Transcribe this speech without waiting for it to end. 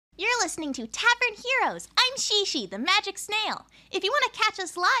You're listening to Tavern Heroes. I'm Shishi, the magic snail. If you want to catch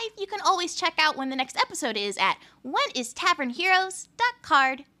us live, you can always check out when the next episode is at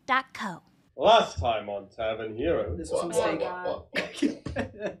whatisTavernHeroes.card.co. Last time on Tavern Heroes, This was a mistake.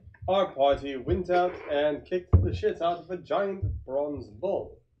 our party went out and kicked the shit out of a giant bronze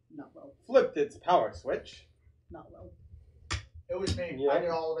bull. Not well. Flipped its power switch. Not well. It was me. Yeah. I did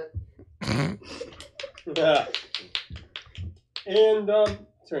all of it. Yeah. And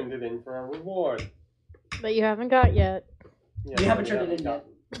turned it in for a reward. That you haven't got yet. Yeah, We haven't turned it in yet.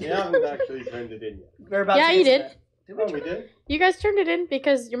 We haven't actually turned it in yet. We're about Yeah, to you get to did. that. Oh, we did? You guys turned it in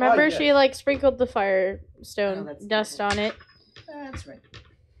because you remember yes. she like sprinkled the firestone Oh, that's dust on it. That's right.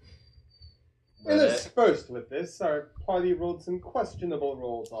 Interspersed with this, our party rolled some questionable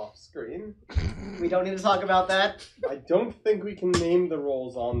rolls off screen. We don't need to talk about that. I don't think we can name the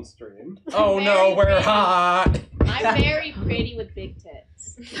rolls on stream. Oh no, we're hot! I'm very pretty with big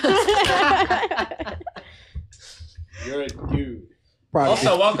tits. You're a dude.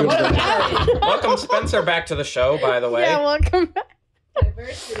 Also, welcome Spencer back to the show, by the way. Yeah, welcome back.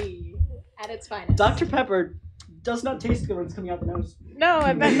 Diversity at its finest. Dr. Pepper does not taste good when it's coming out the nose. No,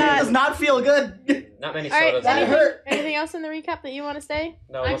 I bet It does not. not feel good. Not many All right, sodas. that either. hurt. Anything else in the recap that you want to say?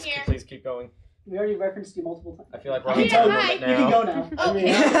 No, I'm let's here. please keep going. We already referenced you multiple times. I feel like we're You on can top hi. of it You can go now. now. I mean,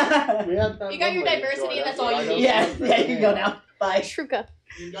 yeah, we had that You got your one lady diversity, join and that's us, all so you I don't need. yeah, remember you her can go name. now. Bye. Shruka.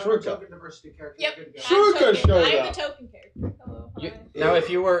 You got Sure. a token diversity character. Yep. Good guy. Sure. Shruka showed I'm up. the token character. Hello. Hi. Now, if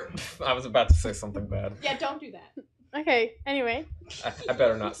you were... I was about to say something bad. Yeah, don't do that. Okay, anyway. I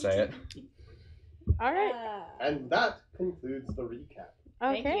better not say it. All right. And that concludes the recap.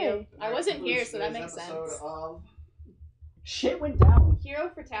 Thank Okay. you. I wasn't here, so that makes Today's sense. episode of Shit went down. Hero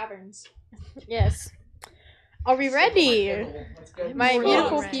for taverns. Yes. Are we ready? Let's go. My We're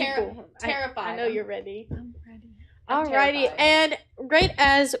beautiful ready. people. Terrified. I know you're ready. I'm ready. Alrighty, and right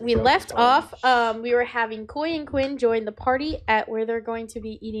as we left off, we were having Koi and Quinn join the party at where they're going to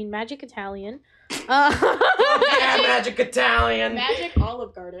be eating Magic Italian. Yeah, Magic Italian! Magic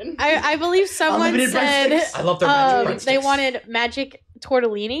Olive Garden. I believe someone Unlimited said breadsticks. I love their magic breadsticks. they wanted Magic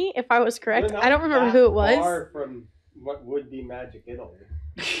Tortellini, if I was correct. We're not I don't remember that who it was. Far from what would be Magic Italy.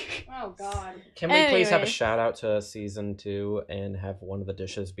 Oh God. Can we please have a Anyway. shout out to season 2 and have one of the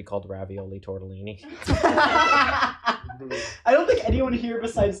dishes be called ravioli tortellini? I don't think anyone here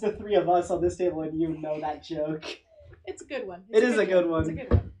besides the three of us on this table and you know that joke. It's a good one. It is a good one. It's a good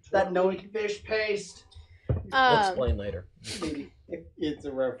one. That no one can Fish paste. We'll Um, explain later. maybe. It's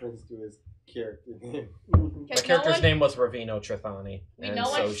a reference to his character name. My Because character's name was Ravino Trethani, We and no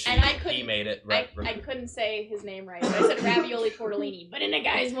so one- she, and I he couldn't- made it. I couldn't say his name right. So I said ravioli tortellini, but in a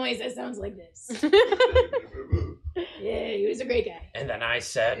guy's voice, that sounds like this. Yeah, he was a great guy. And then I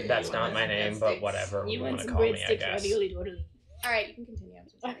said, that's not my name, but whatever You you want want to some call me, I breadsticks, guess. ravioli tortellini. All right, you can continue. I'm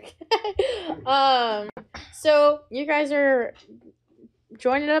so sorry. Okay. So you guys are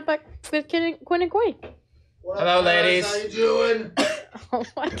joining up with Quinn and Koi. What Hello, up, guys? ladies. How you doing? Oh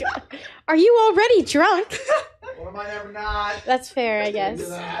my god. Are you already drunk? What am I never not? That's fair, I Into guess.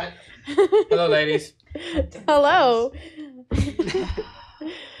 that. Hello, ladies. Hello.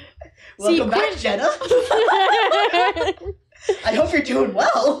 Welcome back, Jenna. I hope you're doing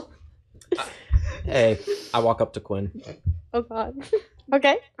well. Hey, I walk up to Quinn. Oh god.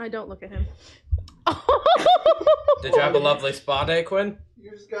 Okay. I don't look at him. Did you have a lovely spa day, Quinn?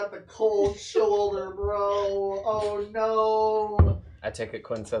 You just got the cold shoulder, bro. Oh no. I take it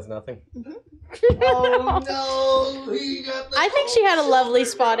Quinn says nothing. Oh no. He got the I think cold she had a lovely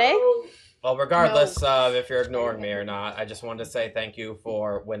shoulder, spa day. bro. Well, regardless of if you're ignoring me or not, I just wanted to say thank you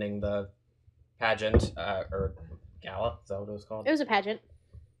for winning the pageant, or gala, is that what it was called? It was a pageant.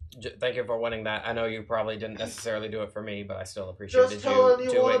 Thank you for winning that. I know you probably didn't necessarily do it for me, but I still appreciated Just tell him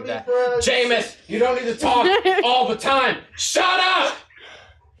you you want to doing be that. friends. Jameis, you don't need to talk all the time. Shut up!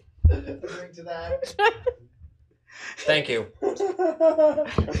 Drink to that. Thank you.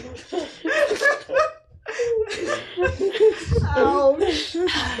 Ouch.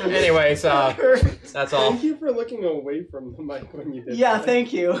 Anyways, that's all. Thank you for looking away from the mic when you did Yeah, that.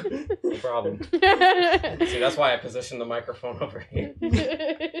 thank you. No problem. See, that's why I positioned the microphone over here.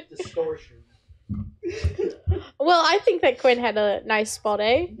 Distortion. Well, I think that Quinn had a nice spa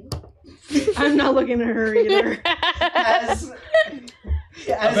day. I'm not looking at her either. As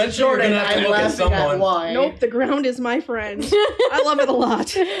Eventually Jordan, you're gonna have to I'm look at laughing at someone. why. Nope, the ground is my friend. I love it a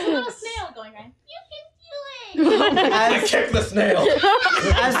lot. A little snail going around. I As, kicked the snail.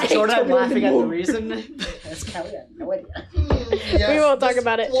 as Jordan, I'm laughing at the reason. As Kelly, I have no idea. We won't talk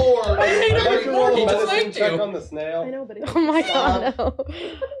about it. Floor. I got to roll He a just medicine liked check you. on the snail. I know, but Oh my god, no.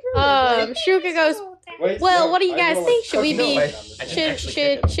 Shuka goes, Wait, Well, no, what do you I guys know think? what Should we cooking be- is. I didn't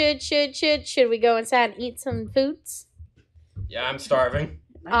actually kick Should we go inside and eat some foods? Yeah, I'm starving.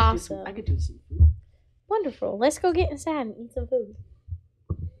 Awesome. I could do some food. Wonderful. Let's go get inside and eat some food.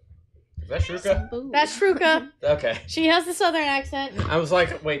 Is that Shruka? That's Shruka. Okay. She has the southern accent. I was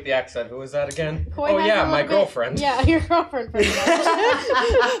like, wait, the accent. Who was that again? Koi Oh has yeah, a my little bit- girlfriend. Yeah, your girlfriend. Pretty much.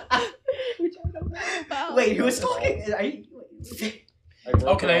 Which I don't know about. Wait, who is talking? Are you...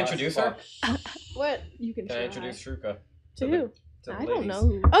 Oh, can I introduce her? What? You can Can I try. introduce Shruka? To who? To the I don't ladies. know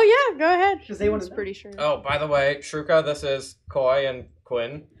who. Oh yeah, go ahead. Because they want I was to pretty sure. Oh, by the way, Shruka, this is Koi and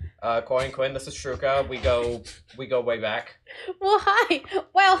Quinn. Koi and Quinn, this is Shruka. We go way back. Well, hi.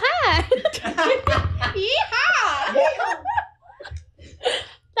 Well, hi. Yeehaw!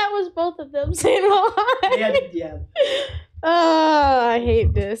 That was both of them saying well, hi. yeah. Oh, I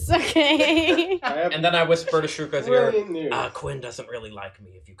hate this. Okay. I have And then I whisper to Shruka's ear, brilliant news. Quinn doesn't really like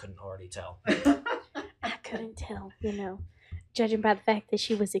me, if you couldn't already tell. I couldn't tell, judging by the fact that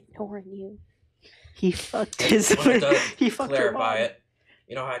she was ignoring you. He fucked his. Wanted to He fucked her mom. clarify it.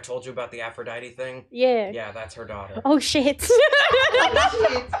 You know how I told you about the Aphrodite thing? Yeah. Yeah, that's her daughter. Oh shit.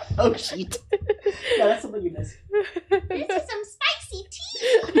 Oh shit. Yeah, that's something you missed. This is some spicy tea.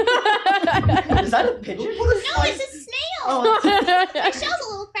 Is that a pigeon? No, it's a snail. Oh, My shell's a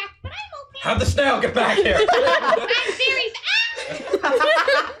little cracked, but I'm okay. How'd the snail get back here? I'm very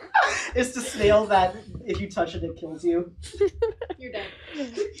it's the snail that if you touch it, it kills you. You're dead.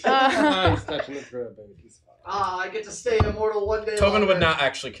 He's touching the throat, baby. He's fine. I get to stay immortal one day. Tobin longer. would not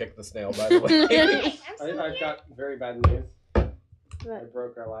actually kick the snail, by the way. okay. I'm still I've here. got very bad news. I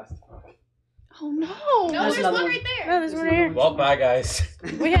broke our last fuck. Oh no. No, There's there's another one one. right there. No, there's one here. Well, bye, guys.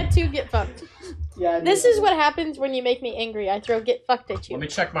 We had two get fucked. Yeah. This is what happens when you make me angry. I throw get fucked at you. Let me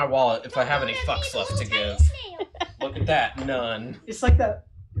check my wallet if I have any fucks left to give. Snail. Look at that, none. It's like that.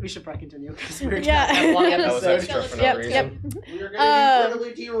 We should probably continue because we're Yeah. at a long That was episode. extra for no Yep, reason. yep. We're getting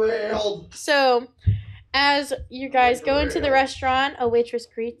incredibly derailed. So, as you guys go into the restaurant, a waitress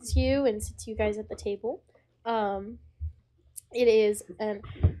greets you and sits you guys at the table. It is an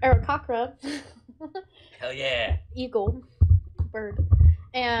Arakakra Hell yeah. eagle bird,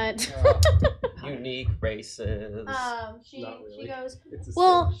 and Unique races. she Not really. she goes, It's a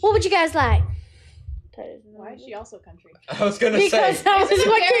well, cinch. what would you guys like? Why is she also country? I was gonna Because say. that was It's a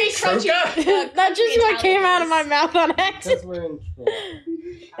what very came. Shruka? That's just what came out of my mouth on Because accident. we're in trouble.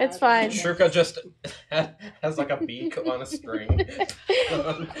 It's fine. Shruka just has like a beak on a string.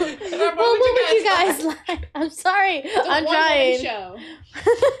 Well, what would you guys like? I'm sorry, It's a I'm one-woman trying. show.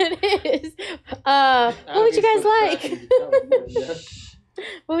 It is. What would you guys like?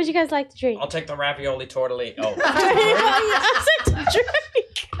 What would you guys like to drink? I'll take the ravioli tortellini. Oh. I said to drink.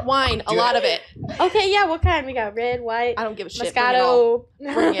 Wine, a Do you- lot of it. Okay, yeah. What kind? We got red, white, I don't give a shit. Bring it all.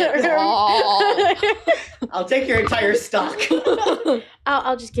 Moscato. Bring it all. I'll take your entire stock.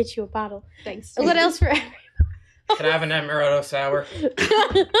 I'll just get you a bottle. Thanks. What else for? Can I have an amaretto sour?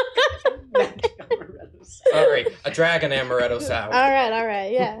 Sorry, a dragon amaretto sour. all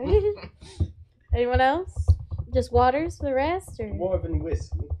right, yeah. Anyone else? Just waters for the rest, or More than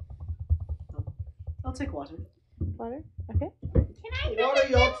whiskey. I'll take water. water? Okay. Can I What have are a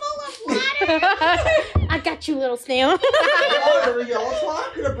y'all- thimble of water? I got you, little snail. What are y'all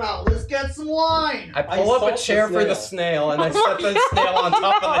talking about? Let's get some wine. I pull up a salt the chair for the snail and I set the snail on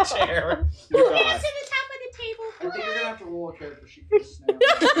top of the chair. You Who got gets to the top of the table? I think you're gonna have to roll a character sheet for this now.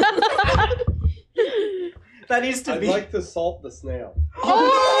 That needs to I'd be. like to salt the snail.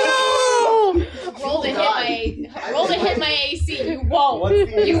 Oh! Roll to hit my AC. You won't. What's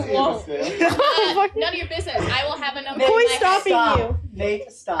the You AC of the won't. snail? None of your business. I will have a number Nate, in Boy, my stopping head. Stop. you.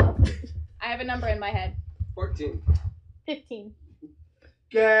 Nate, stop. I have a number in my head. 14. 15.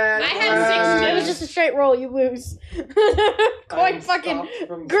 Get I have 16. It was just a straight roll. You lose. Coin I'm fucking stopped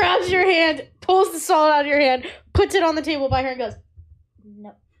from- grabs your hand, pulls the salt out of your hand, puts it on the table by her, and goes,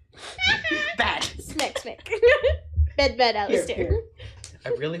 "No." Bad. Smack, smack. Bed, Alistair. Here. I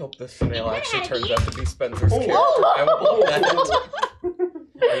really hope this snail actually turns out to be Spencer's Oh. character. I will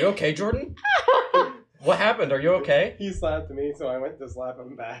that. Are you okay, Jordan? What happened? Are you okay? He slapped me, so I went to slap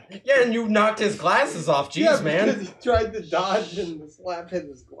him back. Yeah, and you knocked his glasses off. Jeez, Yeah, man. because he tried to dodge and the slap hit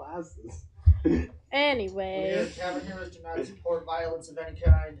his glasses. Anyway, Tavern Heroes do not support violence of any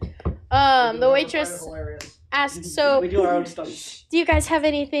kind. the waitress asked, so, We do our own stunts. do you guys have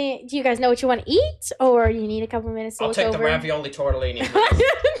anything, do you guys know what you want to eat, or you need a couple minutes to I'll look take over? the ravioli tortellini.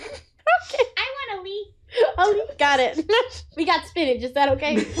 Okay. I want to leave. Oh, got it. We got spinach. Is that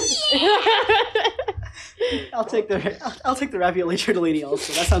okay? I'll take the ravioli tortellini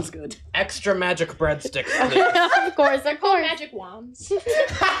also. That sounds good. Extra magic breadsticks, please. Of course. They're called magic wands.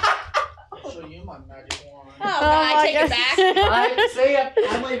 I'll show you my magic wand. Oh, God, take it back. I say it.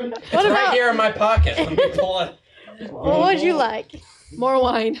 I'm not even. It's right here in my pocket. Let me pull it. What would you like? More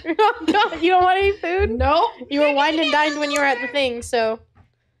wine. Oh God, you don't want any food? No. You were wined and dined when you were at the thing, so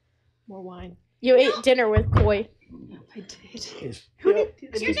More wine. you ate dinner with Koi. I did. You're gonna get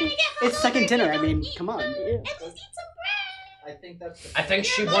hungover It's second if dinner. you I don't mean, eat. come on. At least eat some bread. I think that's. I think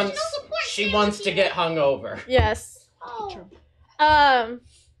she Your wants. emotional support She stays wants to here. get hungover. Yes. Oh.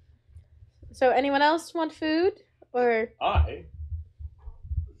 So anyone else want food or? I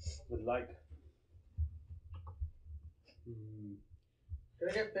would like Can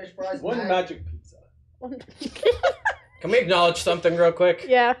I get fish fries? one Mac? magic pizza. Can we acknowledge something real quick?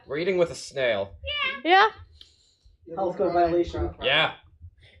 Yeah. We're eating with a snail. Yeah. You Health have a code violation. fry? Yeah.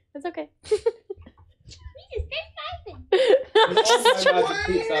 It's okay. We just been vibing. With all my magic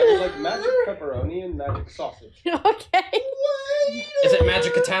pizza, I would like magic pepperoni and magic sausage. Okay. Is it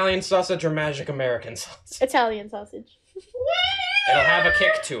magic Italian sausage or magic American sausage? Italian sausage. It'll have a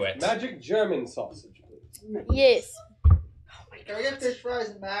kick to it. Magic German sausage, please. Yes. Can I get fish fries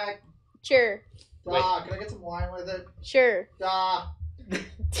and mac? Sure. Duh. Can I get some wine with it? Sure. Duh.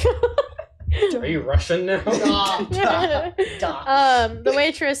 Are you Russian now? Duh. The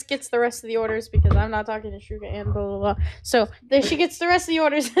waitress gets the rest of the orders because I'm not talking to Shuka and blah blah blah. So then she gets the rest of the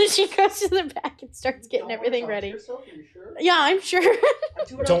orders and she goes to the back and starts getting Don't everything talk ready. to yourself, are you sure? Yeah, I'm sure. I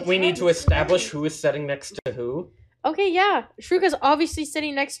do it all Don't the we time, need to it's establish fine. who is sitting next to who? Okay, yeah. Shruka's obviously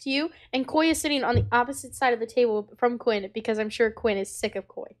sitting next to you, and Koi is sitting on the opposite side of the table from Quinn because I'm sure Quinn is sick of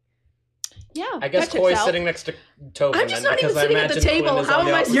Koi. Yeah. I guess that checks Koi's out. sitting next to Tobin. I'm just then, not even because I sitting at the imagine table. Quinn is How on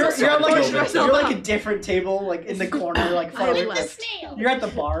the am I opposite You're, supposed side you're of like push Tobin. myself you're like up? a different table, like in the corner, like far I away. like The that. snail. You're at the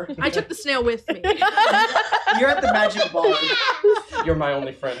bar. I took the snail with me. You're at the magic bar. You're my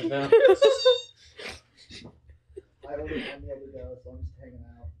only friend now. I don't even want the other go, so I'm just hanging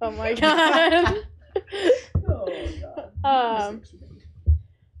out. Oh my god. Oh god.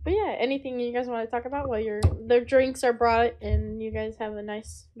 But yeah, anything you guys want to talk about while the drinks are brought and you guys have a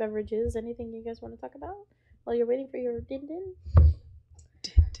nice beverages? Anything you guys want to talk about while you're waiting for your din din?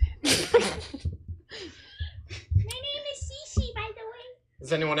 My name is Shishi, by the way.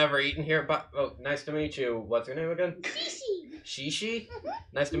 Has anyone ever eaten here? Oh, nice to meet you. What's your name again? Shishi. Shishi?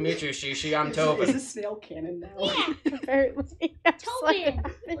 Nice to meet you, Shishi. I'm Is Tobin. this snail canon now? Yeah. Apparently. Tobin.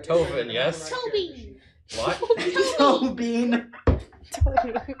 Tobin, yes? Toby. What? Oh, Bean.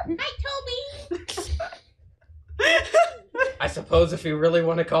 Hi, Toby. I suppose if you really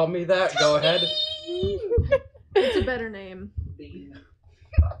want to call me that, go ahead. It's a better name. Bean.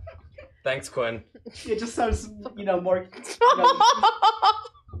 Thanks, Quinn. It just sounds, more.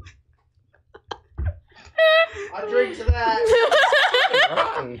 I drink to that.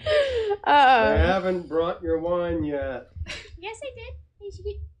 Rotten. I haven't brought your wine yet. Yes, I did.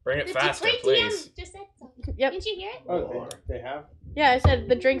 Bring it The faster, great please. DM just said so. Yep. Didn't you hear it? Oh, they have? Yeah, I said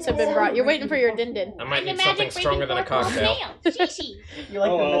the drinks have been brought. You're waiting for your din din. I might I'm the need something magic stronger than a breaking fourth wall cocktail. snail. Shishi. You like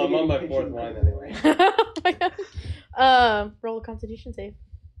Oh, the well, I'm on my mitigating fourth pitching. wine anyway. Oh my god. Roll a constitution save.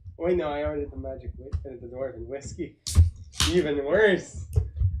 Wait, no, I ordered the the dwarven whiskey. Even worse.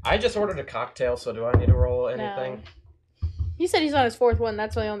 I just ordered a cocktail, so do I need to roll anything? He said he's on his fourth one.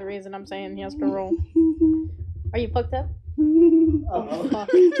 That's the only reason I'm saying he has to roll. Are you fucked up? Uh-oh.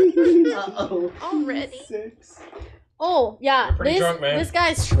 Uh-oh. Already? 6. Oh, yeah. You're pretty drunk, man. This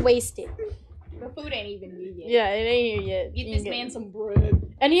guy's wasted. The food ain't even here yet. Yeah, it ain't here yet. Get You this can man some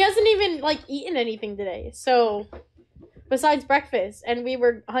bread. And he hasn't even, eaten anything today. So, besides breakfast. And we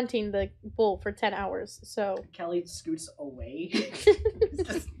were hunting the bull for 10 hours. So. Kelly scoots away. Join the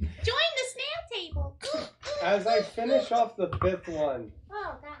snail table. As I finish off the 5th one,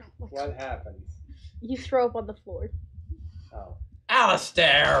 Oh, God. what happens? You throw up on the floor. Oh.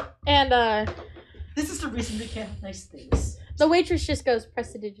 Alistair! And, This is the reason we can't have nice things. the waitress just goes,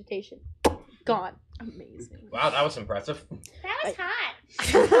 prestidigitation. Gone. Amazing. Wow, that was impressive. That was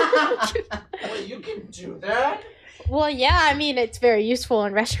hot. Wait, you can do that? Well, yeah, I mean, it's very useful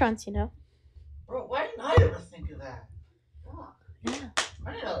in restaurants, you know. Bro, why didn't I ever think of that? Fuck. Yeah.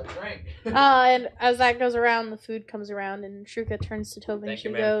 I need another drink. And as that goes around, the food comes around, and Shruka turns to Tobin and Thank she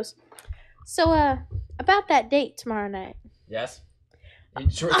you, ma'am. goes, so, about that date tomorrow night. Yes?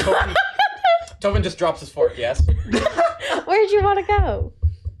 Tobin just drops his fork, yes? Where'd you want to go?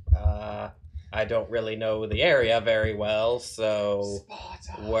 I don't really know the area very well, so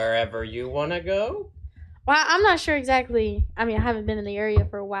wherever you want to go? Well, I'm not sure exactly. I mean, I haven't been in the area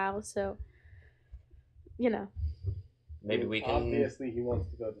for a while, so, Maybe we can... Obviously, he wants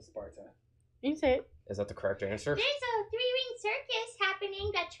to go to Sparta. You can say it. Is that the correct answer? There's a 3-ring circus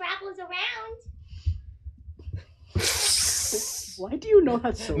happening that travels around. Yes. Why do you know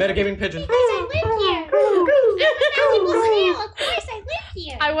that so well? Metagaming pigeon. Because I live here. I'm a valuable snail. Of course I live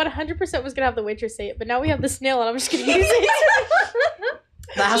here. I 100% was gonna have the waitress say it, but now we have the snail, and I'm just gonna use it.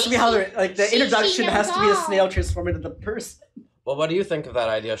 That has to be how the introduction knows has to be a all. snail transformed into the person. Well, what do you think of that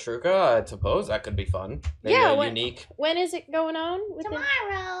idea, Shruka? I suppose that could be fun. Maybe Yeah, a what- unique. When is it going on? Tomorrow.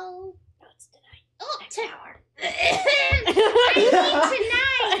 No, it's tonight. Oh, Tower. I mean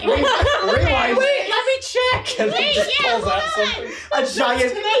tonight. Rewind. Wait, let me check. And he Wait, just yeah, pulls out hold on. something. A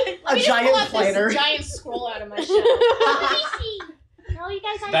giant, Let me just giant pull out planner. This giant scroll out of my shell. Let me see. No, you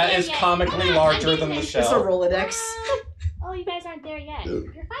guys aren't That there is yet. comically Hold on, larger I'm than the in. It's a shell. Rolodex. Oh, you guys aren't there yet.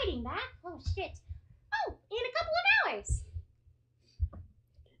 You're fighting that? Oh, shit. Oh, in a couple of hours.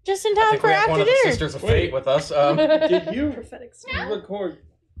 Just in I time think for we have after one of the dinner. Sisters of Wait. Fate with us. Did you Prophetic record?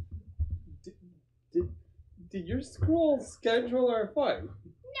 Did your scroll schedule our fight?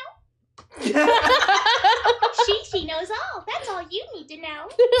 She knows all. That's all you need to know.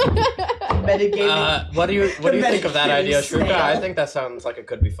 Metagaming. What do you think of that Metagaming idea, Shruka? snail. I think that sounds like it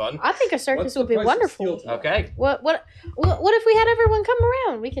could be fun. I think a circus What's would the be price of wonderful. steel? Okay. What if we had everyone come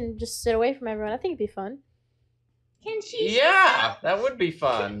around? We can just sit away from everyone. I think it'd be fun. Can she? Yeah, that would be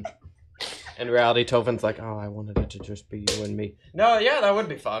fun. In reality, Tovin's like, oh, I wanted it to just be you and me. No, yeah, that would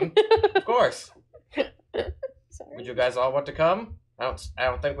be fun. Of course. Sorry. Would you guys all want to come? I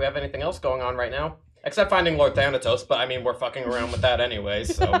don't think we have anything else going on right now. Except finding Lord Thanatos, but I mean, we're fucking around with that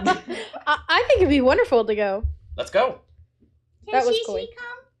anyways, so I think it'd be wonderful to go. let's go. Can That was she cool.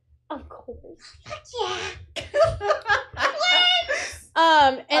 come? Of course. Heck yeah.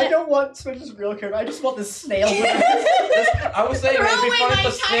 I And don't want Switch's real character. I just want the snail. I was saying Throw it'd be away fun if my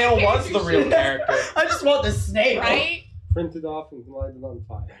the snail entire was the real character. I just want the snail. Right? Printed off and lighted on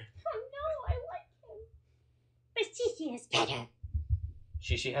fire. Oh no, I like him. But Cici is better.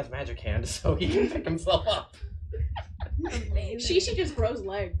 Shishi has magic hand, so he can pick himself up. She just grows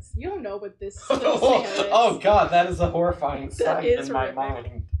legs. You don't know what this Oh, little snail is. oh god, that is a horrifying sight is in my horrific.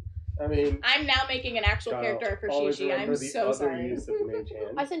 mind. I mean, I'm now making an actual Kyle, character for always Shishi. remember I'm the so other sorry. use of mage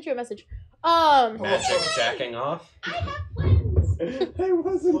hand. I sent you a message. Magic jacking off. I have plans. I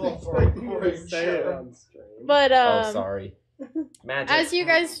wasn't Well, for expecting you to great say it show. on stream. But Oh, sorry. Magic. as you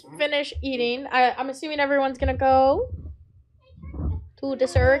guys finish eating, I'm assuming everyone's gonna go to the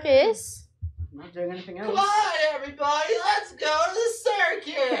circus. I'm not doing anything Come else. on, everybody, let's go to the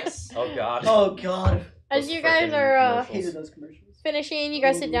circus. Oh god. Oh god. As Those you guys frickin' are I hated commercials. those commercials. finishing, you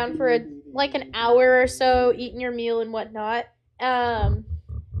guys sit down for like an hour or so, eating your meal and whatnot.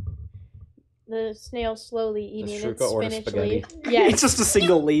 The snail slowly eating its Shruka order spinach spaghetti? leaf. Yes, It's just a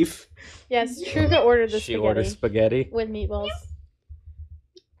single leaf. yes. Shruka ordered the She spaghetti orders spaghetti. with meatballs.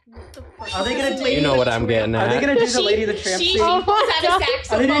 Are they gonna do? You know what I'm getting Are they at. gonna do the Lady of the Tramp She thing? Oh pulls my out God. a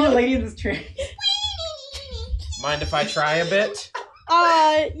Are they doing the saxophone. Lady of the Tramp? Mind if I try a bit?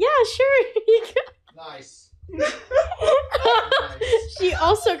 Yeah, sure. Nice. She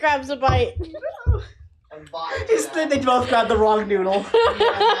also grabs a bite. And vibe Just to then that. they both grabbed the wrong noodle.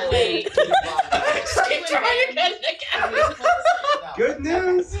 Wait. Keep trying again. Good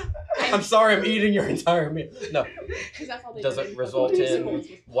news! I'm sorry, I'm eating your entire meal. No. Does it result in in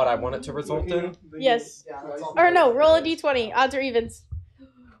what I want it to result in? Yes. Yeah, that's all. Or no, roll a d20. Odds or evens.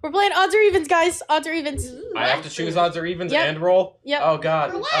 We're playing odds or evens, guys. Odds or evens. I have to choose odds or evens Yep. and roll? Yep. Oh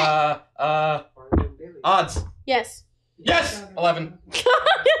god. For what? Odds. Yes. Yes! 11. Damn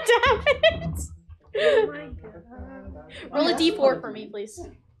it. Roll a d4 for me, please.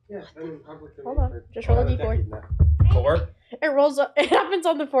 Yeah, been in public Hold domain on, for just roll a about D4. decade now. 4. It rolls. It happens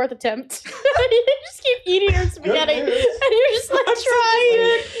on the 4th attempt. You just keep eating your spaghetti, and news. you're just like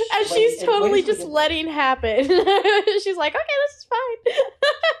trying, and she's Wait, totally wait, just wait. letting happen. She's like, okay, this is fine.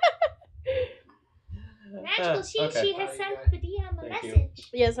 Magical She okay. has sent the DM a Thank you. message.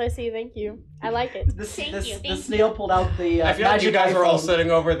 Yes, I see. Thank you. I like it. The Thank you, the thank snail you. pulled out the I feel like you magic guys were all iPhone.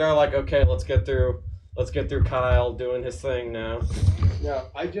 sitting over there like, okay, let's get through Kyle doing his thing now. No,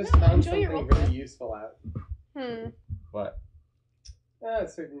 I just No, found enjoy your something role really useful out. What?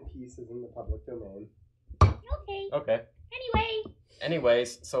 Certain pieces in the public domain. Okay. Okay. Anyway,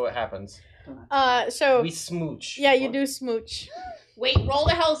 Anyways, so it happens. So We smooch. yeah, you do smooch. Wait, roll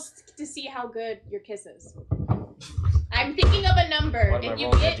the house to see how good your kiss is. I'm thinking of a number. What am I If you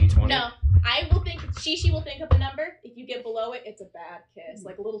rolling, a get D20? no, I will think Shishi will think of a number. If you get below it, it's a bad kiss,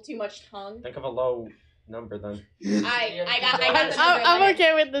 like a little too much tongue. Think of a low number then. I got the number. I'm in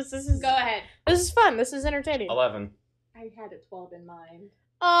okay with this. This is Go ahead. fun. This is entertaining. 11. I had a 12 in mind.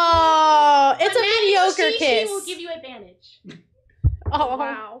 Oh, it's but a mediocre She kiss. will give you advantage. Oh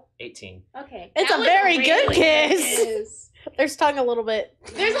Wow. 18. Okay. It's that a was very good really kiss. There's tongue a little bit.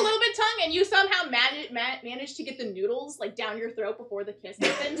 There's a little bit tongue, and you somehow managed to get the noodles like down your throat before the kiss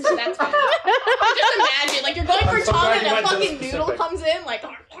happens. So that's good. Just imagine, like you're going for I'm so tongue, glad and you a went so fucking noodle specific. comes in, like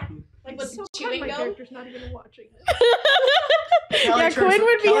with So chewing my gum. character's not even watching this. Kelly Yeah, turns- Quinn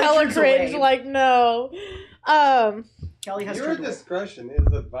would be Kelly hella turns cringe. away. Like, no. Kelly has Your turned away. discretion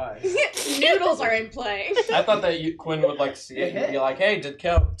is advised. Noodles are in play. I thought that Quinn would like see it and be like, "Hey, did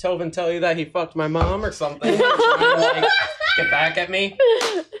Telvin tell you that he fucked my mom or something?" Trying to, like, get back at me.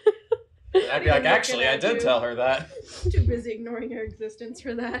 And I'd be like, "Actually, I did tell her that." I'm too busy ignoring her existence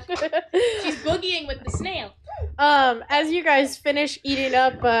for that. She's boogieing with the snail. As you guys finish eating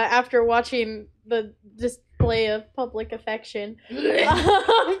up after watching the display of public affection,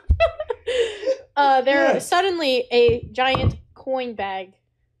 there suddenly a giant coin bag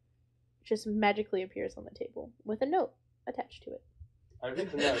just magically appears on the table with a note attached to it. I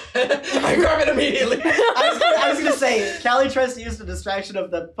read the note. I grab it immediately. I was gonna say, Callie tries to use the distraction of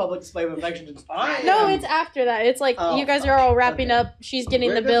the public display of affection to just... No, it's after that. It's like Oh, you guys are all wrapping okay. up. She's getting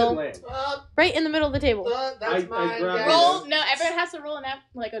Where the does it bill land? right in the middle of the table. That's I mine, grab guys. Roll. No, everyone has to roll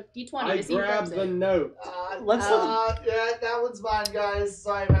like a d20 I to see who grab grabs the it. note. Let's yeah, that one's mine, guys.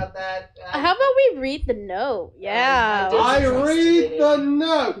 Sorry about that. How about we read the note? Yeah. I I read the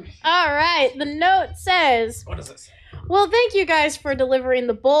note. All right. The note says, What does it say? "Well, thank you guys for delivering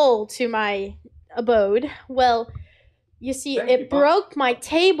the bowl to my abode. Well, you see, Thank it you, Pop. broke my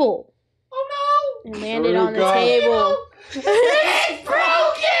table. Oh It landed Sure on the God. table." It's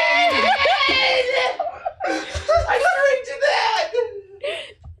broken! I agreed to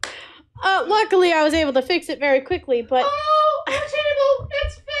that! Luckily, I was able to fix it very quickly, but Oh, the table!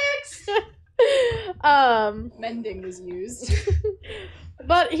 It's fixed! Mending was used.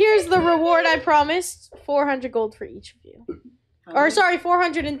 But here's the reward I promised: 400 gold for each of you. Or sorry,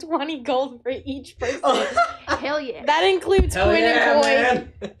 420 gold for each person. Oh. Hell yeah. That includes Hell Quinn yeah, and Coy.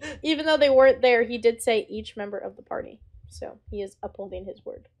 man. Even though they weren't there, he did say each member of the party. So he is upholding his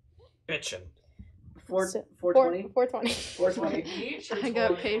word. Bitchin'. 420? 420. 420. I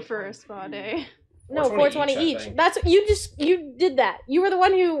got paid for a spa day. No, 420 420 each, I each. think. That's you did that. You were the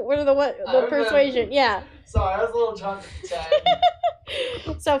one who were the remember. persuasion. Yeah. Sorry, I was a little drunk at the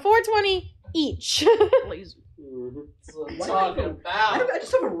time. So 420 each. Please. Mhm. That's what I'm Why talking I about.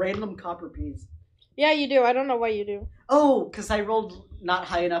 just have a random copper piece. Yeah, you do. I don't know why you do. Oh, because I rolled not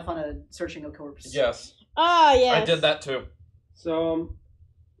high enough on a searching a corpse. Yes, Ah, yes. I did that too. So,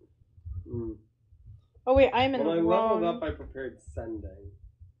 Oh wait, I'm in when I the leveled wrong. up, I prepared sending.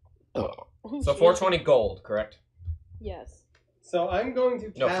 Oh, So jeez. 420 gold, correct? Yes. So I'm going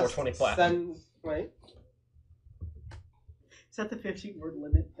to No, cast 420 platinum. Send. Wait. Is that the 15-word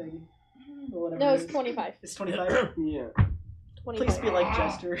limit thing? Or whatever No, it it's is? 25. It's 25? Yeah. 25. Please be like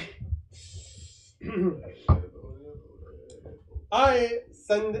Jester. I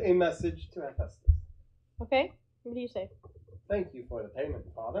send a message to Hephaestus. Okay. What do you say? Thank you for the payment,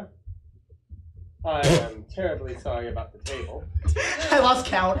 Father. I am terribly sorry about the table. I lost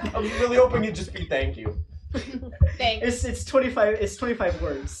count. I was really hoping it'd just be thank you. Thanks. It's 25. It's 25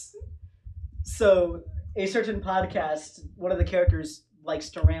 words. So a certain podcast, one of the characters likes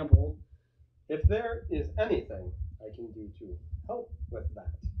to ramble. If there is anything I can do to help with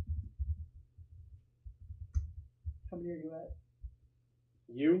that, How many are you at?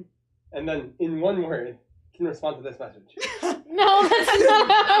 you, and then in one word, can respond to this message. No, that's not how Not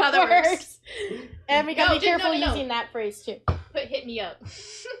it how that works. And we gotta No, be careful no. using that phrase too. Hit me up.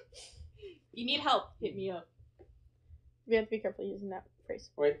 You need help, hit me up. We have to be careful using that phrase.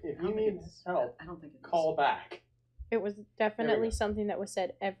 Wait, if I you don't think need it is. help, I don't think it is. call back. It was There definitely we go. something that was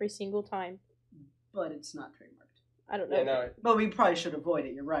said every single time. But it's not trademarked. I don't know. Yeah, no. Well, we probably should avoid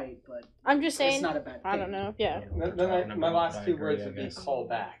it. You're right, but I'm just saying. it's not a bad thing. I don't know. Yeah. My last two words would be call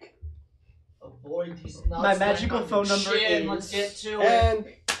back. Avoid these nuts. My magical like phone number shit. is- Let's get to it. And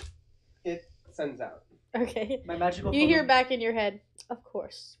it sends out. Okay. My magical. You phone hear number- back in your head, "Of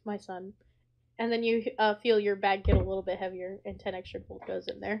course, my son," and then you feel your bag get a little bit heavier, and 10 extra gold goes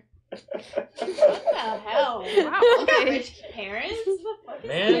in there. What the hell? Wow, Look at okay. rich parents. What the fuck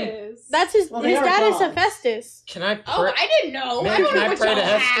Man. is this? That's his. Well, they his are dad is gods. Hephaestus. Can I Oh, pray? I didn't know. I Man, don't can know I what pray to y'all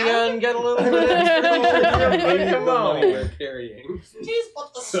Hestia have. and get a little bit extra? Come Come on. on. We're carrying. Tis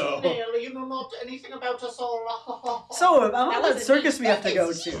but the So- snail, you know not anything about us all. So about That that was circus we have to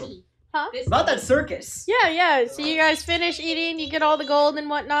go to. This About that circus. Yeah. So you guys finish eating, you get all the gold and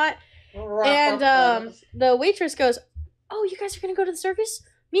whatnot, and the waitress goes, "Oh, you guys are gonna go to the circus?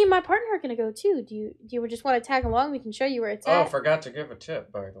 Me and my partner are gonna go too. Do you just want to tag along? We can show you where it's Oh, at." forgot to give a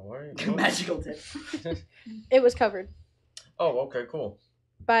tip, by the way. Magical tip. It was covered Oh, okay, cool.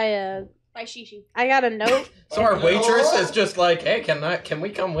 by By Shishi. I got a note. So our waitress is just like, hey, can we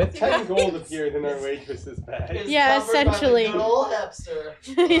come with you? 10 gold appeared in our waitress's bag. It's Yeah, covered by the essentially. good old hipster.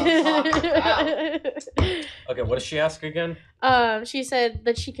 I'm talking about. Okay, what does she ask again? She said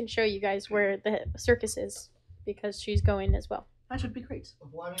that she can show you guys where the circus is because she's going as well. That should be great.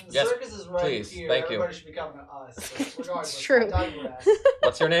 Well, I mean, the Yes, circus is right please, here. thank you. Everybody should be coming to us. So regardless, It's true. I digress.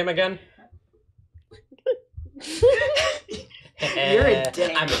 What's your name again? You're a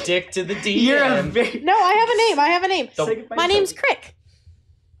dick. I'm a dick to the DM. You're a very. No, I have a name. The- Say goodbye My to name's Toby. Crick.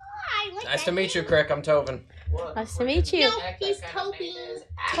 I like Nice that to meet you, name. Crick. I'm Tovin. What Nice to meet you. No, he's Toby.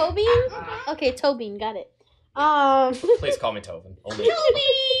 Tobin? Okay, Tobin, got it. Please call me Tovin. Only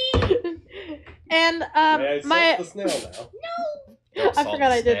And May I salt my the snail now? Don't I salt forgot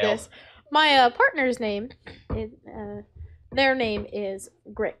the I did snail. this. My partner's name is their name is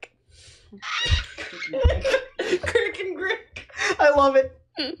Grick. Crick and Grick. I love it.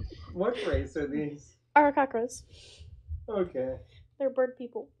 What race are these? Aracacras. Okay. They're bird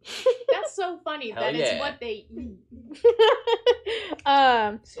people. That's so funny. Hell That yeah. is what they eat.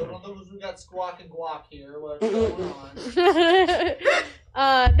 So in other words, we got Squawk and Guac here. What's going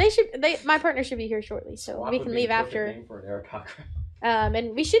on? My partner should be here shortly, so Squawk we would can be leave the perfect after. name for an Aarakocra.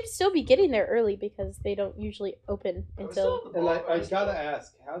 And we should still be getting there early because they don't usually open until. And I gotta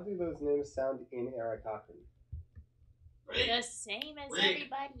ask, how do those names sound in Aarakocra? The same as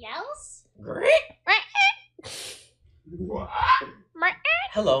everybody else? Great.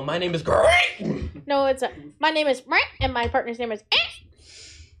 Hello, my name is Great. No, it's my name is and my partner's name is.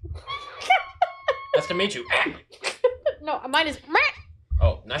 Nice to meet you. No, mine is.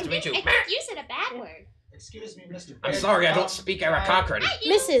 Oh, nice to meet you. I think you said a bad word. Excuse me, Mr. I'm sorry, I don't speak Aarakocra. Not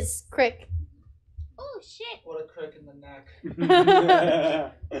you. Mrs. Crick. Oh shit. What a crick in the neck.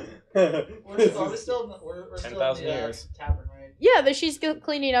 We're We're still in the, we're still 10,000 in the years. tavern, right? Yeah, she's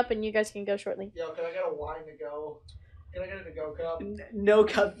cleaning up, and you guys can go shortly. Yo, can I get a wine to go? Can I get a to-go cup? No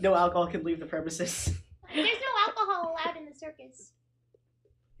cup, no alcohol can leave the premises. There's no alcohol allowed in the circus.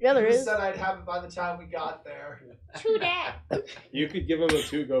 Yeah, there You is. said I'd have it by the time we got there. True that. You could give him a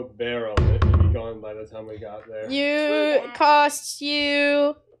 2-go barrel and it'd be gone by the time we got there. You costs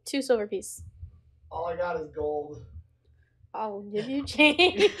you 2 silver piece. All I got is gold. I'll give you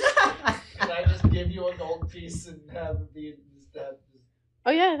change. Can I just give you a gold piece and have it be instead?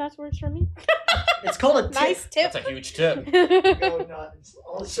 Oh yeah, that works for me. It's called a tip. Nice tip. That's a huge tip. Go nuts.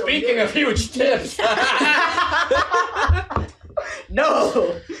 I'll show Speaking you. of huge tips.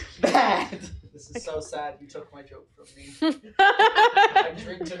 No! Bad! This is so sad. You took my joke from me. I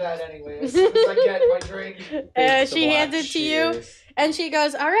drink to that anyway. As soon as I get my drink. She hands it to you, and she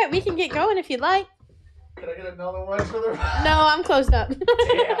goes, "All right, we can get going if you'd like." Can I get another one for the No, I'm closed up.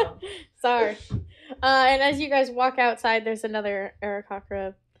 Damn. Sorry. And as you guys walk outside, there's another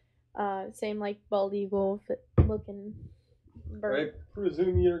Aarakocra, same like bald eagle looking I bird.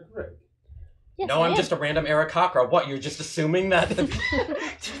 presume you're Greg. Yes, No, I I'm am. just a random Aarakocra. What, you're just assuming that? Did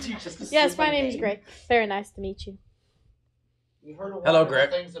you just assume Yes, my name name's Greg. Very nice to meet you. We heard a lot Hello, of Greg.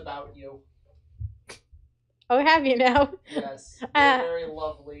 things about you. Oh, have you now? Yes, you're very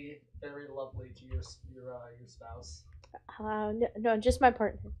lovely to your spouse. No, just my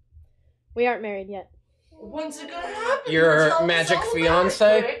partner. We aren't married yet. When's it gonna happen? Your Tell us magic all about it,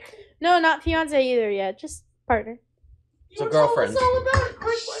 fiance? Greg. No, not fiance either yet. Just partner. It's a You told us girlfriend. all about it,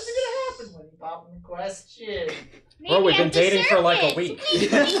 Greg. When's it gonna happen? When you pop in the question. Well, we've been at the dating for like a circus. week.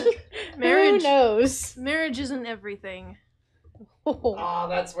 Who Marriage. knows? Marriage isn't everything. Oh. Ah,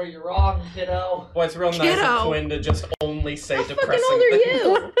 that's where you're wrong, kiddo. Boy, it's real nice Kiddo. of Quinn to just only say How depressing fucking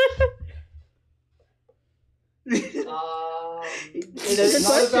old are things. you? It's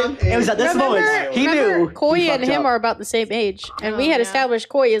not about It was at this Remember- moment he Remember, knew. Koi he and fucked him up. are about the same age, and Oh, we had yeah. established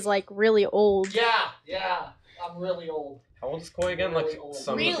Koi is like really old. Yeah, I'm really old. How old is Koi again? Like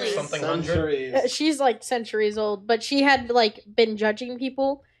Really? something hundred? centuries. She's like centuries old, but she had like been judging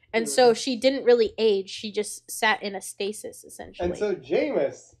people, and so she didn't really age. She just sat in a stasis essentially. And so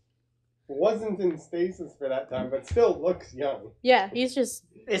Jameis wasn't in stasis for that time, but still looks young. Yeah, he's just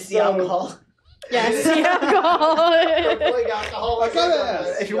It's the So- alcohol. yes, yeah, alcohol. Like alcohol. I gotta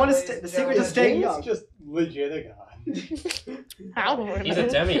ask, if you want to the secret to staying Jameis young. just legit a god. I don't know. He's a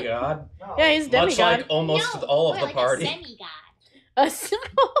demigod. Yeah, he's a Much demigod. like almost No, all of more the like party. A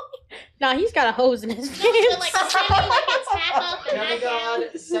semigod. Nah, he's got a hose in his No, pants. so like a semi, like it's half up and half down.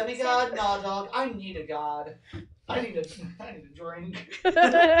 Semigod, nah, dog. I need a god. I need a drink.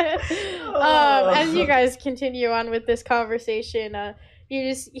 As you guys continue on with this conversation, you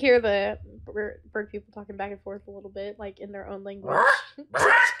just hear the bird people talking back and forth a little bit, like in their own language.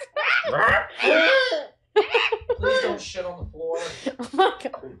 Please don't shit on the floor. Oh my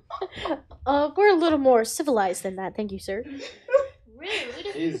god. We're a little more civilized than that, thank you, sir.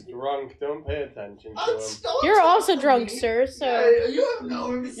 Rude. He's drunk. Don't pay attention to him. You're also drunk, sir, so... Yeah, you have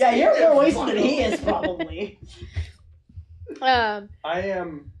no Yeah, you're more wasted than he is, probably. I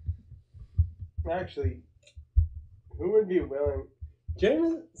am... Actually, who would be willing...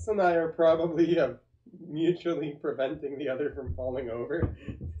 James and I are probably mutually preventing the other from falling over.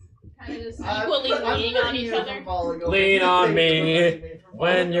 Kind of just equally leaning on each other. Lean on me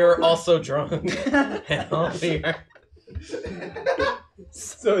when you're also drunk. Healthier.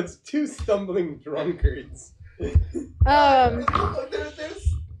 So it's two stumbling drunkards. There's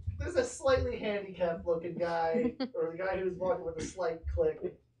a slightly handicapped looking guy, or the guy who's walking with a slight click,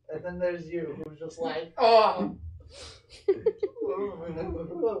 and then there's you, who's just like, oh.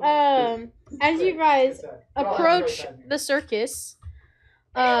 As you guys approach the circus,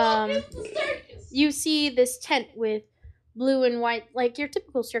 you see this tent with blue and white, like your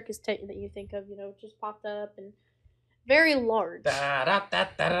typical circus tent that you think of, just popped up and very large.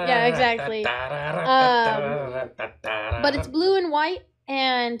 Yeah, exactly. But it's blue and white,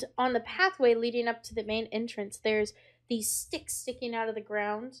 and on the pathway leading up to the main entrance, there's these sticks sticking out of the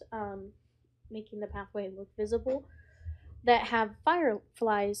ground, making the pathway look visible, that have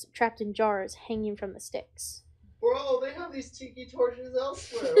fireflies trapped in jars hanging from the sticks. Bro, they have these tiki torches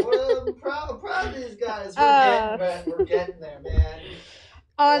elsewhere. I'm proud of these guys. We're getting there, man.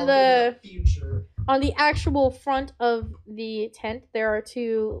 On the future. On the actual front of the tent, there are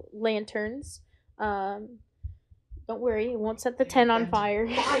two lanterns. Don't worry, it won't set the tent on fire.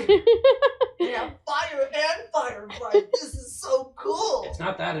 Yeah, fire and firefly. This is so cool. It's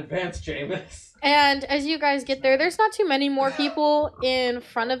not that advanced, Jameis. And as you guys get there, there's not too many more people in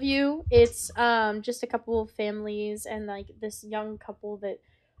front of you. It's just a couple of families and like this young couple that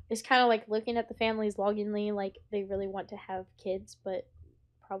is kind of like looking at the families longingly, like they really want to have kids, but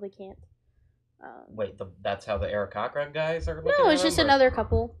probably can't. Wait, that's how the Eric Cochran guys are looking No, at it's just them, or- another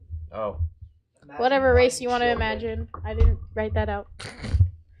couple. Oh. Whatever race you want to imagine. I didn't write that out.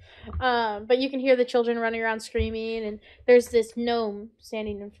 But you can hear the children running around screaming, and there's this gnome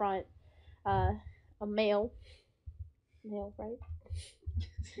standing in front. A male. Male, right?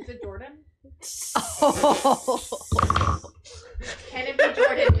 Is it Jordan? Oh. Can it be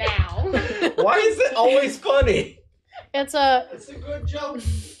Jordan now? Why is it always funny? It's a good joke.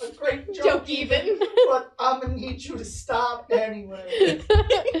 A great Joke even. But I'm gonna need you to stop anyway.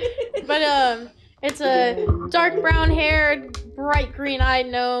 but it's a dark brown haired, bright green eyed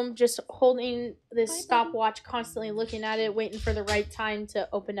gnome just holding this stopwatch, constantly looking at it, waiting for the right time to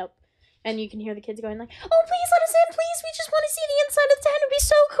open up. And you can hear the kids going like, "Oh, please let us in, please! We just want to see the inside of the tent. It'd be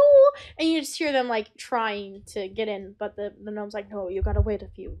so cool!" And you just hear them like trying to get in, but the gnome's like, "No, you gotta wait a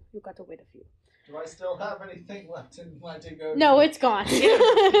few. You gotta wait a few." Do I still have anything left in my to go? No, it's gone.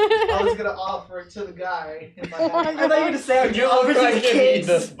 I was gonna offer it to the guy. If I I thought you were gonna say You look like you need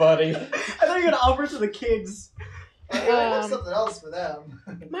this, buddy. I thought you were gonna offer it to the kids. I have something else for them.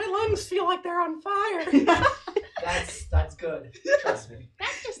 My lungs feel like they're on fire. That's good. Trust me.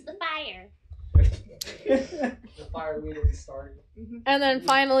 That's just the fire. The fire we didn't start. And then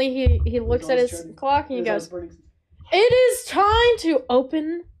finally he looks at his clock and he goes, Burning. "It is time to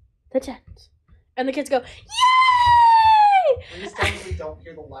open the tent." And the kids go, "Yay!" Please tell me we don't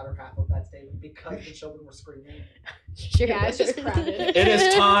hear the latter half of that statement because the children were screaming. Sure. Yeah, it's just crowded. It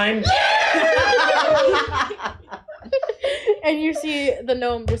is time. And you see the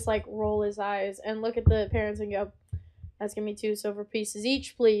gnome just like roll his eyes and look at the parents and go, "That's gonna be 2 silver pieces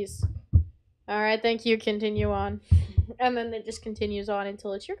each, please." All right, thank you. Continue on. And then it just continues on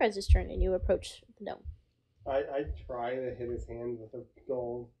until it's your guys' turn and you approach the gnome. I try to hit his hand with a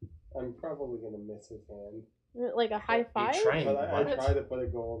gold. I'm probably gonna miss his hand. Like a high five? But I try to put a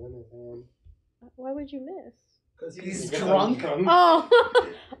gold in his hand. Why would you miss? Because he's Because I'm drunk.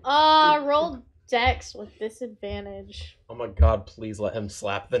 Oh, roll dex with disadvantage. Oh my god, please let him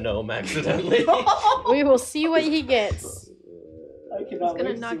slap the gnome accidentally. We will see what he gets. I He's cannot gonna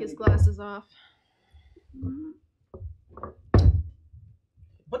wait to knock see his what he glasses off.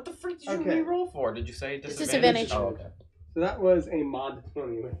 What the freak did you Okay. re-roll for? Did you say Disadvantage. Oh, okay. So that was a mod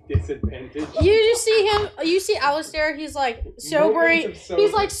 20 with disadvantage. You just see him, you see Alistair, he's like sobering, Moments of sober.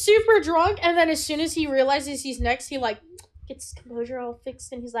 he's like super drunk, and then as soon as he realizes he's next, he like gets his composure all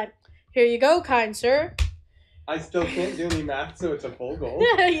fixed, and he's like, "Here you go, kind sir." I still can't do any math, so it's a full goal.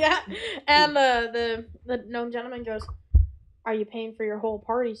 Yeah, and the gnome gentleman goes, "Are you paying for your whole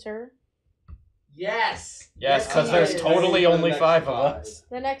party, sir?" Yes. Yes, because Okay. there's totally The only next 5 of five. us.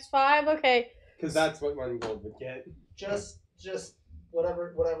 The next 5, okay. Because that's what one gold would get. Just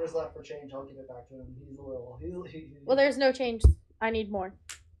whatever's left for change, I'll give it back to him. He's a little. Well, there's no change. I need more.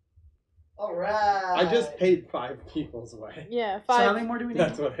 All right. I just paid 5 people's way. Yeah, So how 5. many more do we need?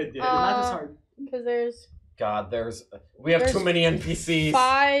 That's what I did. Math is hard. Because there's God, we have There's too many NPCs.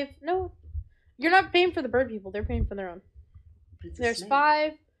 5. No, you're not paying for the bird people. They're paying for their own. There's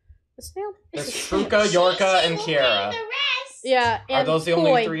 5. The snail. There's It's a snail. Shruka, Yorka, and Will pay Kiara. the rest. Yeah, and Are those the Koi.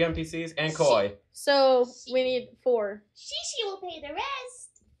 only 3 NPCs? And Koi. So we need 4. Shishi will pay the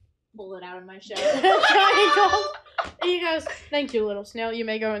rest. Pull it out of my show. Triangle. He goes, "Thank you, little snail. You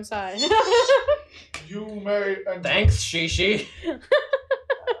may go inside." You may. Thanks, Shishi. You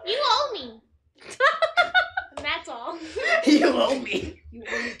owe me. And that's all. You owe me. You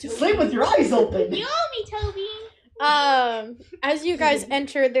owe me Sleep with your eyes open. You owe me, Toby. As you guys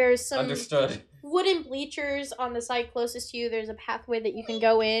enter, there's some Understood. wooden bleachers on the side closest to you. There's a pathway that you can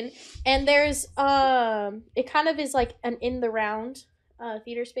go in, and there's it kind of is like an in the round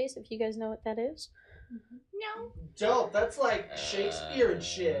theater space. If you guys know what that is. No. Dope. That's like Shakespeare and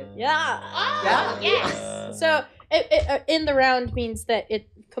shit. Yeah. Oh, Yeah. yes. So it in the round means that it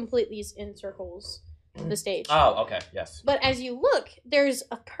completely encircles the stage. Oh, okay. Yes. But as you look, there's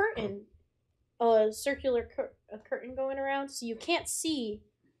a curtain, a circular curtain going around, so you can't see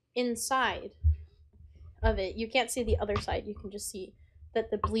inside of it. You can't see the other side. You can just see that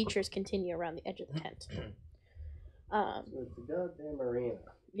the bleachers continue around the edge of the tent. So it's a goddamn arena.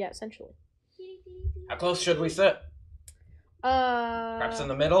 Yeah, essentially. How close should we sit? Perhaps in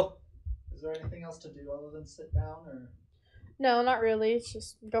the middle? Is there anything else to do other than sit down, or No, not really. It's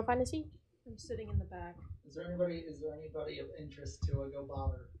just go find a seat. I'm sitting in the back. is there anybody of interest to go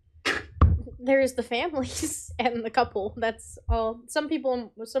bother? There's the families and the couple. That's all. Some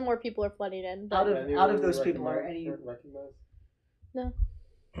more people are flooding in. But Out of those people, are any? Recognized? no.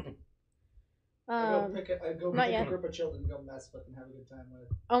 I go not pick yet. a group of children, go mess with, and have a good time with.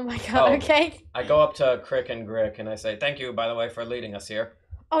 Oh my god. Oh. Okay. I go up to Crick and Grick and I say, "Thank you, by the way, for leading us here."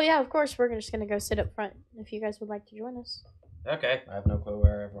 Oh yeah, of course. We're just gonna go sit up front. If you guys would like to join us. Okay. I have no clue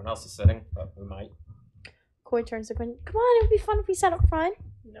where everyone else is sitting, but we might. Koi turns to Gwen. Come on, it would be fun if we sat up front.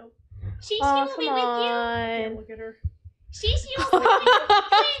 Nope. Shishi Oh, will come be with Can't on. look at her. you. Shishi will be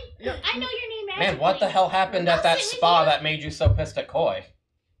with you. I know your name. Man, what the hell happened at that spa that made you so pissed at Koi?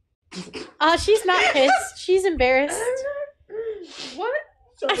 She's not pissed. She's embarrassed. What?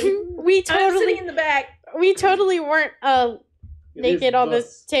 we I'm totally, sitting in the back. we totally weren't It naked is on the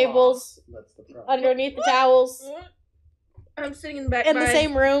spa. tables That's the problem. underneath the towels I'm sitting in the back. in the Bye.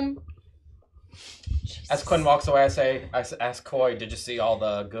 same room. As Quinn walks away, I ask Koi, "Did you see all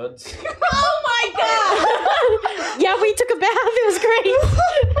the goods?" Oh my god! Yeah, we took a bath. It was great.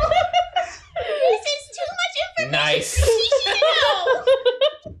 This is too much information. Nice. Shishi to know.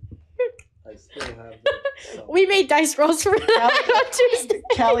 I still have the We made dice rolls for that on Tuesday.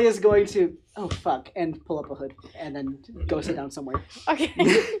 Callie is going to and pull up a hood and then go sit down somewhere. Okay.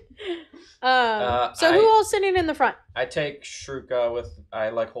 So who all's sitting in the front? I take Shruka I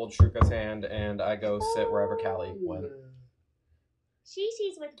hold Shruka's hand and I go sit wherever Callie went.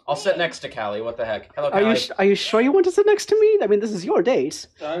 Shishi's with I'll sit Quinn. next to Callie. What the heck? Hello, Are Callie. you sure you want to sit next to me? I mean, this is your date.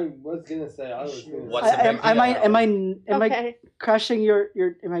 I was gonna say What's the big Am I deal? Okay. crashing your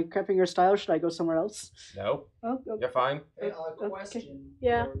am I crapping your style? Should I go somewhere else? No, Oh, you're fine. Hey, question.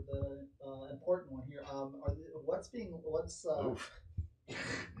 Yeah. For the important one here. What's Oof.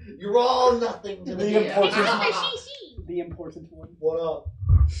 You're all nothing to The me. important Mr. Shishi. The important one. What up?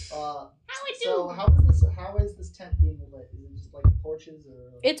 How it So do? how is this tent being lit? Is it just like torches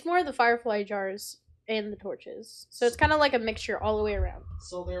or? It's more the firefly jars and the torches. So it's kind of like a mixture all the way around.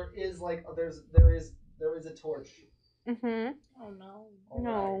 So there is a torch. Mm-hmm. Oh no.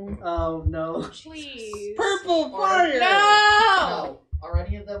 No. Oh no. Please. Purple fire! No! No. Are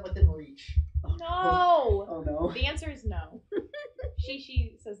any of them within reach? No. Oh no. The answer is no.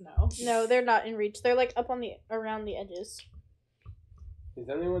 She says no. No, they're not in reach. They're like up on the around the edges. Is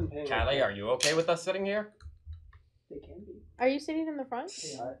anyone paying? Callie, are you okay with us sitting here? They can be. Are you sitting in the front?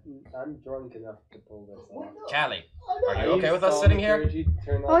 I'm drunk enough to pull this Why off. not? Callie, I are know. you okay with us sitting here?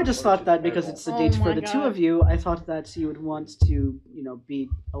 Oh, I just thought that because it's a Oh date for my the two God. of you, I thought that you would want to, be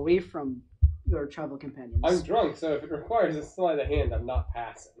away from your travel companions. I'm drunk, so if it requires a sleight of hand, I'm not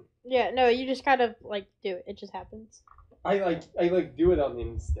passing. Yeah, no, you just kind of like do it. It just happens. I do it on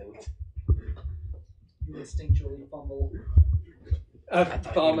instinct. You instinctually fumble. A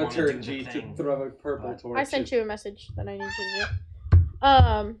thought you wanted to do the thaumaturgy to thing. throw a purple torch. I sent you a message that I need you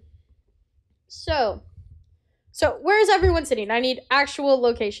to do. So where's everyone sitting? I need actual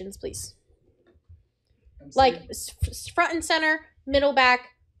locations, please. I'm Like sitting- front and center, middle back,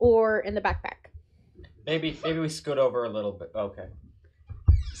 or in the backpack. Maybe we scoot over a little bit. Okay.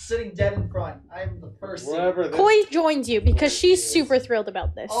 sitting dead in front. I'm the first seat. Wherever this, Koi joins you because she's is. super thrilled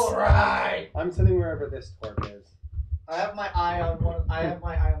about this. Alright! I'm sitting wherever this torch is. I have my eye on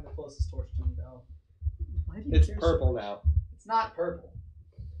the closest torch to me though. Why do you It's care so purple much? now. It's not purple.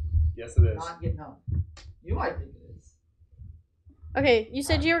 Yes, it is. Not yet. No. You might think it is. Okay, you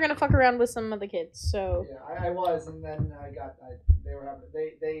said you were gonna fuck around with some of the kids, so Yeah, I was, and then they were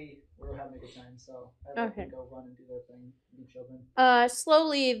having a good time, so I let them go run and do their thing, be children.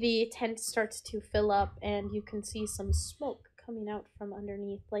 slowly the tent starts to fill up, and you can see some smoke coming out from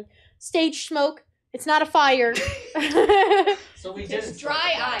underneath, like stage smoke. It's not a fire. So we It's did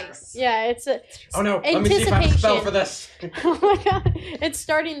dry ice. Yeah, it's a. Oh no, let me see if I have a spell for this. Oh my god, it's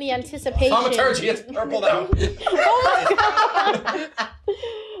starting the anticipation. Thaumaturgy, it's purple now. Oh my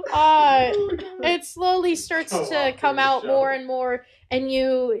god. It slowly starts to come out more and more, and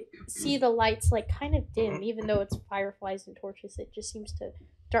you see the lights like kind of dim, even though it's fireflies and torches. It just seems to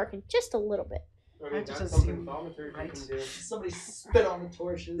darken just a little bit. I mean, That that's doesn't something seem thaumaturgy right. can do. Somebody spit on the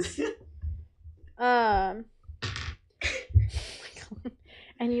torches.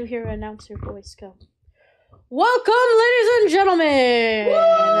 And you hear an announcer voice go, "Welcome, ladies and gentlemen!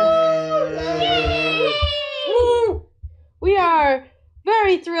 Woo! We are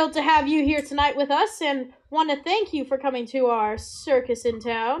very thrilled to have you here tonight with us, and want to thank you for coming to our circus in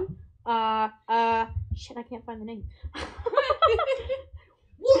town. Shit, I can't find the name.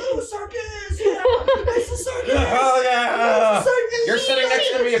 Woo, circus! Yeah, it's a circus! Oh yeah! Circus! You're sitting next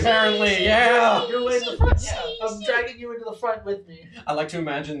to me apparently, yeah! You're way in the front. Yeah, I'm dragging you into the front with me. I like to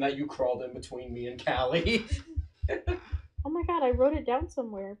imagine that you crawled in between me and Callie. Oh my god, I wrote it down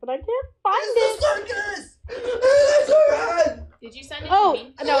somewhere, but I can't find It's it. the circus! It's the circus! Did you send it Oh, to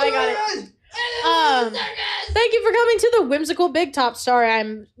me? no, I got it. Thank you for coming to the Whimsical Big Top. Sorry,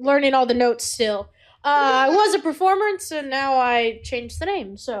 I'm learning all the notes still. I was a performance, and now I changed the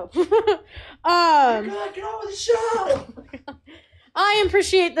name, so. Get on with the show! I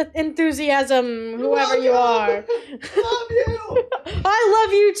appreciate the enthusiasm, whoever you are. Love you! I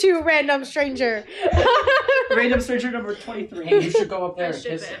love you too, random stranger. Random stranger number 23. Hey, you should go up there I and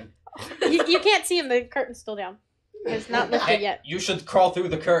should kiss be. him. You can't see him, the curtain's still down. It's not lifted Hey, yet. you should crawl through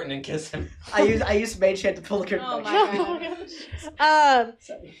the curtain and kiss him. I used Mage Hand to pull the curtain Oh back. my god.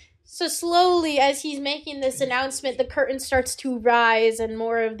 Sorry. So slowly, as he's making this announcement, the curtain starts to rise, and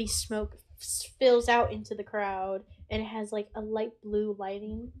more of the smoke spills out into the crowd, and it has like a light blue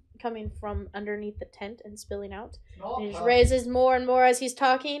lighting coming from underneath the tent and spilling out. And it just raises more and more as he's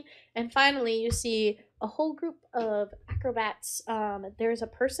talking, and finally you see a whole group of acrobats. There's a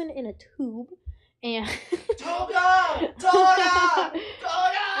person in a tube, and Toga! Toga!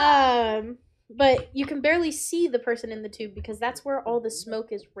 Toga! but you can barely see the person in the tube because that's where all the smoke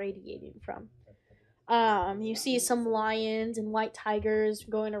is radiating from. You see some lions and white tigers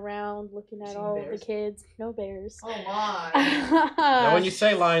going around looking at See all bears? of the kids. No bears. Oh my. Now, when you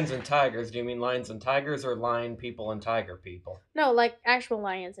say lions and tigers, do you mean lions and tigers or lion people and tiger people? No, like actual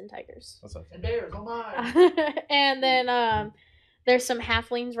lions and tigers. That's what I And bears, oh my. And then there's some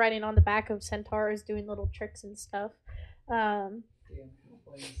halflings riding on the back of centaurs doing little tricks and stuff. Damn,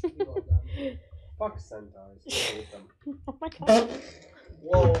 please, we love them. Fuck centaurs. I hate them. Oh my god.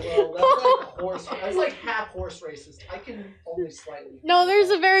 Whoa, that's like horse. That's like half horse races. I can only slightly. No,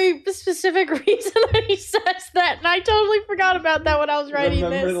 there's a very specific reason that he says that, and I totally forgot about that when I was writing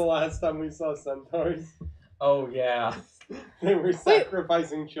Remember this. the last time we saw centaurs? Oh, yeah. They were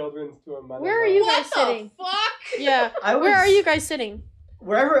sacrificing children to a man. Where are you What guys the sitting? fuck? Yeah, I was, where are you guys sitting?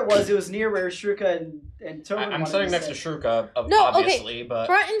 Wherever it was near where Shruka and Tobin I'm wanted sitting to next to sit. Shruka, No, okay. obviously, but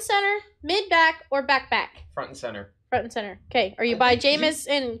Front and center, mid back, or back back? front and center. Front and center. Okay, are you I by think Jameis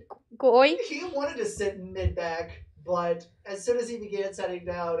and Goy? He wanted to sit in mid back, but as soon as he began setting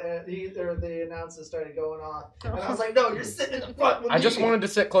down, the announcers started going off, and I was like, "No, you're sitting in the front with I me." just wanted to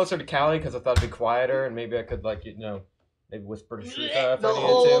sit closer to Callie because I thought it'd be quieter and maybe I could, like, maybe whisper to Shruka if the I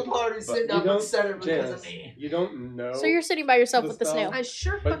whole needed to. party sitting You up in don't, center because of Janice, me. you don't know. So you're sitting by yourself with the The snail. spell. I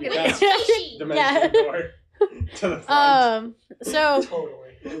sure But fucking you hate got Stacy. dimension door to the front. So Totally.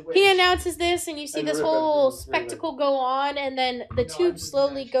 he announces this, and you see And this ribbon, whole ribbon. spectacle go on, and then the No, tube I'm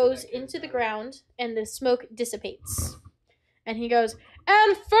slowly just goes actually into the connected. ground, and the smoke dissipates. And he goes,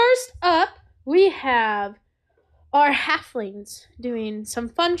 and first up, we have our halflings doing some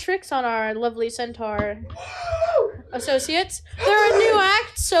fun tricks on our lovely centaur associates. They're a new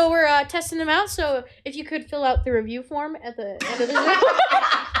act, so we're testing them out. So if you could fill out the review form at the end of the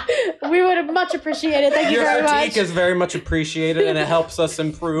show, we would have much appreciated. Thank you Your very critique much. is very much appreciated and it helps us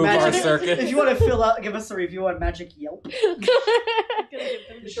improve our Magic, circuit. if you want to give us a review on Magic Yelp.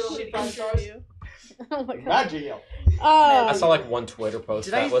 You sure don't need 5 stars? Oh my god. Magic. I saw like one Twitter post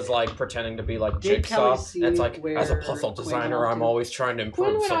Did that I- was like pretending to be like Did Jigsaw. Kelly see And it's like, as a where puzzle Quinn designer, went I'm to? always trying to Quinn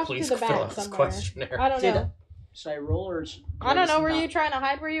improve, went so off to please the fill back out this somewhere. questionnaire. I don't know. Should I roll or? I don't know. Were you not? trying to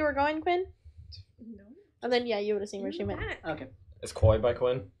hide where you were going, Quinn? No. And then, yeah, you would have seen where she went. Okay. Is Koi by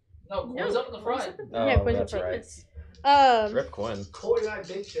Quinn? No, Quinn's up in the front. Oh, Yeah, Quinn's that's up front. right. Um, Rip Quinn. Corey and I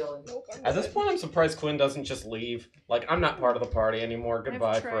big chilling. At this point, I'm surprised Quinn doesn't just leave. Like, I'm not part of the party anymore.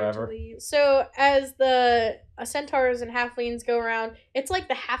 Goodbye forever. so as the centaurs and halflings go around, it's like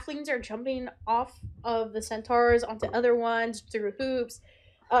the halflings are jumping off of the centaurs onto other ones through hoops.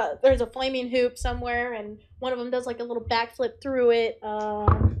 There's a flaming hoop somewhere, and one of them does like a little backflip through it,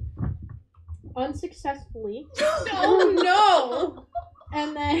 unsuccessfully. Oh no!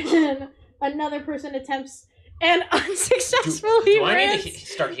 And then another person attempts and unsuccessfully Do I need runs. to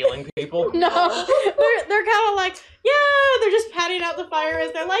start healing people? No, they're kind of like, yeah, they're just patting out the fire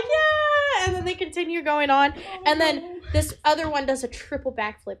as they're like, yeah, and then they continue going on, and then this other one does a triple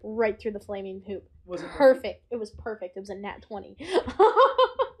backflip right through the flaming hoop. Was it Perfect. It was perfect. It was a nat 20.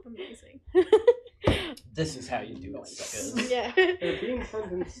 Amazing. This is how you do it. Sis. Yeah. They're being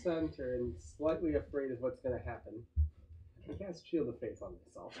front and center and slightly afraid of what's going to happen. I cast Shield of Faith on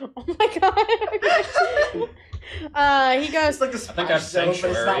myself. Oh my god. He goes. It's like the think I've splash zone, but it's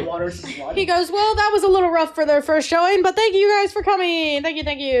not Sanctuary. water, it's just blood. He goes, well, that was a little rough for their first showing, but thank you guys for coming.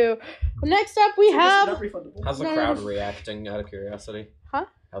 Thank you. Next up, we So this is have. not refundable. How's the crowd reacting, out of curiosity? Huh?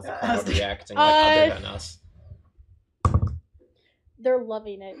 How's the How's crowd the- reacting, like, other than us? They're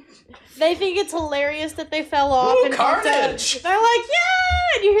loving it. They think it's hilarious that they fell off. Ooh, and carnage! They're like,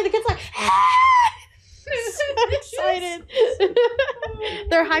 yeah! And you hear the kids like, ah! So excited.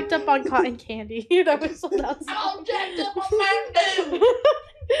 They're hyped up on cotton candy. That was sold out.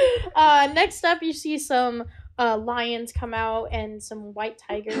 Next up, you see some lions come out and some white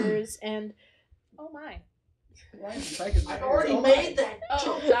tigers and. Oh my. I already made that.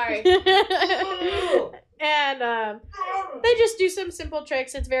 Oh, sorry. And they just do some simple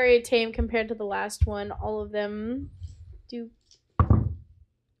tricks. It's very tame compared to the last one. All of them do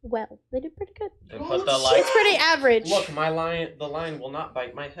well. They do pretty good. They put the, like, It's pretty average. look, the lion will not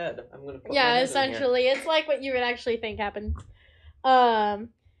bite my head. I'm gonna put my Yeah, head essentially, it's like what you would actually think happened. And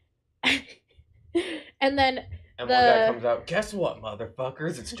then in here. And one guy comes out, guess what,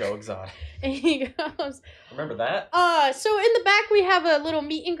 motherfuckers? It's Joe Exotic. he goes, Remember that? so in the back we have a little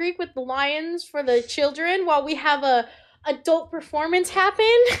meet and greet with the lions for the children while we have a adult performance happen.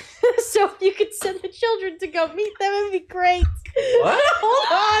 So if you could send the children to go meet them, it'd be great. What?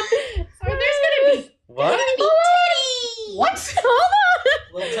 Hold on. There's gonna be What? What? Hold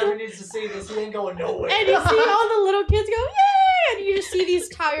on. Little Timmy needs to see this. He ain't going nowhere. And you see all the little kids go, yay! And you just see these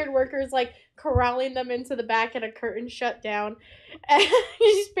tired workers like corralling them into the back and a curtain shut down. And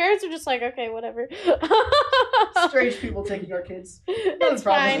these parents are just like, okay, whatever. Strange people taking our kids. It's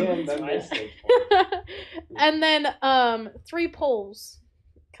problem. fine. And then 3 poles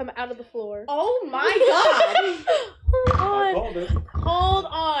come out of the floor. Oh my god! Hold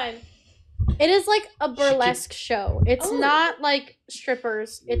on. It is like a burlesque show. It's Oh. not like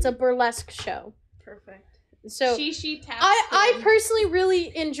strippers. It's a burlesque show. Perfect. So She taps. I them. personally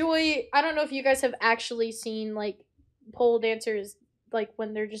really enjoy. I don't know if you guys have actually seen like pole dancers like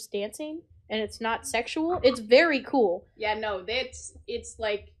when they're just dancing and it's not sexual. It's very cool. Yeah, no, it's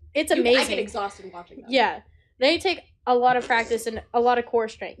like It's I get amazing. exhausted watching them. Yeah, they take a lot of practice and a lot of core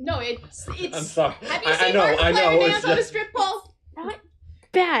strength. No, it's. I'm sorry. Have you I seen know, Mark I know. Flair It's dance on a just... strip pole? Not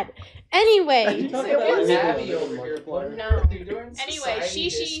bad. Anyway, Abby over here putting No. her through doing Anyway, society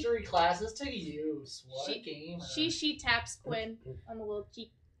she- history classes to use. What a game. She taps Quinn on the little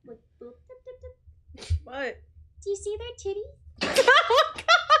cheek. Like, boop, dip, dip, dip. What? Do you see their titty?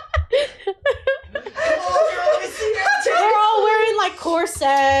 they're all wearing like corsets.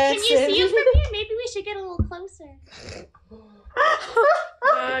 Can you see and- them from here? Maybe we should get a little closer.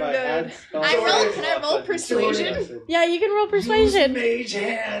 I'm good. Can I roll persuasion? Yeah, you can roll persuasion. Mage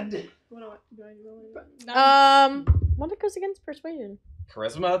hand. What do I roll? What goes against persuasion?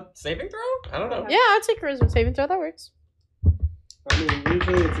 Charisma saving throw? I don't know. Yeah, I'd say charisma saving throw. That works. I mean,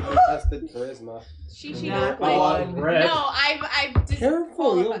 usually it's a contested charisma. She Not like, one. Red. No, I've just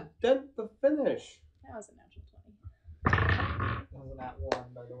Careful, you'll dent the finish. That was a natural 20. Wasn't that one,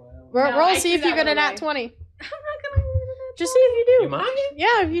 by the way? Roll, No, roll I see threw if you that get a one nat away. 20. I'm not gonna. Just see if you You do. mind?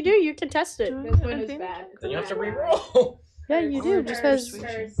 Yeah, if you do, you can test it. Do This one is Advantage? bad. Then you have to re-roll. Yeah, you do. Just because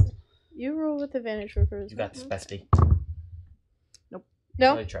Persuasion. you roll with advantage for charisma. You got this, bestie.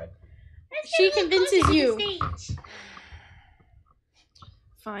 No, I tried. she convinces you.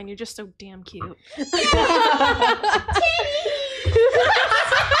 Fine, you're just so damn cute.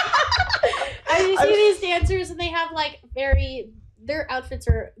 I see these dancers and they have like their outfits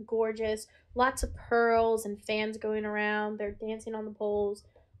are gorgeous. Lots of pearls and fans going around. They're dancing on the poles.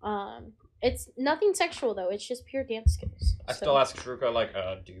 It's nothing sexual though. It's just pure dance skills. I still ask Shruka, like,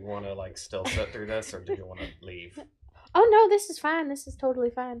 do you want to like still sit through this, or do you want to leave? Oh no, this is fine. This is totally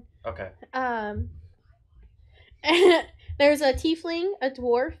fine. Okay. There's a tiefling, a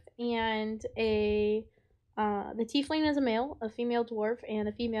dwarf, and the tiefling is a male, a female dwarf, and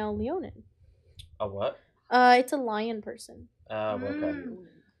a female leonin. A what? It's a lion person. Okay.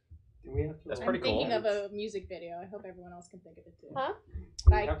 That's pretty I'm cool. thinking of a music video. I hope everyone else can think of it too. Huh?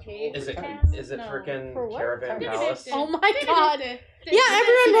 By Kate. Is it No. freaking For what? Caravan Palace? Oh my god. Yeah,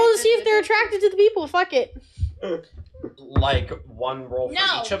 everyone roll to see if they're attracted to the people. Fuck it. Like one roll for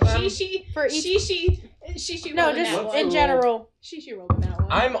No, each of them? For each. She No, rolled in just that in one. general. She rolled in that one.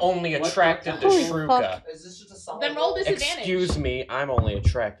 I'm only attracted to Holy Shruka. fuck. Is this just a solid Then roll disadvantage. Excuse me, I'm only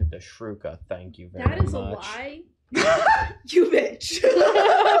attracted to Shruka. Thank you very much. That is a lie. You bitch.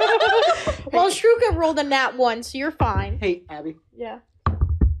 Well, Shruka rolled a nat 1, so you're fine. Hey, Abby. Yeah.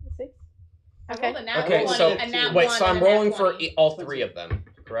 6? I Okay. rolled a nat Okay, one, so a nat wait, one, so and I'm a nat rolling for 20. all three of them,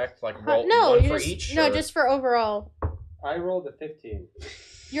 correct? Like roll No, one you for just each? no, or- just for overall. I rolled a 15.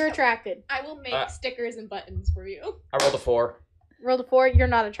 You're attracted. I will make Uh, stickers and buttons for you. I rolled a 4. Roll the 4. You're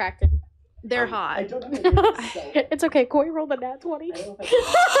not attracted. They're I hot. don't have a It's okay. Corey rolled a nat 20.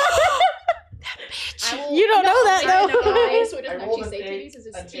 I will, You don't know that, I though. know I, so it I doesn't rolled actually say an eight, titties. It's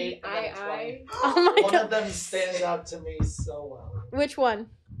an just eight, and then a T-I-I. Oh my One god. of them stands out to me so well. Which one?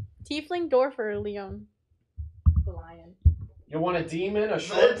 Tiefling, dwarf, or Leon? The lion. You want a demon, a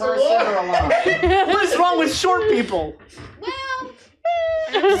short That's a person, lot. or a lion? What is wrong with short people? Well,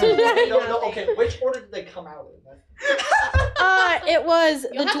 No, okay, which order did they come out in? It was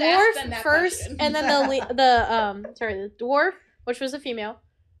You'll the have to ask them dwarf that first, question. and then the dwarf, which was the female,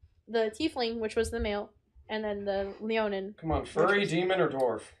 the tiefling, which was the male, and then the leonin. Come on, furry, demon, or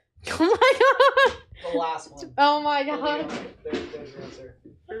dwarf? Oh my god! The last one. Oh my god! There's your answer.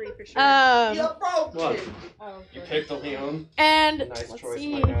 furry for sure. You broke What? it. Oh, You furry. picked the Leon. And Nice let's choice,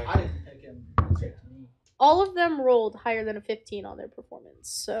 see, my guy. I didn't pick him. He picked me. all of them rolled higher than a 15 on their performance,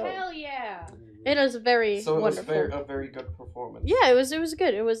 so Hell yeah. it was very So it was wonderful. a very good performance. Yeah, it was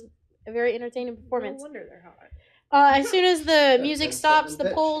good. It was a very entertaining No performance. wonder they're hot. As soon as the music and stops, the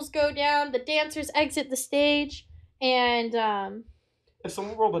seven bitch. poles go down, the dancers exit the stage, and If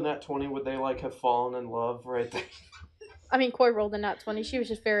someone rolled a nat 20, would they like have fallen in love right there? I mean, Koi rolled a nat 20. She was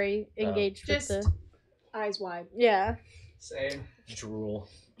just very engaged with Just the. eyes wide. Yeah. Same. Drool.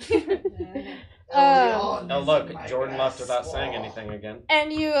 Um, Oh look, Jordan left without saying anything again.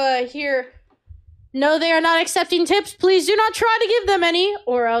 And you hear, no, they are not accepting tips. Please do not try to give them any,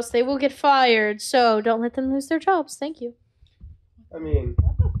 or else they will get fired. So don't let them lose their jobs. Thank you. I mean,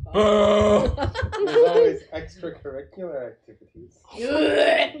 What the fuck? Oh, there's always extracurricular activities.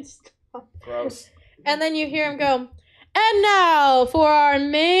 gross. And then you hear him go, and now for our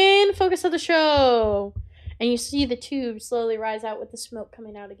main focus of the show. And you see the tube slowly rise out with the smoke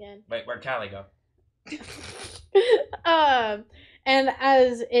coming out again. Wait, where'd Callie go? And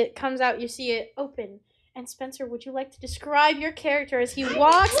as it comes out, you see it open. And Spencer, would you like to describe your character as he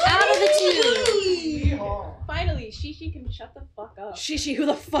walks out of the tube? Yeehaw. Finally, Shishi can shut the fuck up. Shishi, who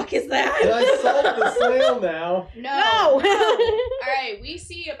the fuck is And that? I solved the snail now. No. Alright, we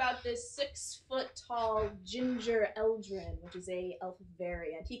see about this 6-foot-tall ginger Eldrin, which is a elf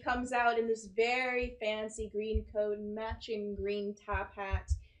variant. He comes out in this very fancy green coat, matching green top hat.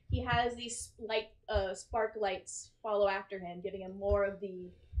 He has these spark lights follow after him, giving him more of the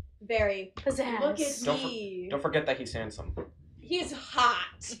very Pizzazz. look at Don't me. Don't forget that he's handsome. He's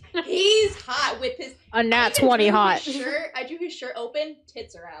hot. He's hot with his A nat I even 20 drew hot. his shirt. I drew his shirt open.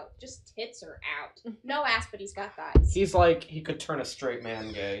 Tits are out. Just tits are out. No ass, but he's got thighs. He's like, he could turn a straight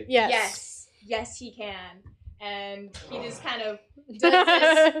man gay. Yes. Yes, he can. And he just kind of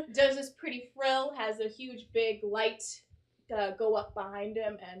does this pretty frill, has a huge big light go up behind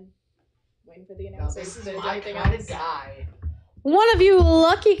him, and waiting for the Now, announcer this is to do my everything kind else. of guy. One of you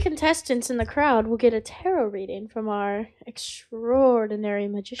lucky contestants in the crowd will get a tarot reading from our extraordinary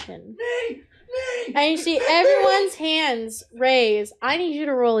magician. Me! And you see everyone's hands raised. I need you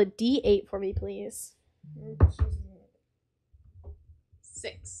to roll a d8 for me, please.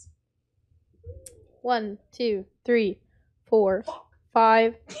 6. 1, 2, 3, 4,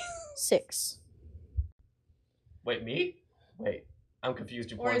 5, 6. Wait, me? Wait, I'm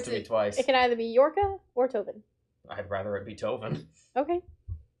confused. You Or pointed is to me it- twice. It can either be Yorka or Tobin. I'd rather it be Tovin. Okay.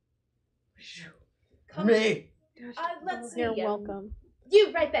 Come Me! let's see. You're welcome.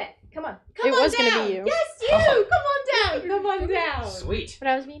 You right there. Come on. Come It on was down. gonna be you. Yes, you. Oh. Come on down. Come on down. Sweet. But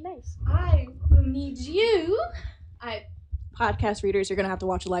I was being nice. I will need you. Podcast readers, you're gonna have to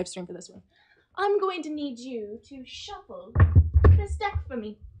watch a live stream for this one. I'm going to need you to shuffle this deck for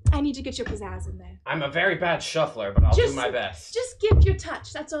me. I need to get your pizzazz in there. I'm a very bad shuffler, but I'll do my best. Just give your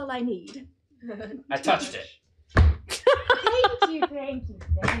touch. That's all I need. I touched it. Thank you.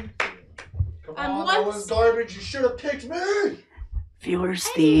 Come on, that was garbage. You should have picked me. Viewers,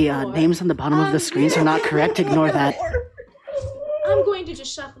 the names on the bottom of the screens are not correct. Ignore that. I'm going to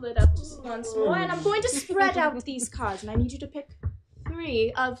just shuffle it up just once more, and I'm going to spread out these cards, and I need you to pick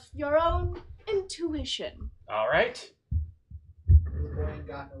 3 of your own intuition. All right. This boy ain't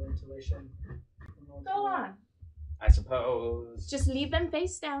got no intuition. Go on. I suppose. Just leave them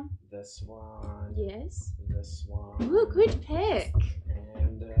face down. This one. Yes. This one. Ooh, good pick.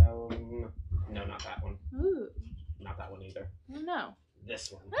 And no, not that one. Ooh. Not that one either. Oh, no.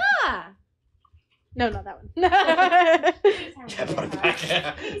 This one. Ah! No, not that one. Please hand Yeah, me put your it back.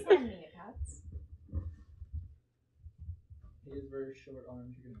 cards. Please hand me your cards. He has very short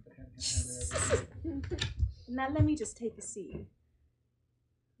arms. You're gonna have to have Now let me just take a seat.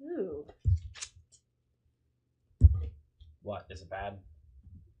 Ooh. What? Is it bad?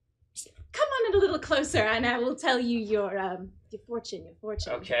 Come on in a little closer, and I will tell you your fortune.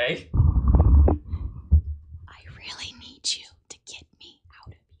 Okay. I really need you to get me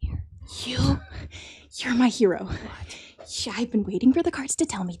out of here. You're my hero. What? Yeah, I've been waiting for the cards to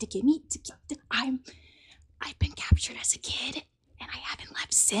tell me to get me. I've been captured as a kid, and I haven't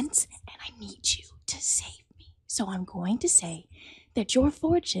left since, and I need you to save me. So I'm going to say that your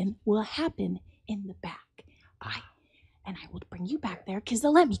fortune will happen in the back. I will bring you back there because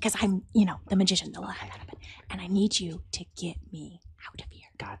they'll let me, because I'm, the magician. They'll let me happen. And I need you to get me out of here.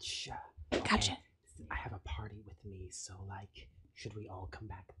 Gotcha. Gotcha. I have a party with me, so should we all come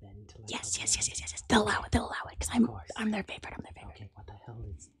back then to Yes. They'll allow it, because I'm their favorite. Okay, what the hell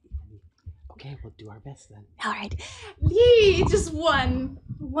is... Okay, we'll do our best then. All right. He just won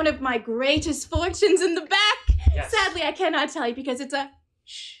one of my greatest fortunes in the back. Yes. Sadly, I cannot tell you because it's a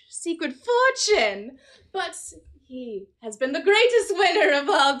secret fortune. But he has been the greatest winner of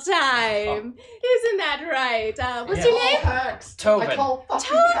all time. Isn't that right? What's your name? hacks. Tobin. I call fucking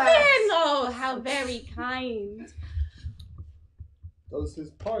Tobin! hacks. Oh, how very kind. Does his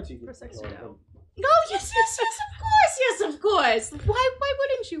party For sex going now. on? Oh, yes, of course. Why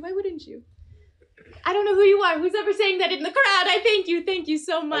wouldn't you? I don't know who you are. Who's ever saying that in the crowd? I thank you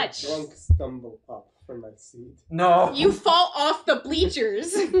so much. A drunk stumble up from my seat. No. You fall off the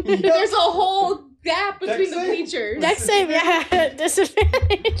bleachers. There's a whole gap between the bleachers. Next save, yeah,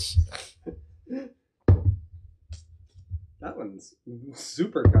 disadvantage. That one's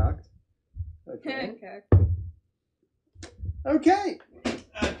super cocked. Okay. Okay.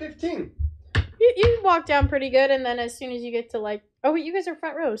 15. You walk down pretty good, and then as soon as you get to oh wait, you guys are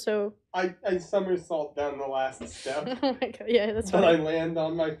front row, so. I somersault down the last step. Oh my god, yeah, that's But I fine. land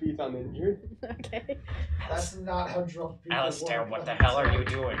on my feet uninjured. Okay. That's not how drunk people Alistair, work. what the hell are you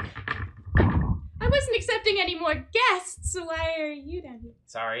doing? I wasn't accepting any more guests, so why are you down here?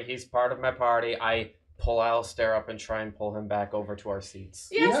 Sorry, he's part of my party. I pull Alistair up and try and pull him back over to our seats.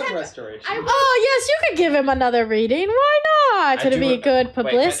 You Yes, have restoration. Oh yes, you could give him another reading. Why not? I It'd do be it- good Wait, is that a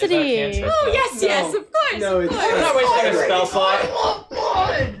publicity. cantrip? Oh, yes, of course, No, of it's- course. I'm not wasting a spell slot. I want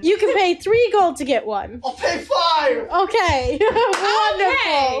one. You can pay 3 gold to get one. I'll pay 5. Okay.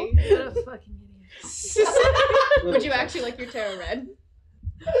 Wonderful. What a fucking idiot. Would you actually like your tarot read?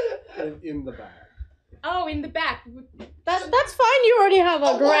 In the back. Oh, in the back. That's fine. You already have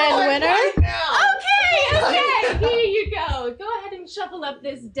a grand winner. Right now. Okay, here you go. Go ahead and shuffle up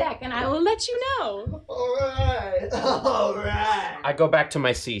this deck, and I will let you know. All right. I go back to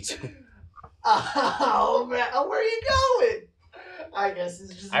my seat. Oh man, where are you going? I guess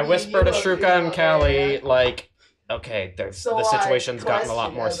it's just. I me whisper and to you up Shruka here, and Callie, okay, So the situation's gotten a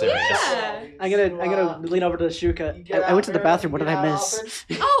lot more serious. Yeah. I'm gonna lean over to Shuka. I went to the bathroom. What did I miss?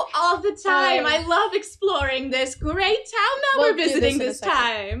 Oh, all the time. I love exploring this great town that We'll we're do this visiting in a this second.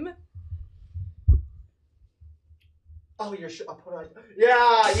 time. Oh, you're I'll put on.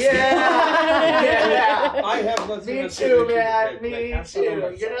 Yeah. Yeah. I have less Me of a too, solution man. to Me cast too. on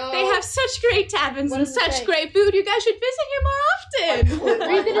myself. You know. They have such great taverns What and does it such say? great food. You guys should visit here more often.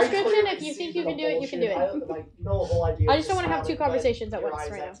 Read the description. If you think you can do it, you can do it. No whole idea. I just don't want to have 2 conversations at once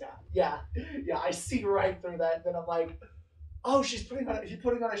right now. Yeah. I see right through that. Then I'm like, oh, she's putting on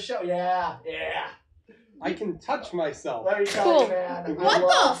a show. Yeah. I can touch myself. Let me tell Cool. you, man.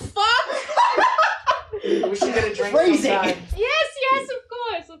 What the fuck? We should get a drink Phrasing. sometime. Yes, of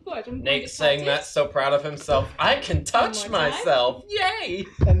course. I'm going Nate to saying touch that so proud of himself. I can touch more time. myself. Yay!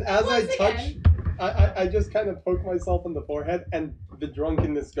 And as I Once touch, again. I just kind of poke myself in the forehead, and the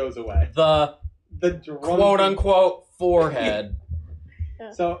drunkenness goes away. The the drunk quote-unquote forehead.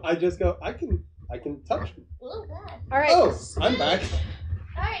 Yeah. So I just go, I can touch him. Oh, God. All right. Oh, I'm back.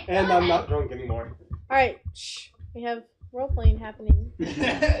 All right. And go I'm ahead. not drunk anymore. All right. Shh. We have role playing happening. Go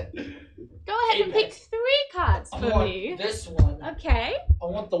ahead and pick 3 cards I for want me. this one. Okay. I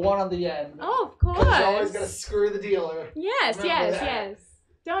want the one on the end. Oh, of course. Because you're always gonna screw the dealer. Yes, Remember yes, that. yes.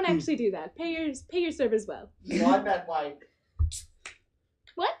 Don't actually do that. Pay your servers well. So I meant like.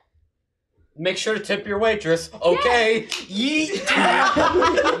 Make sure to tip your waitress. Okay. Yeet.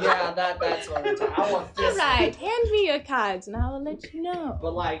 Yeah, that's what I'm talking. I want this. All right, hand me your cards and I will let you know.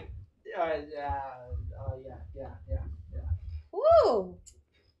 But like, yeah. Ooh.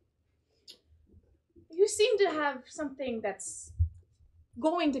 You seem to have something that's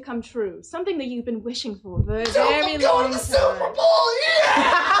going to come true. Something that you've been wishing for a very long time.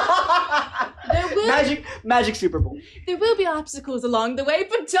 Yeah! There will, Magic Super Bowl. there will be obstacles along the way,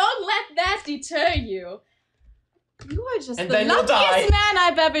 but don't let that deter you. You are just And the then you'll luckiest die. man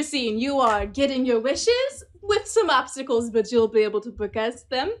I've ever seen. You are getting your wishes with some obstacles, but you'll be able to progress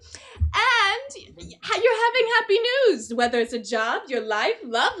them. And you're having happy news, whether it's a job, your life,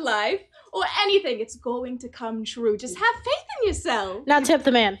 love life, or anything. It's going to come true. Just have faith in yourself. Now tip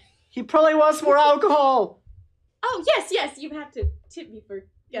the man. He probably wants more alcohol. Oh, yes, you have to tip me for...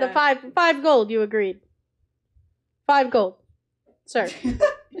 The five gold. You agreed. 5 gold, sir.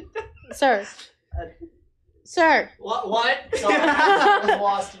 Sir. Sir. What? Sorry, I was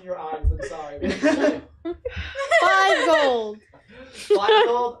lost in your eyes. I'm sorry. 5 gold. 5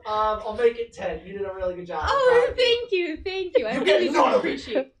 gold. I'll make it 10. You did a really good job. Oh, thank you. I You really get do none of it.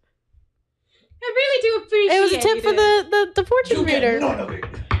 appreciate. I really do appreciate It was a tip for the fortune You get reader. none of it.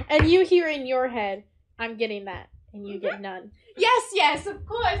 And you hear in your head, I'm getting that, and you get none. Yes, of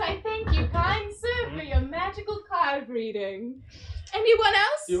course. I thank you, kind sir, for your magical card reading. Anyone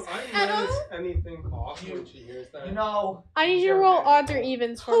else? Do I At all? notice anything off when she hears that? You know. I need you to roll odds or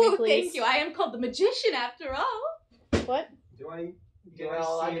evens for me, Oh, please. thank you. I am called the magician after all. What? Do I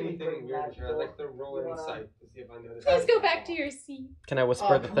Well, I see can be anything pretty weird? I'd like to roll magical. insight to see if I notice. Please go anything back off. to your seat. Can I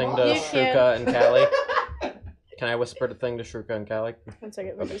whisper the come thing on. to You Shruka and Callie? Can I whisper the thing to Shruka and Callie? 1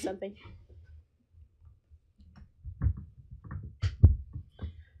 second, we'll do something.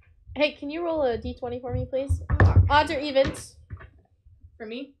 Hey, can you roll a d20 for me, please? Odds or evens? For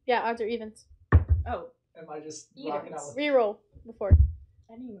me? Yeah, odds or evens. Oh, Am I just rocking out with Reroll before.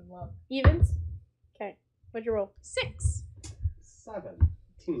 I didn't even look. Evens? Okay. What'd you roll? 6.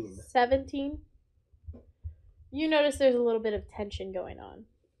 17. 17. You notice there's a little bit of tension going on.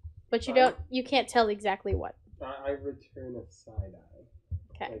 But you can't tell exactly what. I return a side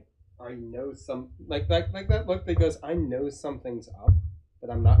eye. Okay. Like, I know like that look that goes, I know something's up, but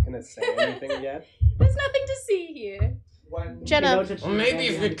I'm not gonna say anything yet. There's nothing to see here. when Jenna. Well, maybe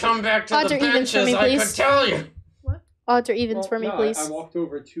if you'd come back to Odds the or evens for benches, me, I could please. tell you. Odds or evens for me, No, please. I walked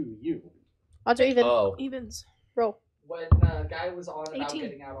over to you. Odds or evens. Oh. Evens. Roll. when guy was on about 18.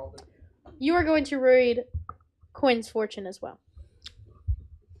 getting out all the. You are going to read Quinn's fortune as well.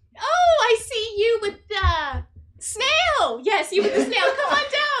 Oh, I see you with the snail. Yes, you with the snail. Come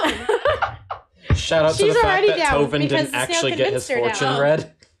on down. Shout out to She's the fact already that down Tovin because didn't the snail actually get his convinced her fortune down.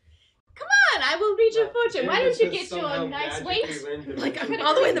 read. Come on, I will read your fortune. Why don't you get Somehow your nice magically weight? learned to Like, read I'm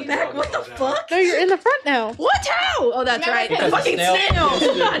all the way in the it. back. What the fuck? No, you're in the front now. What? How? Oh, that's Remember right. because The fucking the snail-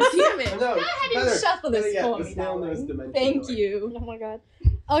 snail. God damn Oh, it. no, Go ahead and better. shuffle this Yeah, for the me, snail knows darling. dimension Thank door. you. Oh my god.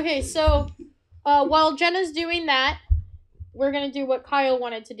 Okay, so while Jenna's doing that, we're gonna do what Kyle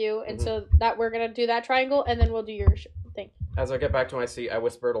wanted to do, and so that we're gonna do that triangle, and then we'll do your thing. As I get back to my seat, I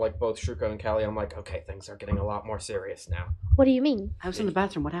whisper to like both Shruka and Callie. I'm like, okay, things are getting a lot more serious now. What do you mean? I was in the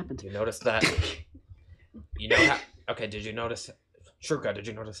bathroom. What happened? You notice that? You know how? Okay, did you notice? Shruka, did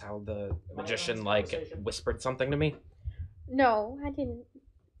you notice how the magician like whispered something to me? No, I didn't.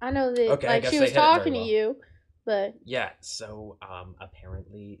 I know that Okay, I like guess she they was hit it very talking to well. you, but Yeah, so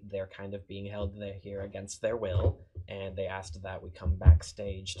apparently they're kind of being held there here against their will, and they asked that we come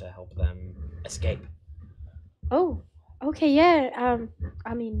backstage to help them escape. oh, okay, yeah.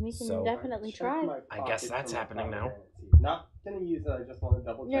 I mean, we can So- definitely Check try. my I guess pocket that's for my happening now. currency. Not gonna use it. I just want to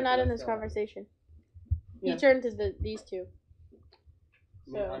double check. You're not that in I this still have it. conversation. Yeah. You turn to these two.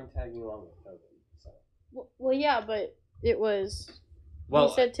 I mean, So- I'm tagging along with Toby, so. Well, yeah, but it was. Well,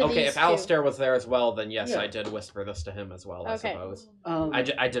 said to okay, these if two. Alistair was there as well, then yes, Yeah. I did whisper this to him as well, I Okay. suppose. Um, I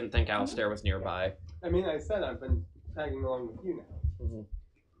didn't think Alistair was nearby. I mean, I said I've been tagging along with you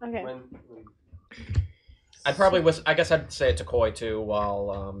now. Okay. When I'd probably I guess I'd say it to Koi too,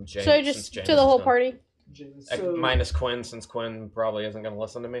 while James. So since just James to the is whole gone. party. so, Minus Quinn, since Quinn probably isn't going to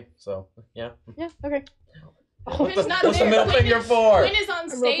listen to me. So yeah. Yeah. Okay. What's Quinn's not what's the there. middle Quinn finger is- for? Quinn is on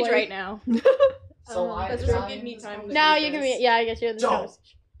stage Roleplay. right now. So That's just give me time to Now do you can this. be. Yeah, I guess you're the Don't. host.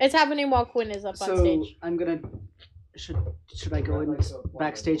 It's happening while Quinn is up on stage. I'm gonna. Should I go in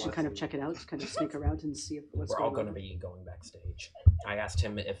backstage and kind of check it out, kind of sneak around and see if what's We're going all going to on? be going backstage. I asked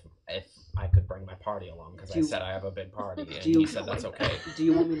him if I could bring my party along because I said I have a big party, and he said that's okay. Do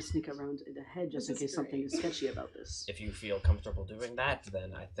you want me to sneak around in the head just in case something is sketchy about this? If you feel comfortable doing that,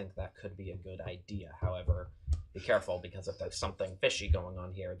 then I think that could be a good idea. However, be careful because if there's something fishy going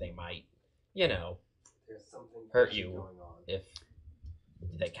on here, they might, hurt you if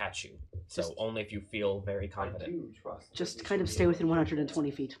they catch you. So only if you feel very confident. Just kind of stay within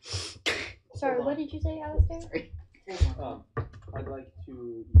 120 feet. Sorry, what did you say, Alistair? I'd like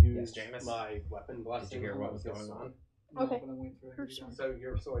to use my weapon blessing. Did you hear what was going on? Okay. So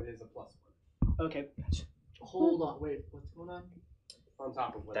your sword is a +1. Okay. Hold on, wait, what's going on? On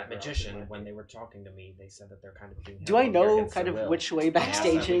top of That magician, when they were talking to me, they said that they're kind of doing. Do I hell know against kind their of will. which way I asked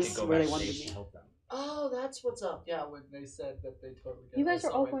backstage them if we is could go where they backstage wanted to me? help them. Oh, that's what's up. Yeah, when they said that they totally get You guys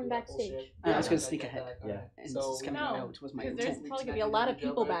us, are I all went going through that backstage. bullshit. I was gonna I sneak get ahead. that. Yeah. And So, just coming no, out was my Because there's intent. probably gonna be a lot of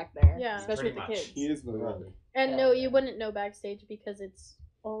people Right? back there, Yeah. especially Pretty with the much. kids. He is the one. And Yeah. no, you wouldn't know backstage because it's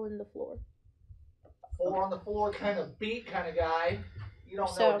all in the floor. 4 on the floor kind of beat kind of guy. You don't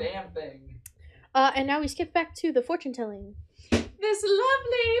So- know a damn thing. And now we skip back to the fortune telling. This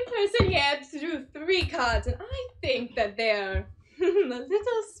lovely person here drew 3 cards, and I think that they're a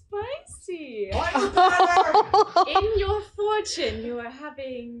little spicy. In your fortune, you are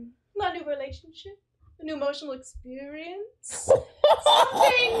having a new relationship, a new emotional experience.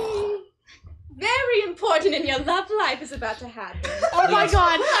 Something very important in your love life is about to happen. Oh my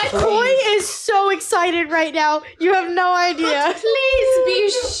god, Koi is so excited right now. You have no idea. Please be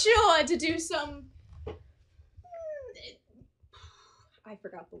sure to do some. I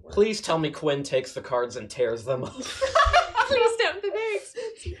forgot the word. Please tell me Quinn takes the cards and tears them up. Please don't. They're very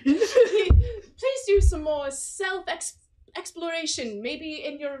expensive. Please do some more self-exploration. Maybe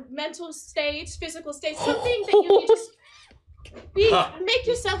in your mental state, physical state, something that you can just make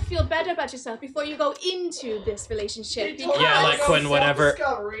yourself feel better about yourself before you go into this relationship. Yeah, like Quinn would ever.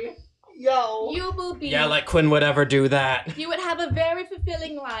 Yo. You will be. Yeah, like Quinn would ever do that. You would have a very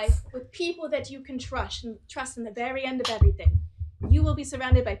fulfilling life with people that you can trust in the very end of everything. You will be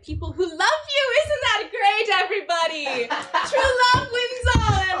surrounded by people who love you. Isn't that great, everybody? True love wins all,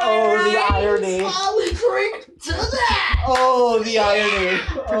 am I right? the irony. I'll drink to that. Oh, the irony.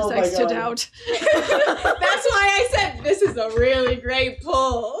 Oh my Sex to god. doubt. That's why I said this is a really great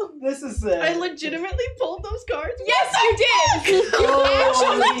pull. This is it. I legitimately pulled those cards. Yes, you did. You Oh,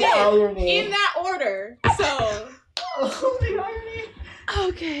 actually the did. irony. In that order. So, Oh, the irony.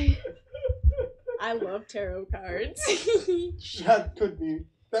 Okay. I love tarot cards. That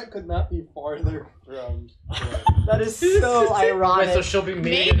could not be farther from. That is so ironic. Wait, so she'll be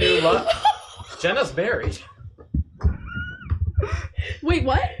meeting a new love? Jenna's married. Wait,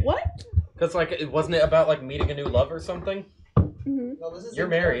 what? What? Because, like, wasn't it about, like, meeting a new love or something? No, this is You're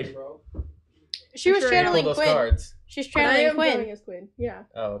married. bro. She was Sure, Pull channeling those Quinn. cards. She's I channeling am Quinn. going as Quinn. Yeah.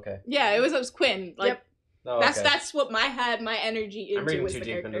 Oh, okay. Yeah, it was Quinn. Like Yep. Oh, okay. that's what I had my energy into. I'm reading was too the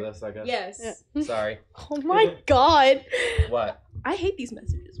deep character. into this, I guess. Yes. Sorry. Oh my god. What? I hate these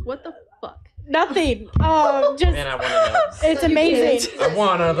messages. What the fuck? Nothing. Just Man, I want to know. it's amazing. I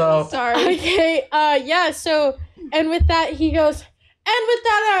wanna, though. Sorry. Okay, yeah, so, and with that, he goes, and with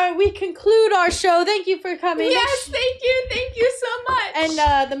that, we conclude our show. Thank you for coming. Yes, thank you so much.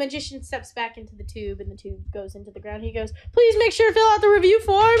 And the magician steps back into the tube, and the tube goes into the ground. He goes, please make sure to fill out the review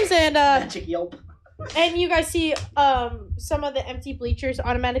forms, and Magic Yelp. and you guys see some of the empty bleachers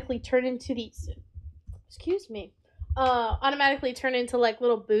automatically turn into these, automatically turn into like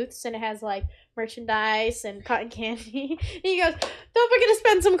little booths, and it has like merchandise and cotton candy. And he goes, don't forget to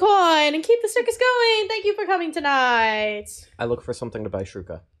spend some coin and keep the circus going. Thank you for coming tonight. I look for something to buy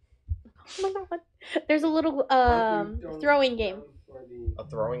Shruka. Oh my god. There's a little throwing game. A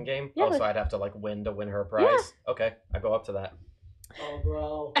throwing game? Yeah, Oh, so I'd have to, like, win to win her a prize? Okay, I go up to that. Oh,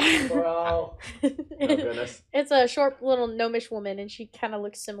 bro. Bro. Oh, goodness. It's a short little gnomish woman, and she kind of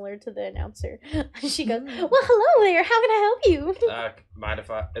looks similar to the announcer. She goes, well, hello there. How can I help you? Mind if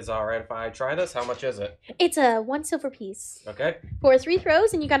is it alright if I try this? How much is it? It's a 1 silver piece Okay. for 3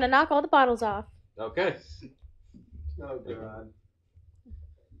 throws, and you gotta knock all the bottles off. Okay. Oh god.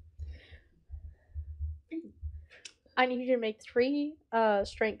 I need you to make 3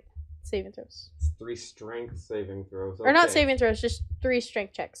 strength saving throws. It's 3 strength saving throws. Or not Okay. saving throws, just 3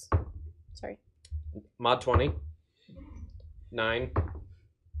 strength checks. Sorry. Mod 20. 9.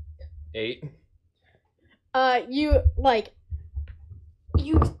 8. You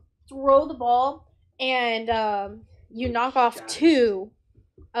throw the ball, and you knock off 2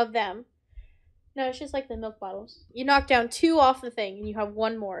 of them. No, it's just like the milk bottles. You knock down 2 off the thing, and you have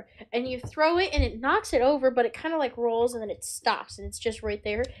 1 more. And you throw it, and it knocks it over, but it kind of like rolls, and then it stops, and it's just right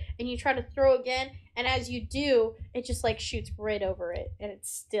there. And you try to throw again, and as you do, it just like shoots right over it, and it's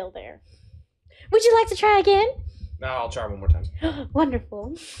still there. Would you like to try again? No, I'll try one more time.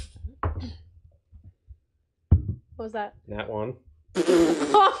 Wonderful. What was that? That one.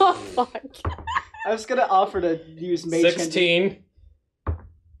 Oh, fuck. I was gonna offer to use Mage Hand. 16.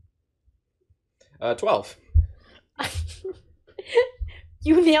 12.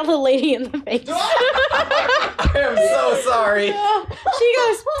 You nailed a lady in the face. I am so sorry. She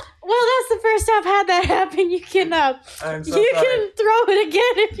goes, well, that's the first I've had that happen. You can I'm so you sorry. can throw it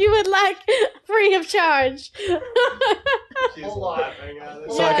again if you would like, free of charge. She's laughing at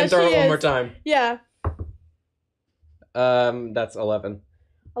it. So I can throw she it one is. more time. Yeah. That's 11.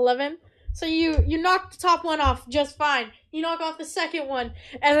 11. So you knock the top one off just fine. You knock off the second one,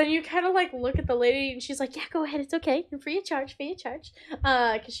 and then you kind of like look at the lady, and she's like, "Yeah, go ahead, it's okay, you're free of charge,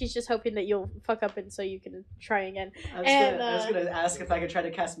 because she's just hoping that you'll fuck up, and so you can try again." I was gonna ask if I could try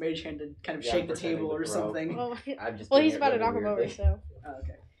to cast Mage Hand and kind of shake the table or something. Oh, I'm just well, doing he's it about to really knock him over, weirdly. so. Oh,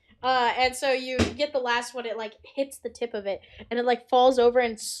 okay. And so you get the last one. It like hits the tip of it, and it like falls over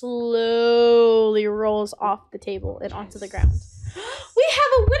and slowly rolls off the table and onto the ground. We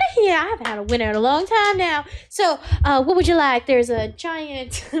have a winner here. I haven't had a winner in a long time now. So, what would you like? There's a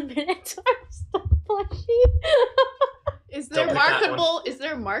giant Minotaur stuffed plushie. Is Don't there pick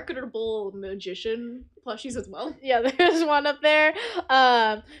that marketable magician plushies as well? Yeah, there's one up there.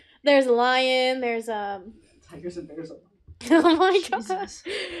 There's a lion. There's Tigers and bears. oh my god.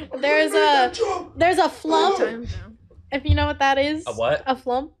 There's a flump. If you know what that is. A what? A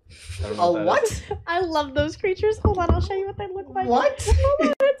flump. I don't know A what that is. what? I love those creatures. Hold on, I'll show you what they look like. What? Hold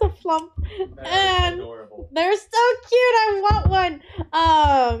on, it's a flump. And Adorable. they're so cute. I want one.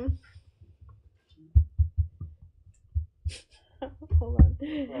 Hold on. For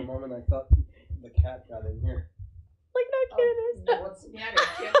a moment, I thought the cat got in here. Look how cute it is. What's the matter?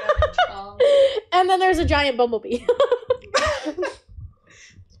 Can't have the tongue. And then there's a giant bumblebee.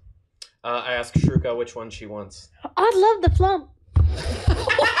 I asked Shruka which one she wants. I love the flump.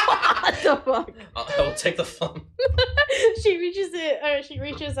 What the fuck? I will take the thumb. She reaches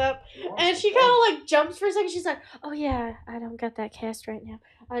up, and she kind of like jumps for a second. She's like, "Oh yeah, I don't got that cast right now."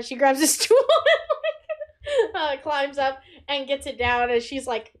 She grabs a stool and like, climbs up and gets it down, and she's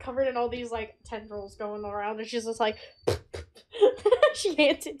like covered in all these like tendrils going around, and she's just like, she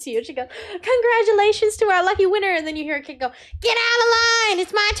hands it to you. She goes, "Congratulations to our lucky winner!" And then you hear a kid go, "Get out of line!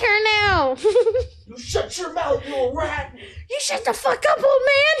 It's my turn now." You shut your mouth, you rat! You shut the fuck up, old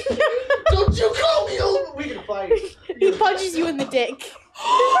man! Don't you call me old! We can fight. He punches you in the dick.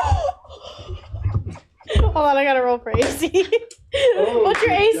 Hold on, I gotta roll for AC. What's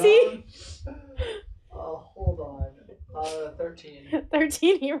your AC? Hold on. 13.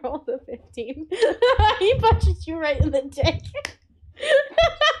 13, he rolled a 15. He punches you right in the dick.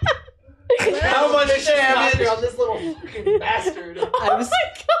 How much damage? On this little fucking bastard.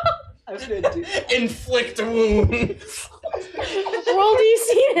 I was gonna do. Inflict a wound. Roll DC.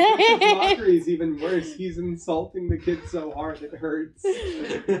 Mockery is even worse. He's insulting the kid so hard it hurts.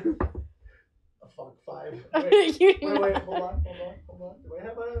 Fuck, 5. You Wait, do hold not- on. Do I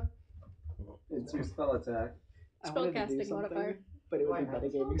have a... It's your spell attack. I wanted to do Spellcasting something, modifier. but it would be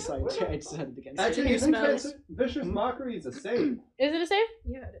metagaming, so I decided against it. Actually, I Use think spells. Vicious Mockery is a save. Is it a save?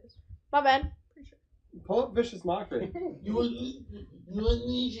 Yeah, it is. My bad. Pull up Vicious Mockery. You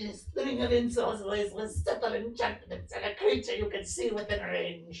unleash string of insults with subtle enchantments and a creature you can see within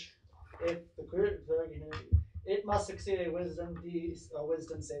range. If the creature, it must succeed a wisdom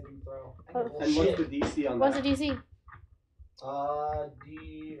saving throw. Oh. And what's the DC on What's that? the DC? D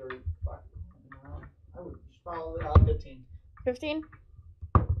or fuck. No, I would probably 15. 15?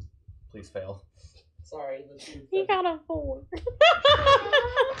 Please fail. Sorry, He got a 4.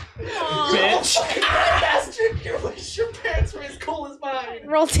 Bitch. Bastard! You wish your parents were as cool as mine.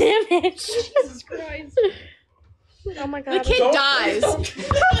 Roll damage. Jesus Christ. Oh my god. The kid dies.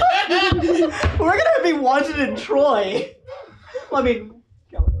 We're gonna be wanted in Troy. Well, I mean,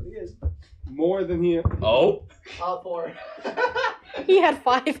 Caledonia is. More than he. Oh. 4. He had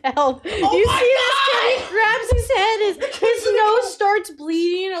 5 health. You see this kid? He grabs his head. His nose starts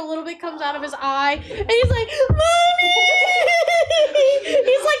bleeding. A little bit comes out of his eye, and he's like, "Mommy!"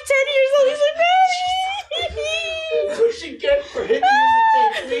 He's like 10 years old. He's like, "Mommy!" Who should get for hitting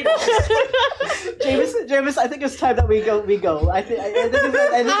you in the face? Jameis, I think it's time that we go. I think we need to go.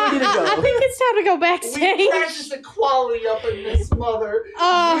 I think it's time to go We backstage. practice equality up in this mother.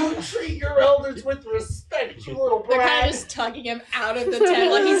 You treat your elders with respect. Thank you, little They're kind brat. of just tugging him out of the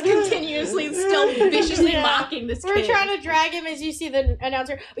tent while he's continuously still viciously mocking this We're kid. trying to drag him as you see the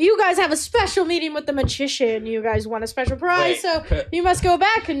announcer. You guys have a special meeting with the magician. You guys won a special prize, so you must go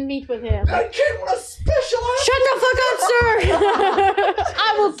back and meet with him. That kid want a special. Shut the fuck up, sir!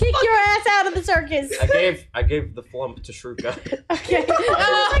 I will kick your ass out of the circus. I gave the flump to Shruka. Okay.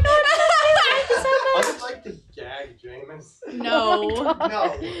 I would like to gag Jameis. No.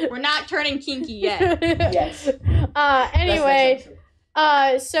 No. We're not turning kinky yet. Yes. Anyway,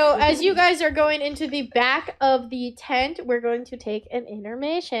 so as you guys are going into the back of the tent, we're going to take an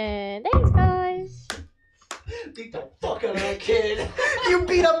intermission. Thanks, guys. Beat the fuck out of that kid. You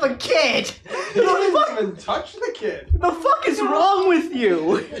beat up a kid. You don't even touch the kid. The fuck is wrong with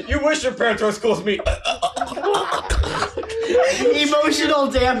you? You wish your parents were as cool as me. Emotional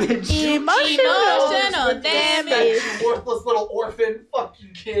damage. Emotional damage. You worthless little orphan. Fuck you,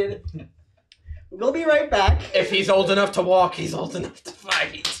 kid. We'll be right back. If he's old enough to walk, he's old enough to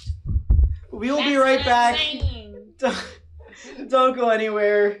fight. We'll be right back. Don't go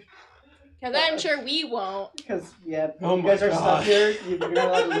anywhere. Because I'm sure we won't. Because, yeah, Oh you guys my are stuck God. here. You're not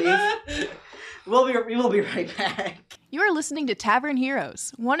allowed to leave. We will be right back. You are listening to Tavern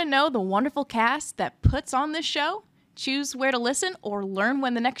Heroes. Want to know the wonderful cast that puts on this show? Choose where to listen or learn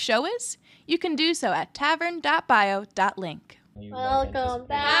when the next show is? You can do so at tavern.bio.link. Welcome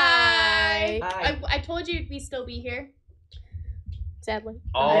back. Hi. Hi. I told you we'd still be here. Sadly.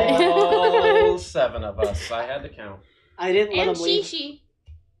 All 7 of us. I had to count. I didn't let And him leave. Shishi.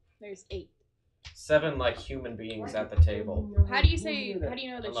 There's 8. 7 like human beings at the table. How do you know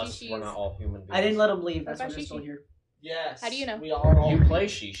that Unless Shishi we're is... not all human beings. I didn't let him leave. That's What why about they're still Shishi? here. Yes. How do you know? We are all. You play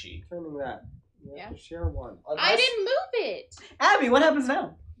Shishi. Turning that. You Yeah. have to share one. I didn't move it. Abby, what happens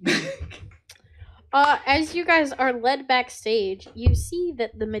now? As you guys are led backstage, you see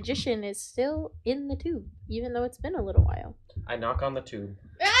that the magician is still in the tube, even though it's been a little while. I knock on the tube.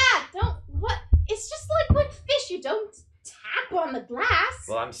 Ah! Don't... What? It's just like with fish. You don't tap on the glass.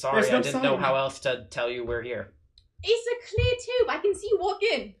 Well, I'm sorry. There's no I didn't know sign. how else to tell you we're here. It's a clear tube. I can see you walk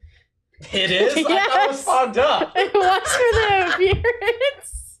in. It is? I thought it was Yes. fogged up. Watch for the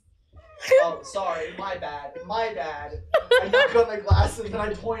appearance. Oh, sorry. My bad. My bad. I knock on the glasses and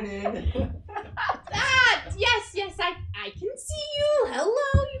I point in. Ah! Yes, I can see you.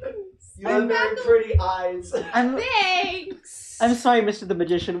 Hello. You can... You have very pretty eyes. Thanks. I'm sorry, Mr. the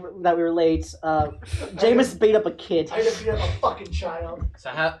Magician, that we were late. Jameis beat up a kid. I had to beat up a fucking child. So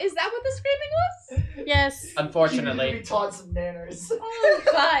how? Is that what the screaming was? Yes. You need to Unfortunately, be taught some manners. Oh,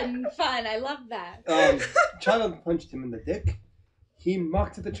 fun. I love that. Child punched him in the dick. He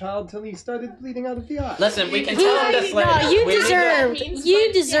mocked the child till he started bleeding out of the eye. listen. We can tell him this later. No, you We need to- deserved.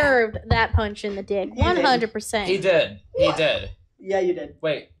 You deserved that punch in the dick. You did. 100%. He did. He did. Yeah, you did.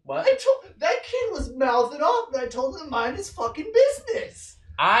 Wait, what? I told that kid was mouthing off, and I told him to mind his fucking business.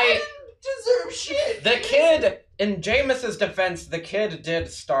 I. Didn't deserve shit. The kid, in Jameis's defense, the kid did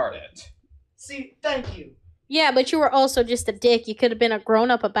start it. See, thank you. Yeah, but you were also just a dick. You could have been a grown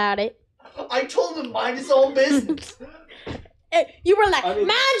up about it. I told him to mind his own business. You were like, I mean-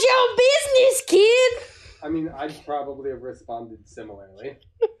 mind your business, kid. I mean, I'd probably have responded similarly.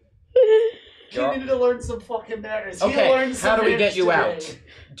 He needed to learn some fucking manners. He Okay, learned some how do we manners get you today. out?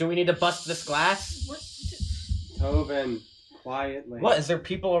 Do we need to bust this glass? Tovin, quietly. What? Is there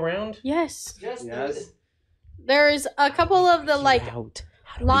people around? Yes. Yes. Yes. There's a couple of the, like, Out.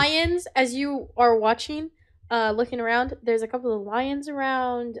 lions as you are watching, looking around. There's a couple of lions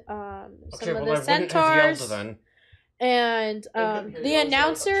around, some Okay, of well, the I wouldn't have centaurs. yelled then. And couldn't hear the you. I was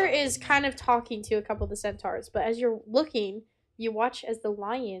announcer sorry. is kind of talking to a couple of the centaurs. But as you're looking, you watch as the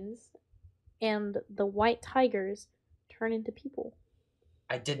lions and the white tigers turn into people.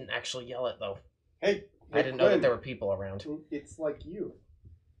 I didn't actually yell it though. Hey, I didn't know that there were people around. It's like you.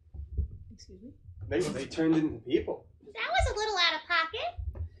 Excuse me? They turned into people. That was a little out of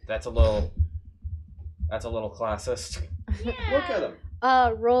pocket. That's a little classist. Look at them.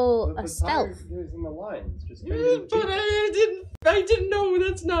 Roll The a stealth. tigers and the lions just Yeah, turned into but people. I didn't know.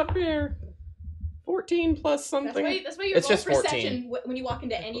 That's not fair. 14 plus something. That's why you It's roll just perception when you walk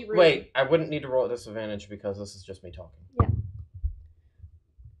into any room. Wait, I wouldn't need to roll at disadvantage because this is just me talking. Yeah.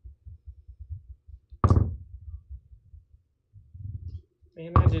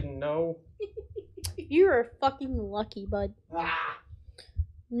 Man, I didn't know. You're fucking lucky, bud. Ah,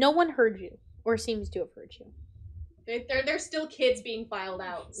 No one heard you, or seems to have heard you. They're still kids being filed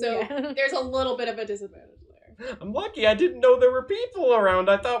out, so Yeah. there's a little bit of a disadvantage there. I'm lucky. I didn't know there were people around.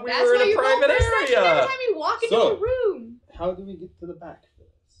 I thought we That's were why in a you roll private perception every area. time you walk into So- a room. How do we get to the back for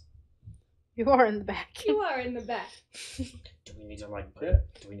this? You are in the back. You are in the back. Do we need to like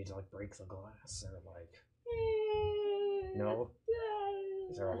break the glass or like? No.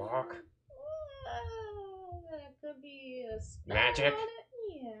 Is there a lock? That could be a spell Magic? on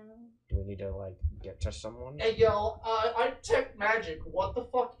it. Yeah. Do we need to like get to someone? Hey yo, I detect magic. What the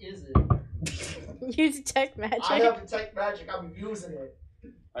fuck is it? You detect magic. I have detect magic. I'm using it.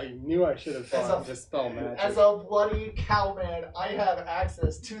 I knew I should have thought to dispel magic. As a bloody cowman, I have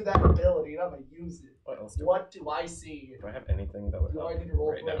access to that ability, and I'm gonna use it. What do I see? Do I have anything that would Do help I need to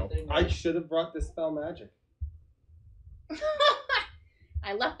roll right for now? anything? I should have brought dispel magic.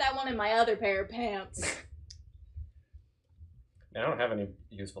 I left that one in my other pair of pants. I don't have any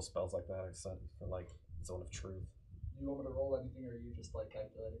useful spells like that except for like Zone of Truth. You want me to roll anything, or are you just like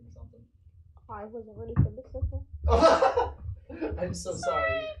calculating or something? I wasn't ready for this level. I'm so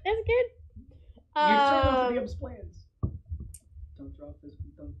sorry. That's good. You're throwing off the DM's plans.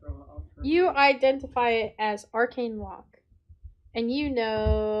 Don't throw off her. You identify it as arcane lock, and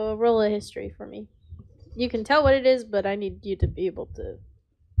roll a history for me. You can tell what it is, but I need you to be able to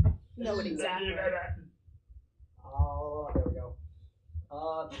know it exactly. Oh, there we go.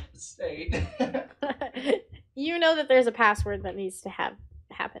 State. You know that there's a password that needs to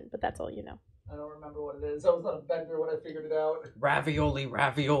happen, but that's all you know. I don't remember what it is. I was on a bender when I figured it out. Ravioli,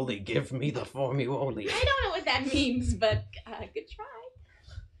 ravioli, give me the formuoli. I don't know what that means, but good try.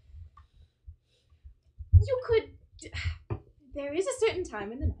 You could. There is a certain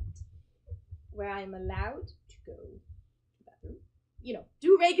time in the night where I'm allowed to go to the bathroom. You know,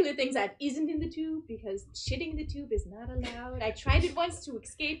 do regular things that isn't in the tube because shitting in the tube is not allowed. I tried it once to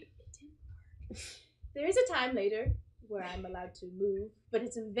escape. It didn't work. There is a time later where I'm allowed to move, but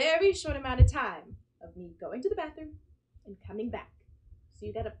it's a very short amount of time of me going to the bathroom and coming back. So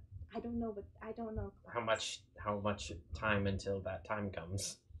you gotta. I don't know. How much time until that time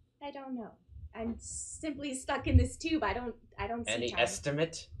comes? I don't know. I'm simply stuck in this tube. I don't see Any time.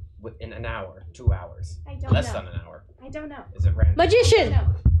 estimate within an hour, 2 hours? I don't Less know. than an hour. I don't know. Is it random? Magician!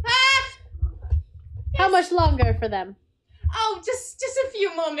 No. Ah! How much longer for them? Oh, just a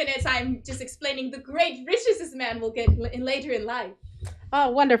few more minutes. I'm just explaining the great riches this man will get later in life. Oh,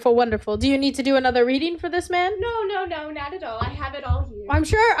 wonderful, wonderful. Do you need to do another reading for this man? No, not at all. I have it all here. I'm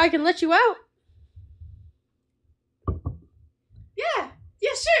sure I can let you out. Yeah,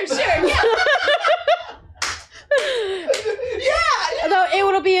 sure, yeah. Although it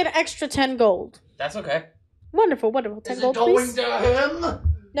will be an extra 10 gold. That's okay. Wonderful, wonderful. 10 Is gold, it going please. to him?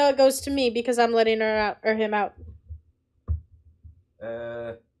 No, it goes to me because I'm letting her out or him out.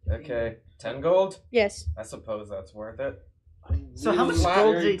 Okay. 10 gold? Yes. I suppose that's worth it. So how much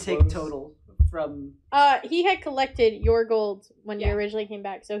gold did he take total from? He had collected your gold when you Yeah. originally came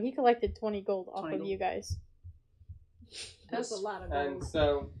back, so he collected 20 gold off 20 of gold. you guys. That's a lot of And gold.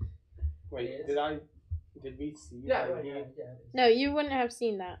 so, wait, did we see? Yeah. No, you wouldn't have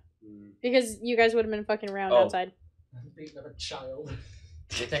seen that because you guys would have been fucking around Oh. outside. Beating of a child.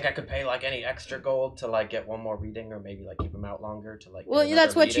 Do you think I could pay like any extra gold to like get one more reading, or maybe like keep him out longer to like? Well, get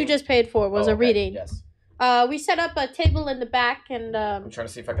that's another what you reading? just paid for was Oh, a okay. reading. Yes. We set up a table in the back and I'm trying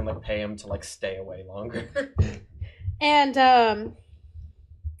to see if I can like pay him to like stay away longer.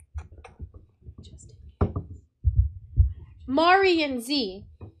 Mari and Z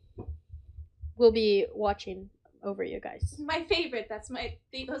will be watching over you guys. My favorite. Those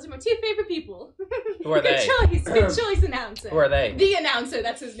are my two favorite people. Who are they? Good choice, announcer. Who are they? The announcer.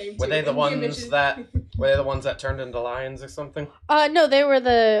 That's his name. Were too. they the In ones emissions. Were they the ones that turned into lions or something? No, they were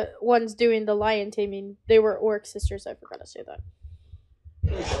the ones doing the lion taming. They were orc sisters. I forgot to say that.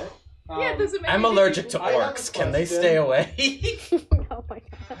 Okay. Yeah, those are my I'm favorite allergic people. to I have a orcs. Can they question. stay away? Oh my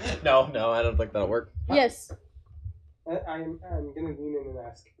god. No, I don't think that'll work. Yes. I'm gonna lean in and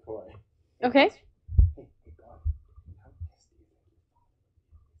ask Koi. Okay. Hey, God, how pissed do you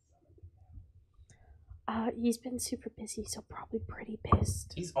think He's been super busy, so probably pretty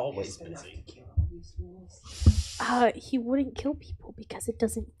pissed. He's always enough busy. to kill all these fools? He wouldn't kill people because it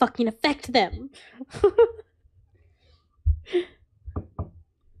doesn't fucking affect them.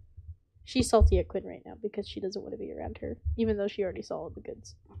 She's salty at Quinn right now because she doesn't want to be around her, even though she already saw all the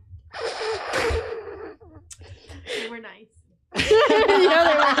goods. They were nice. They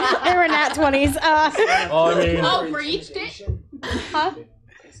were nat 20s. Oh, I mean, Oh, breached it? Huh?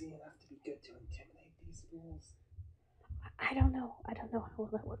 Is he enough to be good to intimidate these fools? I don't know how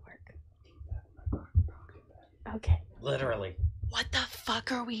that would work. Keep that in my back pocket then. Okay. literally. What the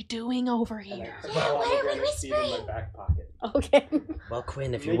fuck are we doing over here? Why are we whispering? In my back pocket. Okay. Well,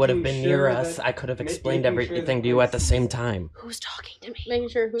 Quinn, if you would have been near us, I could have explained everything to you at the same time. Who's talking to me? Making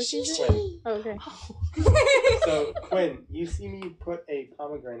sure who sees it? Oh, okay. So, Quinn, you see me put a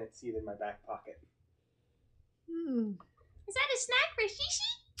pomegranate seed in my back pocket. Is that a snack for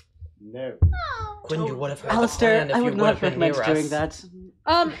Shishi? No. Oh. Quinn, you would have heard Alistair, the plan if I you would would have not been recommend near doing us.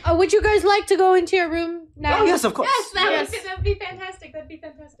 that. Would you guys like to go into your room now? Oh, yes, of course. Yes, that would be fantastic. That'd be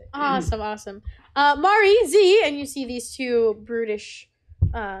fantastic. Awesome. Mari, Z, and you see these two brutish,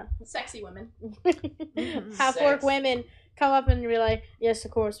 Sexy women. half-orc women come up and be like, yes, of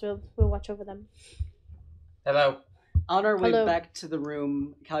course, we'll watch over them. Hello. On our way Hello. back to the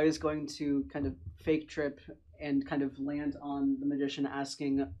room, Callie is going to kind of fake trip and kind of land on the magician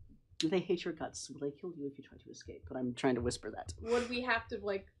asking, do they hate your guts? Will they kill you if you try to escape? But I'm trying to whisper that. Would we have to,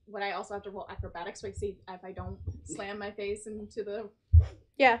 would I also have to roll acrobatics to see if I don't slam my face into the...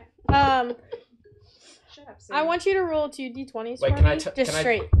 Yeah. Shut up, I want you to roll 2d20s Wait, for can me. I Just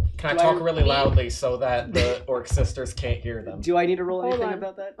straight. Can I talk really loudly so that the orc sisters can't hear them? Do I need to roll Hold anything on.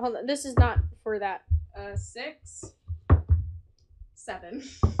 about that? Hold on. This is not for that. 6, 7.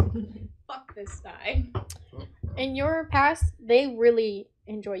 Fuck this die. In your past, they really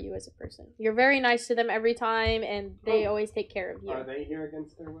enjoy you as a person. You're very nice to them every time, and they always take care of you. Are they here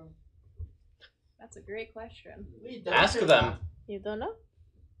against their will? That's a great question. Ask them. You don't know?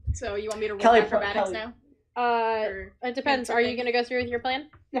 So you want me to roll Kelly, acrobatics Kelly. now? It depends. Are you gonna go through with your plan?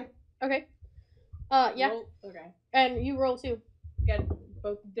 Yeah. Okay. Yeah. Roll? Okay. And you roll too. Get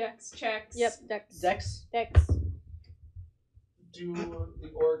both dex checks. Yep. Dex. Dex? Do the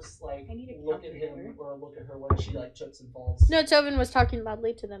orcs like I need a look at calculator. him or look at her when she like trips and falls? No, Tovin was talking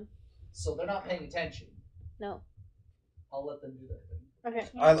loudly to them. So they're not paying attention. No. I'll let them do their thing.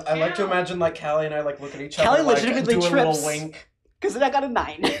 Okay. I like to imagine like Callie and I like look at each Callie other like legitimately do a trips. little wink. Because I got a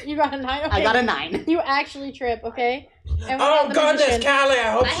 9. You got a 9? Okay. I got a 9. You actually trip, okay? And Oh the goodness, magician- Callie!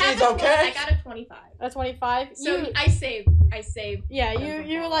 I hope I have she's a okay. I got a 25. A 25? So I saved. Yeah,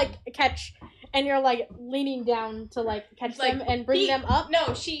 you like catch, and you're like leaning down to like catch Like, them and bring them up.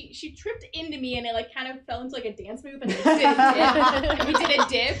 No, she tripped into me and it like kind of fell into like a dance move and we did a dip. And we did a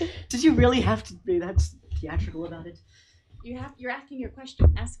dip. Did you really have to be that theatrical about it? You're asking your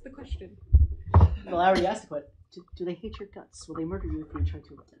question. Ask the question. Well, I already asked what. Do they hate your guts? Will they murder you if you try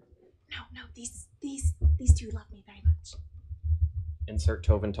to let them? No, these two love me very much. Insert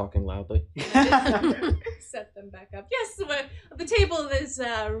Tovin talking loudly. Set them back up. Yes, the table is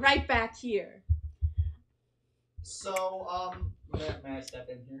right back here. So, may I step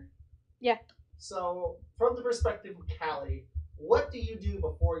in here? Yeah. So, from the perspective of Callie, what do you do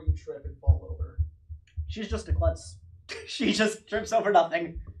before you trip and fall over? She's just a klutz. She just trips over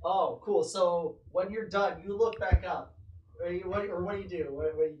nothing. Oh, cool. So, when you're done, you look back up. What do you do? What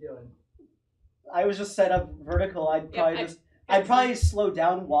are you doing? I was just set up vertical. I'd probably slow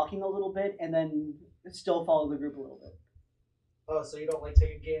down walking a little bit and then still follow the group a little bit. Oh, so you don't like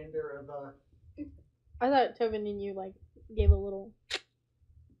take a gander of I thought Tovin and you like gave a little.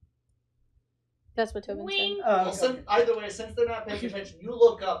 That's what Tovin Wing. said. Oh, Well, since, either way, since they're not paying attention, you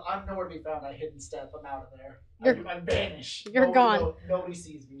look up. I'm nowhere to be found. I hidden step. I'm out of there. I'm vanished. You're gone. Nobody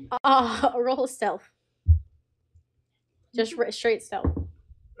sees me. Roll stealth. Just straight stealth.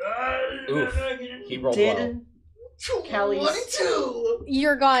 Oof. He rolled well. Callie, 1 and 2.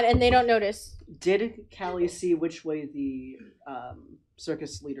 You're gone, and they don't notice. Did Callie see which way the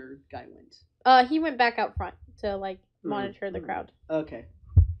circus leader guy went? He went back out front to like monitor the crowd. Okay.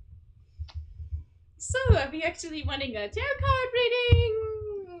 So, are we actually wanting a tarot card reading,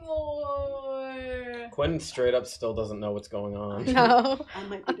 or Quinn straight up still doesn't know what's going on. No. I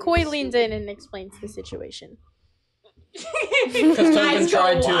might be Koi doing leans in and explains the situation. Because Tovin Eyes go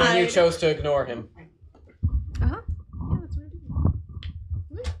tried to and you wide. chose to ignore him. Yeah, that's what I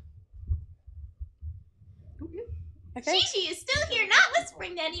do. Okay. Shishi is still here, not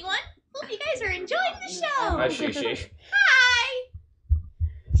whispering to anyone. Hope you guys are enjoying the show. Hi, Shishi. Hi.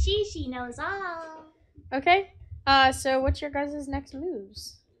 Shishi knows all. Okay. So what's your guys' next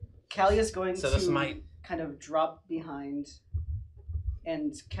moves? Callie is going So to this might- kind of drop behind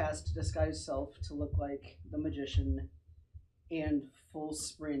and cast Disguise Self to look like the magician and full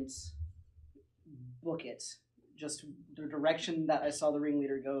sprint book it. Just the direction that I saw the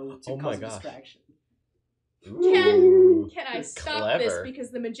ringleader go to Oh my cause a gosh. distraction. Ooh, Can I stop clever. this?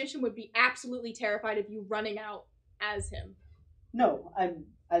 Because the magician would be absolutely terrified of you running out as him. No, I'm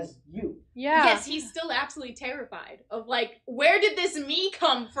as you. Yeah. Yes, he's still absolutely terrified of like, where did this me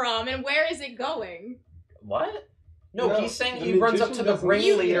come from and where is it going? What? No, he's saying he runs up to the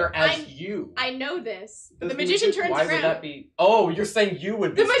ringleader as you. I know this. The magician turns Why around. would that be? Oh, you're saying you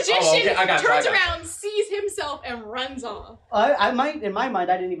would be. The magician turns you. around, sees himself, and runs off. I might, in my mind,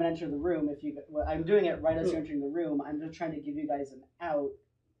 I didn't even enter the room. I'm doing it right as you're entering the room. I'm just trying to give you guys an out.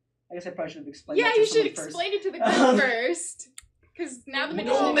 I guess I probably should have explained. Yeah, that to you should first. explain it to the group first. Because now the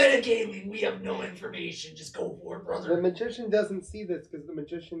magician. No metagaming. We have no information. Just go for it, brother. The magician doesn't see this because the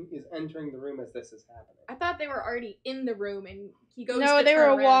magician is entering the room as this is happening. I thought they were already in the room, and he goes. No, to they turn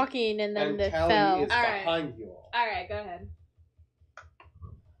were around. walking, and then they Callie fell. is behind you all. All right, go ahead.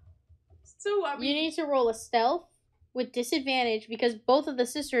 So You need to roll a stealth with disadvantage because both of the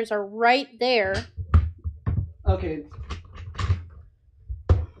sisters are right there. Okay.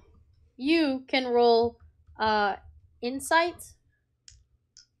 You can roll insight.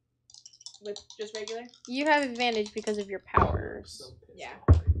 with just regular. You have advantage because of your powers. Yeah.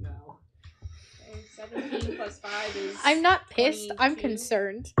 Okay, 17 plus 5 is. I'm not pissed. 22. I'm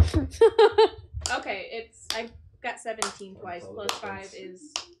concerned. Okay, I got 17 twice. Plus 5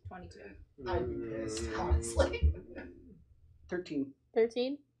 is 22. I'm pissed, honestly. 13.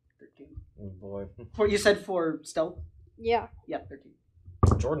 13? 13. Oh boy. You said for stealth? Yeah. Yeah, 13.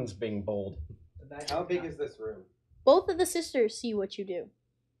 Jordan's being bold. How big is this room? Both of the sisters see what you do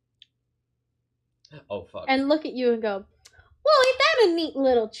Oh fuck. and look at you and go, well, ain't that a neat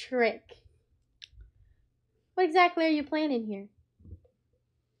little trick? What exactly are you planning here?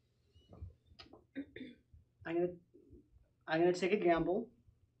 I'm gonna take a gamble,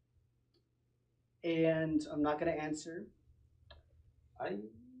 and I'm not gonna answer.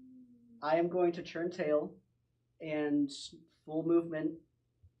 I am going to turn tail, and full movement,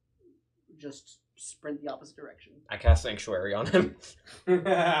 just sprint the opposite direction. I cast Sanctuary on him.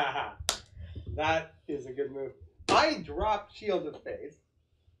 That is a good move. I drop Shield of Faith,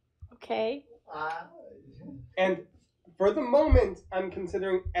 Okay. and for the moment, I'm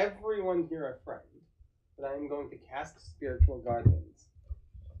considering everyone here a friend. But I am going to cast Spiritual Guardians.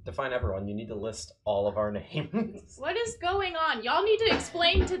 Define everyone. You need to list all of our names. What is going on? Y'all need to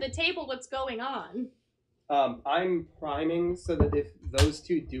explain to the table what's going on. I'm priming so that if those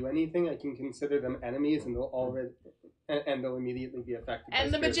two do anything, I can consider them enemies, and they'll immediately be affected.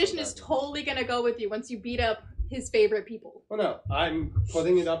 And by the magician is Spiritual totally gonna go with you once you beat up his favorite people. Well, no, I'm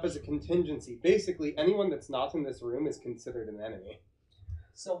putting it up as a contingency. Basically, anyone that's not in this room is considered an enemy.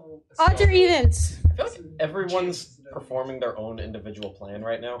 Odds or evens? I feel like everyone's performing their own individual plan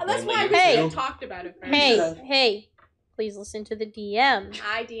right now. And that's mainly why you we two. talked about it first. Hey, please listen to the DM.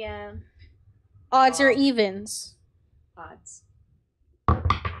 Hi, DM. Odds or evens? Odds.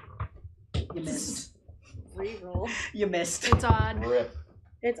 You missed. Reroll. You missed. It's odd. Rip.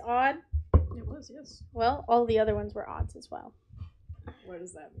 It's odd. It was, yes. Well, all the other ones were odds as well. What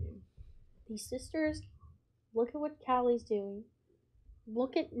does that mean? These sisters, look at what Callie's doing.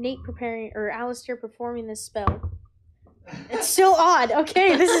 Look at Nate preparing, or Alistair performing this spell. It's still odd.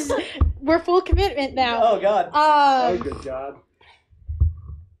 Okay, we're full commitment now. Oh god. Oh, good job.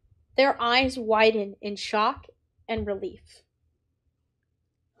 Their eyes widen in shock and relief.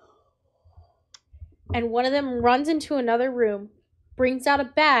 And one of them runs into another room, brings out a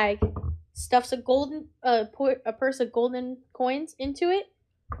bag, stuffs a purse of golden coins into it,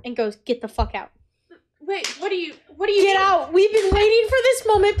 and goes, "Get the fuck out." Wait, what do you Get out! We've been waiting for this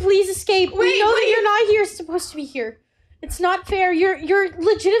moment. Please escape. We know that you're not here. Supposed to be here. It's not fair. You're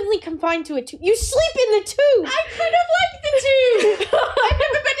legitimately confined to a tube. You sleep in the tube. I could have liked the tube. I've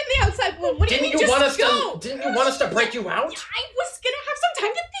never been in the outside world. What do you mean? Didn't you want us to break you out? I was gonna have some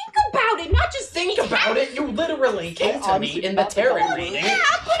time to think about it, not just Think about it. You literally came to me in the tarot reading,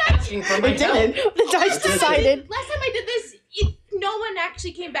 asking for my help. The dice decided. Last time I did this, no one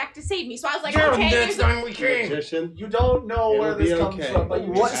actually came back to save me, so I was like, Yeah, okay. next time we came. Magician. You don't know where It'll this be comes okay. from, but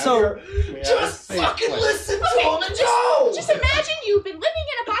you What? just So just fucking listen to him and go. Just imagine you've been living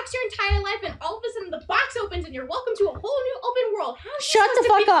in a box your entire life, and all of a sudden the box opens and you're welcome to a whole new open world. How are you Shut the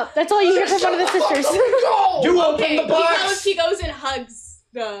supposed fuck up. That's all you hear from one of the sisters. You Okay, open the box. he goes and hugs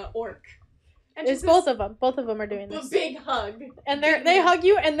the orc. And It's just both of them. Both of them are doing a this. big hug. And they hug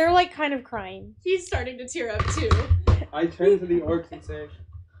you, and they're like kind of crying. He's starting to tear up too. I turn to the orcs and say,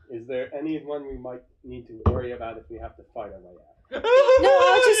 "Is there anyone we might need to worry about if we have to fight our way out?" No,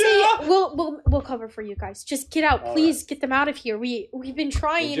 I'll just say we'll cover for you guys. Just get out, All please. Get them out of here. We've been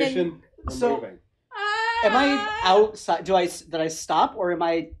trying. Magician, we're So- moving. Am I outside? Did I stop, or am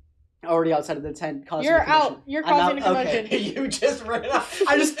I already outside of the tent causing You're a commotion? out. You're I'm causing a out? commotion. Okay. You just ran out.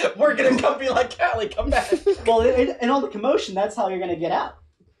 We're gonna come be like, Callie, come back. Well, in all the commotion, that's how you're gonna get out.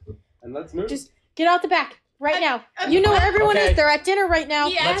 And let's move. Just get out the back right now. You know where everyone Okay. is. They're at dinner right now.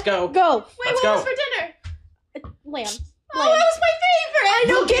 Yeah. Let's go. Go. Wait, Let's what go. was for dinner? Lamb. Oh, that was my favorite! I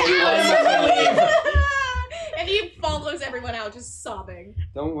know, get out! And he follows everyone out, just sobbing.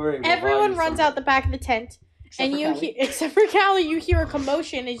 Don't worry. Everyone runs out the back of the tent. Except for Callie. Except for Callie, you hear a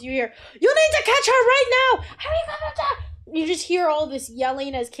commotion as you hear, "You need to catch her right now! How are you gonna do?" You just hear all this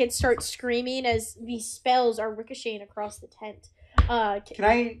yelling as kids start screaming as these spells are ricocheting across the tent. Can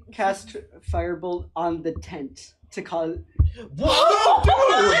I cast Firebolt on the tent to cause? Whoa, dude!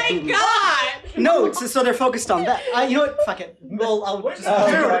 Oh my god! No, so they're focused on that. You know what? Fuck it. Well, I'll just.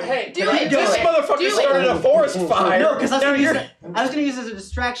 Dude, hey, Do it, this do it, motherfucker do it. started a forest fire. No, because I was Now gonna use you're- it. I was gonna use it as a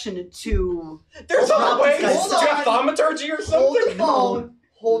distraction to. There's Drop other ways. this guy's Do you have stuff. thaumaturgy or Hold the something? phone.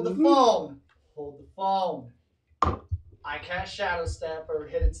 Hold the phone. Hold the phone. I cast Shadow Step or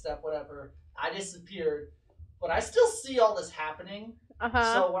Hidden Step, whatever. I disappeared, but I still see all this happening.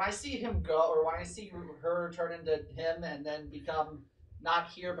 So when I see him go, or when I see her turn into him and then become not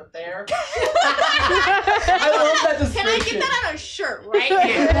here but there, I love that description. Can I get that on a shirt right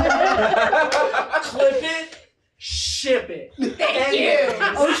now? clip it, ship it. Thank you.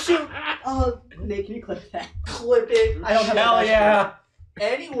 Oh shoot! Oh, Nate, can you clip that? Clip it. I don't have Hell that. yeah.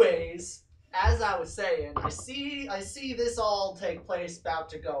 Anyways, as I was saying, I see this all take place about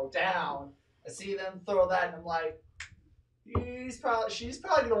to go down. I see them throw that, and I'm like, she's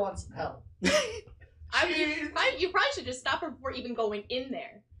probably gonna want some help. You probably should just stop her before even going in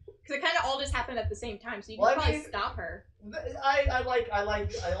there, because it kind of all just happened at the same time. So you can Well, I probably mean- stop her. I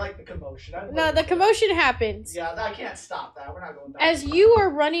like the commotion. No, the commotion happens. Yeah, I can't stop that. We're not going back. As you are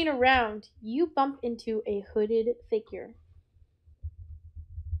running around, you bump into a hooded figure.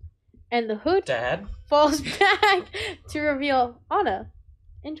 And the hood Dad? falls back to reveal Anna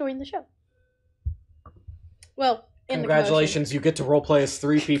enjoying the show. Well, in Congratulations, you get to roleplay as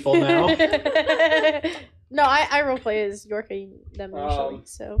 3 people the now. commotion. No, I roleplay as Yorka and them usually,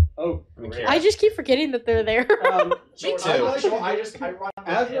 so. Oh, Okay. I just keep forgetting that they're there. Me too. I run as with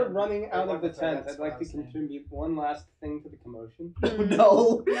we're him. running I out run of the with her, tent, that's I'd like what to I'm saying. contribute one last thing to the commotion.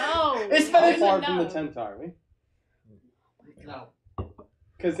 No. No. It's How better far no. from the tent are we? No.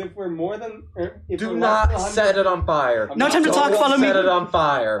 Because if we're more than, if Do we're not less than set 100 it on fire. I'm No not time to Don't talk, follow me. set it on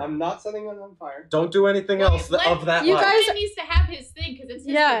fire. I'm not setting it on fire. Don't do anything else of that You like. guys- He needs to have his thing because it's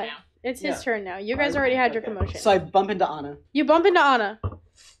his Yeah. turn now. It's his Yeah. turn now. You guys already had your Okay. commotion. So I bump into Anna. You bump into Anna.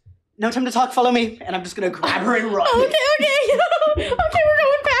 No time to talk, follow me. And I'm just gonna grab her and run. Okay. Okay, we're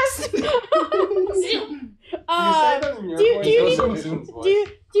going fast. You say that in your do you- voice, do you or need- Susan's voice?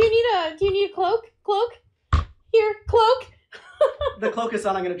 do you need a cloak? Cloak? Here, cloak. The cloak is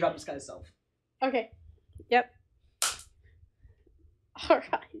on, I'm gonna drop this guy's self. Okay. Yep. Alright.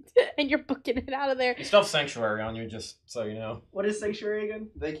 And you're booking it out of there. You still have sanctuary on you, just so you know. What is Sanctuary again?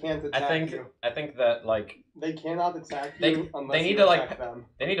 They can't attack you. I think that like They cannot attack They- you unless they need you to, like, attack them.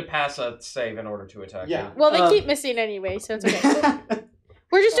 they need to pass a save in order to attack Yeah. you. Well, they Um, keep missing anyway, so it's okay.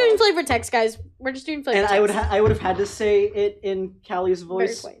 We're just doing flavor text, guys. We're just doing flavor And text. I would have had to say it in Callie's Very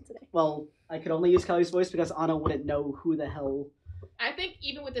voice. quiet today. Well, I could only use Callie's voice because Anna wouldn't know who the hell I think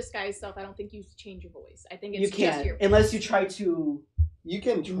even with disguise stuff, I don't think you change your voice. I think it's you just can, your unless you try to. You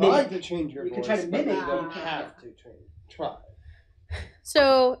can try Mimic. to change your You voice, can try to but you mimic, don't but you have to try.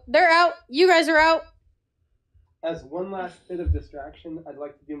 So they're out. You guys are out. As one last bit of distraction, I'd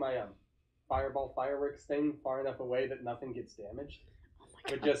like to do my fireball fireworks thing far enough away that nothing gets damaged.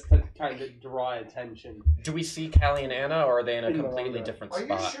 But just to kind of draw attention. Do we see Callie and Anna, or are they in a In the completely longer. different Are you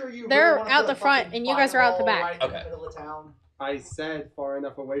spot? sure you They're really wanna out put the a front, fucking and you guys are out the fireball back. right in Okay. the middle of town? I said far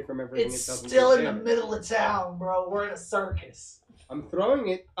enough away from everything It's it doesn't still get in the damaged. middle of town, bro. We're in a circus. I'm throwing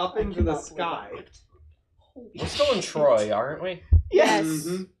it up I into the cannot sky. believe it. We're still in Troy, aren't we? Yes.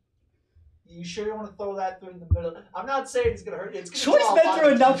 Mhm. You sure you want to throw that through in the middle? I'm not saying it's gonna hurt. It's gonna Troy's draw a been lot through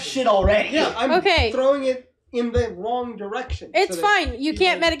of enough attention. shit already. Yeah, I'm Okay. throwing it in the wrong direction. It's so that fine. You people-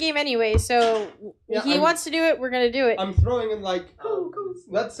 can't metagame anyway, so Yeah, he I'm- wants to do it, we're gonna do it. I'm throwing it like,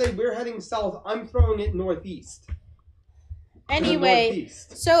 let's say we're heading south. I'm throwing it northeast. To the Anyway,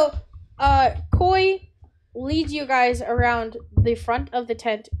 northeast. so Koi leads you guys around the front of the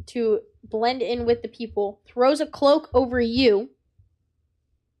tent to blend in with the people, throws a cloak over you.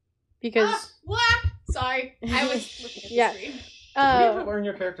 Because What? Sorry, I was looking at the Yeah. screen. Did we ever uh learn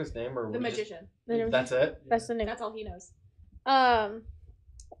your character's name, or The we just- magician. That's it. that's the name. That's all he knows.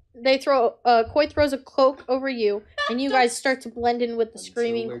 They throw Koi throws a cloak over you, and you guys start to blend in with the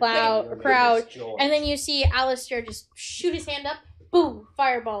screaming crowd, and then you see Alistair just shoot his hand up, boom,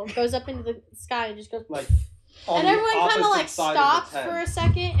 fireball goes up into the sky and just goes, Like, on and the everyone kind of opposite like side of the stops tent. for a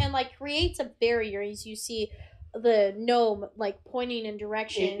second and like creates a barrier as you see the gnome like pointing in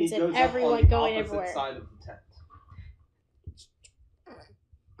directions It goes and up on everyone the going opposite everywhere. side of the tent.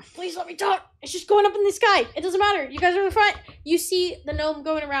 please let me talk. It's just going up in the sky. It doesn't matter. You guys are in the front. You see the gnome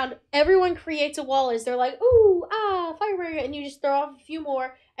going around. Everyone creates a wall as they're like, ooh, firework, and you just throw off a few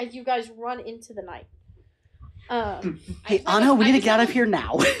more as you guys run into the night. Hey, Anna, we need to get out of here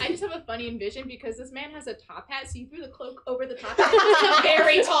now. I just have a funny envision because this man has a top hat, so you threw the cloak over the top hat. He's a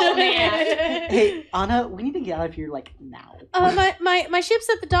very tall man. Hey, Anna, we need to get out of here, like, now. My ship's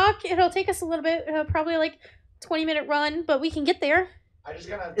at the dock. It'll take us a little bit, probably like 20-minute run, but we can get there. I just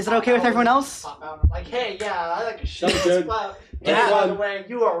gotta. Is it okay with everyone else? Pop out. I'm like, hey, yeah, I like a ship. Good. By Yeah. the way,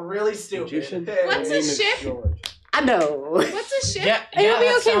 you are really stupid. Hey. What's My a name is ship? George. I know. What's a ship? It'll be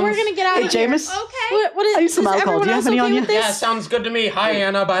that okay. We're sounds- gonna get out Hey, of here. Jameis. Okay. What is? I used some is alcohol. everyone Do you have else any okay on you? with this? Yeah, sounds good to me. Hi,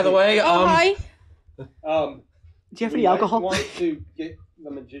 Anna, by the way. Oh, hi. Do you have any we alcohol? might want to get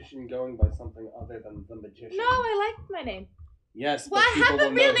the magician going by something other than the magician. No, I like my name. Yes, Well, I but have people a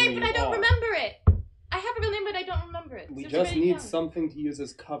will real know name, who but I you don't are. remember it. I have a real name, but I don't remember it. We So just write it need down. something to use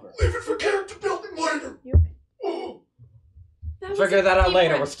as cover. Leave it for character building later. That was Figure a that out funny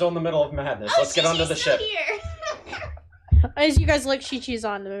later. word. We're still in the middle of madness. Oh, Let's get onto the Chi-Chi's still ship. Here. As you guys look, Chi-Chi's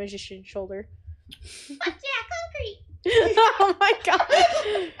on the magician's shoulder. Fuck yeah, concrete. Oh my god!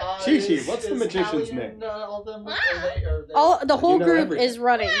 Chi-Chi, Is- what's the is magician's Allie name? and, all of them, Ah. are they... All the whole know group everything. is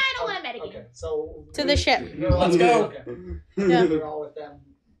running. I don't want to metagame. Okay, so... To the ship. You're all- Let's go. Okay. Yeah. We're all with them.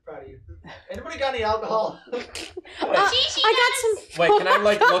 Proud of you. Anybody got any alcohol? Chi-Chi I got does. some. Wait, Oh can I my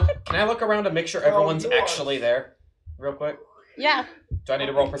like God. look? Can I look around to make sure Oh, everyone's you are. actually there, real quick? Yeah. Do I need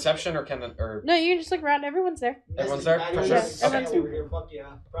to roll perception or can or? No, you can just look around. Everyone's there. Everyone's there? Nice. For sure? Nice. Okay. Over here. Fuck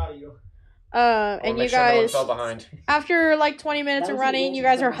yeah. Proud of you. And you make sure no one guys, fell behind. after like 20 minutes of running, you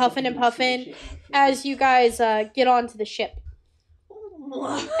guys are huffing and puffing as you guys get onto the ship.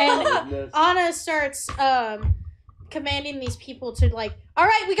 And Goodness. Anna starts commanding these people to like, all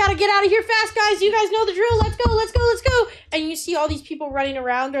right, we gotta get out of here fast, guys. You guys know the drill. Let's go, let's go, let's go. And you see all these people running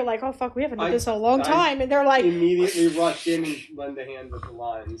around. They're like, oh fuck, we haven't done this in a long I time. And they're like, Immediately rush in and lend a hand with the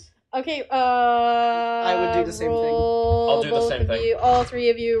lines. okay, I would do the same thing. roll I'll do the both same of thing. You, all three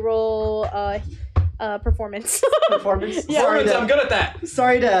of you roll performance. Performance? Yeah. Sorry I'm to, good at that.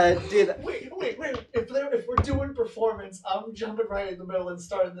 sorry to do that. Wait. If we're doing performance, I'm jumping right in the middle and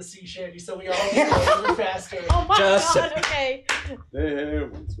starting the sea shanty so we all go a little faster. Oh my Just- god, okay. There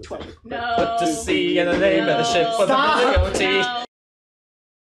once was 12. No. Put to sea in the name of the ship for the Stop. GOT.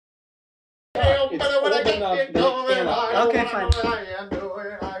 No. It's old enough that it cannot. Okay, fine.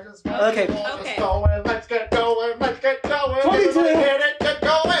 Okay. Okay. Let's get going. Let's get going. 22. Everybody get it. Get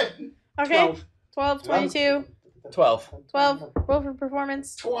going. Okay. 12, 22, 12. 12. Roll for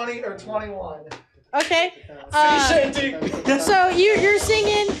performance. 20 or 21. Okay. Sea shanty. So you're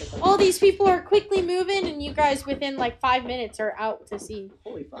singing. All these people are quickly moving, and you guys within like 5 minutes are out to sea.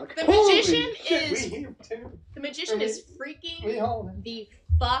 Holy fuck. The Holy magician shit, is we hear too. the magician is We freaking all the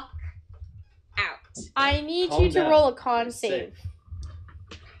fuck out. I need Calm you to down. roll a con Safe.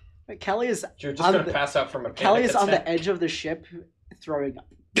 save. Kelly is You're just On gonna the- pass out from a Kelly panic is on the attack. edge of the ship, throwing up.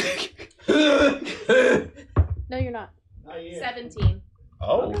 No, you're not. Not yet. 17.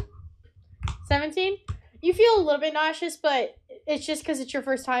 Oh. 17. You feel a little bit nauseous, but it's just because it's your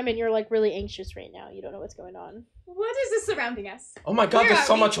first time and you're like really anxious right now. You don't know what's going on. What is this surrounding us? Oh my god, Where there's are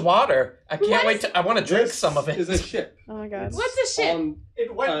so we? much water. I can't What wait is- to. I want to drink This some of it. is a ship. Oh my god. What's a ship? On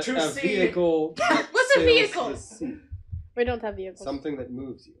It went to a sea. vehicle. that What's a sails vehicle? the sea. We don't have vehicles. Something that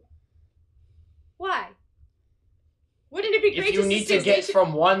moves you. Why? Wouldn't it be great If you just need to to get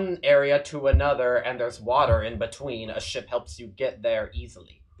from one area to another and there's water in between, a ship helps you get there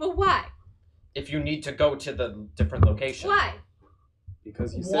easily. But why? If you need to go to the different location. Why?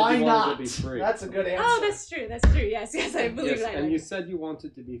 Because you said Why you not? wanted to be free. That's a good answer. Oh, that's true. That's true. Yes, yes, I believe yes, that. and you said you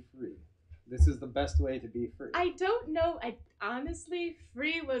wanted to be free. This is the best way to be free. I don't know. I honestly,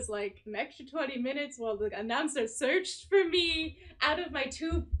 free was like an extra 20 minutes while the announcer searched for me out of my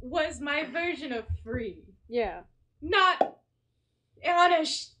tube was my version of free. Yeah. Not on a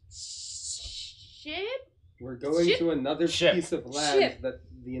ship? We're going Ship. to another Ship. piece of land Ship. that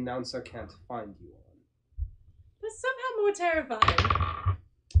the announcer can't find you on. That's somehow more terrifying.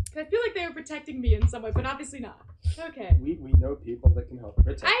 I feel like they were protecting me in some way, but obviously not. Okay. We know people that can help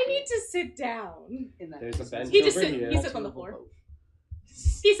protect I you. need to sit down. In that There's a case, bench He just over sit- here. he sits on the floor.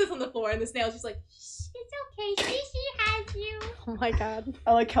 He sits on the floor and the snail's just like, "Shh, it's okay, Cece has you." Oh my god.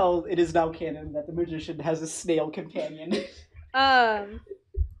 I like how it is now canon that the magician has a snail companion.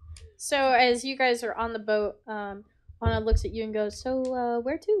 So as you guys are on the boat, Anna looks at you and goes, "So,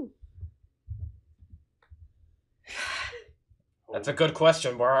 where to?" That's a good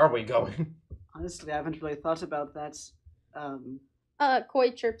question. Where are we going? Honestly, I haven't really thought about that.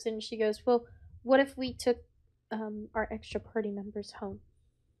 Koi chirps in. She goes, "Well, what if we took our extra party members home?"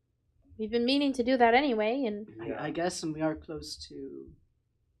 we've been meaning to do that anyway, and Yeah. I guess, and we are close to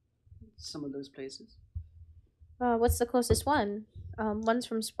some of those places. what's the closest one? One's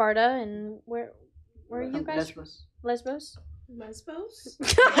from Sparta, and where are you guys? Lesbos. Lesbos?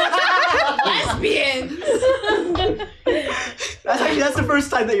 Lesbians! That's the first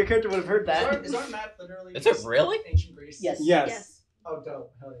time that your character would have heard that. Is our map literally? Is it really? Ancient Greece. Yes. Yes. Oh,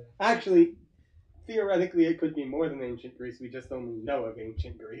 dope! Hell yeah. Actually, theoretically, it could be more than ancient Greece. We just only know of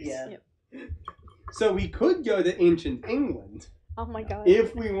ancient Greece. Yeah. So we could go to ancient England Oh my god.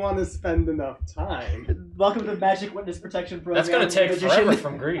 if we want to spend enough time. Welcome to Magic Witness Protection Program. That's gonna take Magician. forever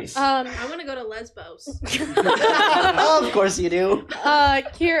from Greece. I want to go to Lesbos. Of course you do.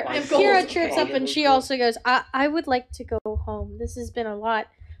 Kira chirps up and she also goes, I would like to go home. This has been a lot.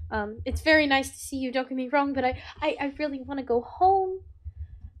 It's very nice to see you, don't get me wrong, but I really want to go home.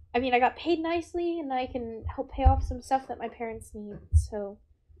 I mean, I got paid nicely and I can help pay off some stuff that my parents need, so...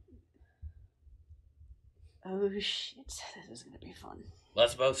 Oh shit, this is gonna be fun.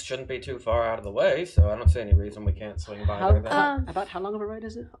 Lesbos shouldn't be too far out of the way, so I don't see any reason we can't swing by there then. About how long of a ride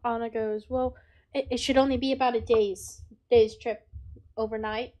is it? Anna goes, well, it should only be about a day's trip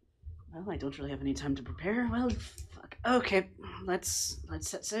overnight. Well, I don't really have any time to prepare. Well, fuck. Okay, let's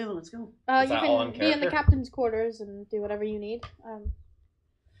set sail. Let's go. Is You that all can in be in the character? captain's quarters and do whatever you need.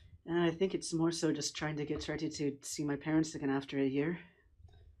 I think it's more so just trying to get ready to see my parents again after a year.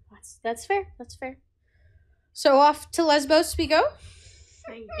 That's fair. That's fair. So off to Lesbos we go.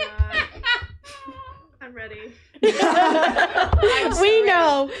 Thank God. I'm ready.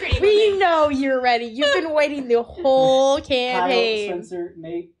 We know you're ready. You've been waiting the whole campaign. Kyle, Spencer,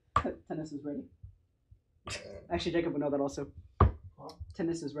 Nate, tennis is ready. Actually, Jacob would know that also.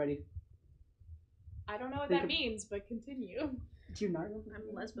 Tennis is ready. I don't know what that means, but continue. Do you not?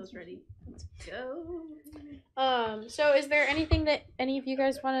 I'm Lesbos ready. Let's go. So is there anything that any of you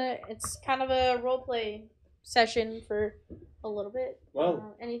guys want to? It's kind of a role play session for a little bit.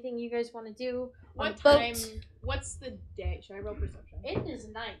 Well, anything you guys want to do? What boat? time? What's the day? Should I roll perception? It is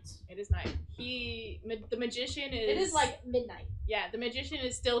night. It is night. The magician is. It is like midnight. Yeah, the magician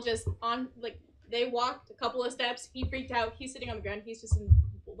is still just on. Like they walked a couple of steps. He freaked out. He's sitting on the ground. He's just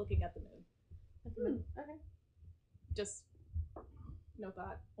looking at the moon. Okay. Just no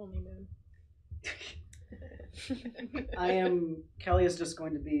thought. Only moon. Kelly is just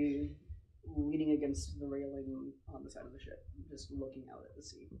going to be leaning against the railing on the side of the ship, just looking out at the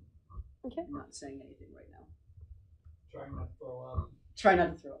sea. Okay. Not saying anything right now. Trying not to throw up. Try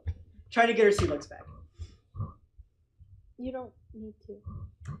not to throw up. Trying to get her sea legs back. You don't need to.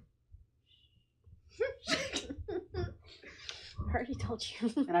 I already told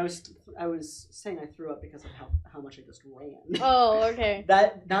you. And I was saying I threw up because of how much I just ran. Oh, okay.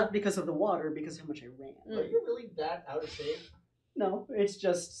 That not because of the water, because of how much I ran. Are you really that out of shape? No, it's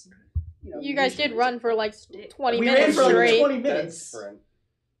just You guys did run for like 20 we minutes ran for like straight. 20 minutes.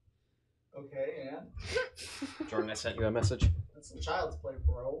 Okay, and Jordan, I sent you a message. that's some child's play,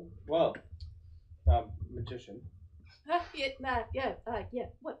 bro. well, magician. Yeah.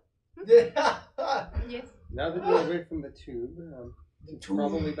 What? Yeah. Yes. Now that you're away from the tube, it's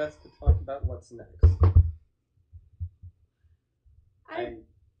probably best to talk about what's next.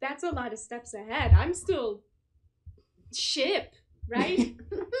 That's a lot of steps ahead. I'm still ship, right?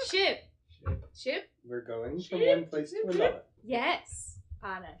 Ship. We're going from one place to another. Yes,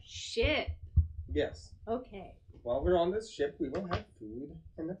 on a ship. Yes. Okay. While we're on this ship, we will have food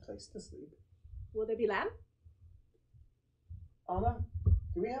and a place to sleep. Will there be lamb? Anna,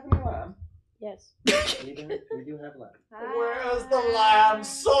 do we have any lamb? Yes. We do have lamb. Where's the lamb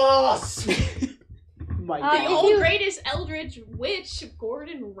sauce? My The God. old greatest eldritch witch,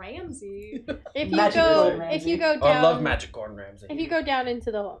 Gordon Ramsay. If you go Oh, I down, love Magic Gordon Ramsay. if you go down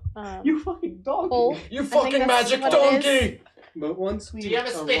into the You fucking donkey. hole, You I think fucking that's magic what it is. donkey! But once Do we you have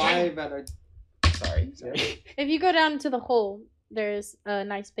a spitting? arrive at our... Sorry. If you go down into the hole, there's a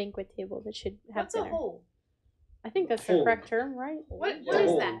nice banquet table that should have What's a dinner. hole? I think that's the Hold. correct term, right? What Yeah, is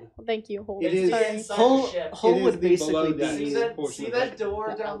hold. that? Well, thank you. Hold. It It's is- Sorry. inside Hole, the ship. hole It would is the basically below be deck. See that? portion See of that it. door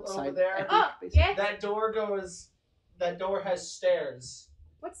the down outside. over there? Oh, yeah. That door goes. That door has stairs.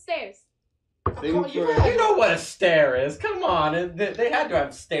 What stairs? Thing Come on, for- You know what a stair is. Come on. And they had to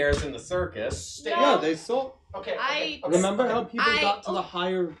have stairs in the circus. Stairs. Yeah, they saw... Okay. I- Remember okay. how people I- got to the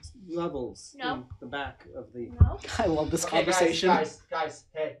higher levels No. in the back of the... No. I love this Okay, conversation. guys,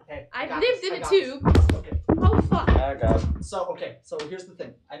 hey. I I've got lived this, in I a got tube. this. Okay. Oh fuck. I got So here's the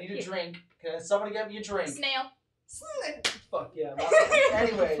thing. I need a Yeah. drink. Can somebody get me a drink? Snail. Fuck yeah.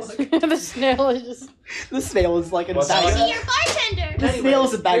 Anyways. The snail is just. The snail is like What's inside. that? Your bartender. The snail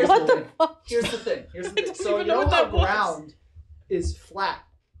is a bag of What the holding. fuck? Here's the thing. don't So even know what how that was. ground is flat.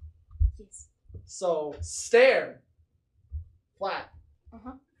 So stair, flat,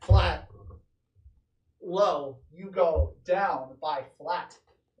 Uh-huh. flat, low. You go down by flat,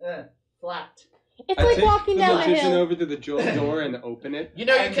 flat. It's I like take walking the down a magician hill. over to the door and open it. You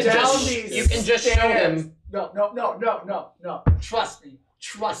know, And down these you can just show stairs. him. No. Trust me.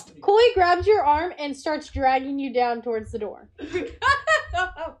 Koi grabs your arm and starts dragging you down towards the door.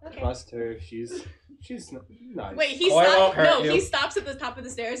 Oh, okay. Trust her. She's nice. Wait, he Koi won't stops. hurt No, you. he stops at the top of the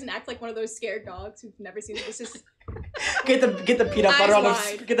stairs and acts like one of those scared dogs who've never seen this. Is Get the peanut butter Eyes on the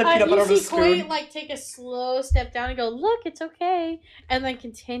wide. get the peanut butter You on the see Koi spoon. like take a slow step down and go, "Look, it's okay," and then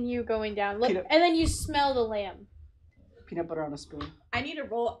continue going down. Look, Peanut- and then you smell the lamb. Peanut butter on a spoon. I need to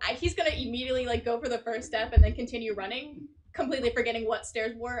roll. He's gonna immediately like go for the first step and then continue running, completely forgetting what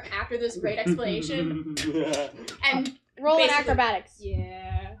stairs were after this great explanation. And Roll in basically- acrobatics.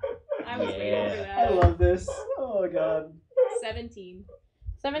 yeah, I was waiting for I that. love this. Oh god. 17.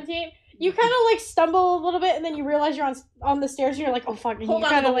 17. You kind of like stumble a little bit, and then you realize you're on the stairs, and you're like, "Oh fuck!" And Hold you on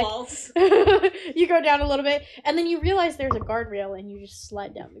to kind the of like walls. you go down a little bit, and then you realize there's a guardrail, and you just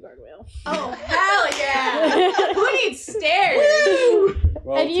slide down the guardrail. Oh hell yeah! Who needs stairs?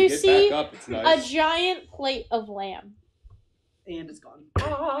 Well, And to you get see back up, it's nice. A giant plate of lamb. And it's gone.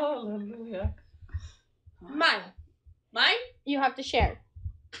 Hallelujah. Mine. You have to share.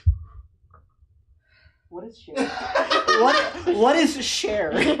 What is share? what is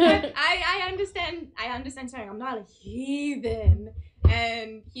share? I understand saying I'm not a heathen.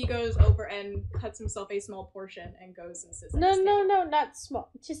 And he goes over and cuts himself a small portion and goes and sits at his table. No, not small.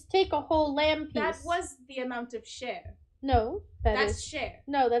 Just take a whole lamb piece. That was the amount of share. No, That's is share.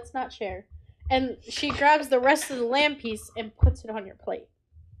 No, that's not share. And she grabs the rest of the lamb piece and puts it on your plate.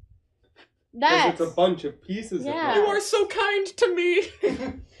 'Cause That's it's a bunch of pieces Yeah. of You it. are so kind to me.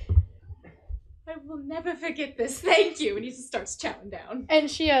 I will never forget this. Thank you. And he just starts chowing down. and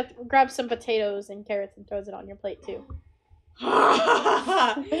she grabs some potatoes and carrots and throws it on your plate too.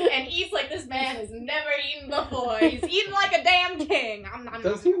 And eats like this man has never eaten before. He's eating like a damn king.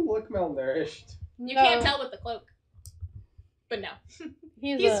 Does he look malnourished? You No. can't tell with the cloak. But no.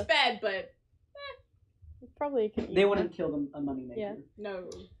 He's fed, but probably could eat They that. wouldn't kill them a moneymaker. Yeah. no.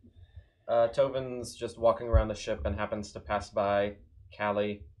 Tovin's just walking around the ship and happens to pass by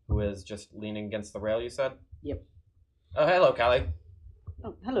Callie, who is just leaning against the rail, you said? Yep. Oh, hello, Callie.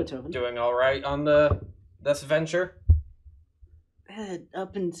 Oh, hello, Tovin. Doing all right on this venture?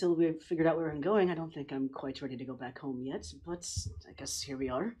 Up until we've figured out where I'm going, I don't think I'm quite ready to go back home yet, but I guess here we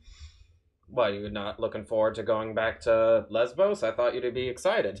are. What, you're not looking forward to going back to Lesbos? I thought you'd be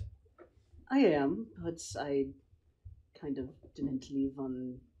excited. I am, but I kind of didn't leave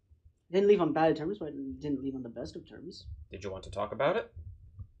on bad terms, but I didn't leave on the best of terms. Did you want to talk about it?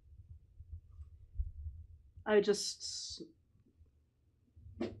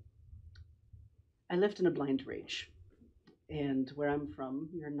 I left in a blind rage. And where I'm from,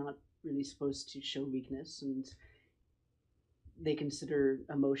 you're not really supposed to show weakness, and they consider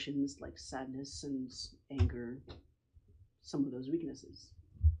emotions like sadness and anger some of those weaknesses.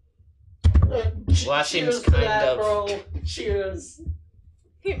 Well, that seems Cheers to kind that, of... bro. Cheers.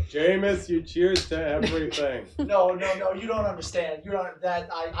 Jameis, you cheers to everything. No, you don't understand. You don't. That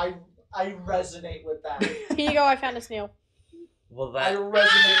I resonate with that. Here you go, I found a snail. Well, I that... resonate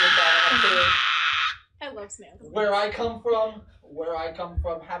with that. I love snails. Where I come from,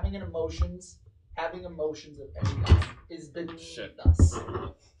 having emotions of any kind is beneath Shit. us.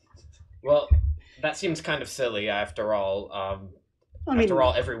 Well, that seems kind of silly after all. After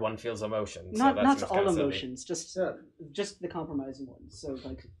all, everyone feels emotions. So that not seems all kinda silly. emotions, just the compromising ones. So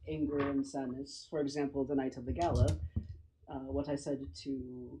like anger and sadness. For example, the night of the gala, what I said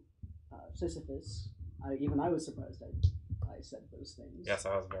to Sisyphus, even I was surprised I said those things. Yes,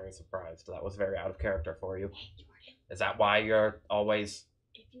 I was very surprised. That was very out of character for you. Is that why you're always...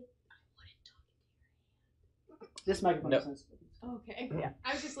 This microphone No. is sensitive. Okay. Yeah.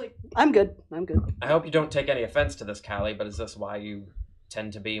 I was just like, I'm good. I hope you don't take any offense to this, Callie, but is this why you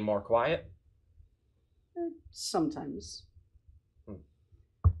tend to be more quiet? Sometimes.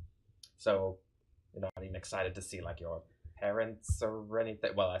 So, you're not even excited to see, like, your parents or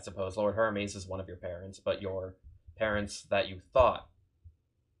anything? Well, I suppose Lord Hermes is one of your parents, but your parents that you thought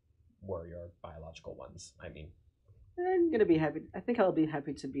were your biological ones, I mean. I'm gonna be happy. I think I'll be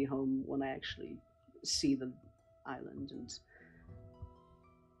happy to be home when I actually see the island, and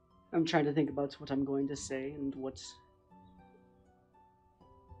I'm trying to think about what I'm going to say and what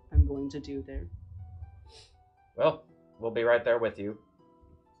I'm going to do there. Well, we'll be right there with you.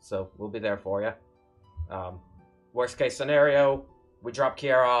 So, we'll be there for you. Worst case scenario, we drop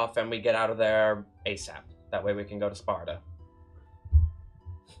Kiera off and we get out of there ASAP. That way we can go to Sparta.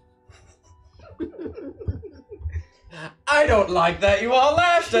 I don't like that you all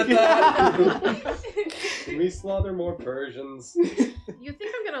laughed at that. Can we slaughter more Persians? You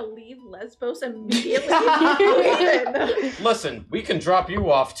think I'm gonna leave Lesbos immediately? Listen, we can drop you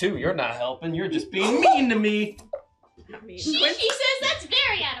off too. You're not helping. You're just being mean to me. She says that's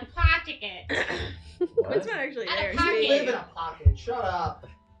very out of pocket. It's not actually Out there. of pocket. You live in a pocket. Shut up.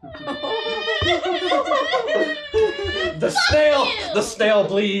 The snail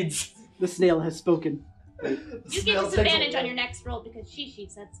bleeds. The snail has spoken. You get disadvantage on your next roll because she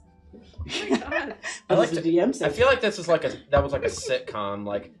said so. Oh my god. I like the to, DM I says. feel like this is like that was like a sitcom.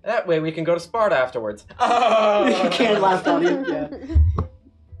 Like that way we can go to Sparta afterwards. You can't laugh at him. Yeah.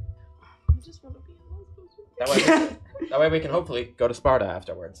 I just want to be in Lesbos. That way we can hopefully go to Sparta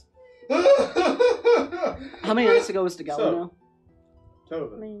afterwards. How many nights ago was the gala now?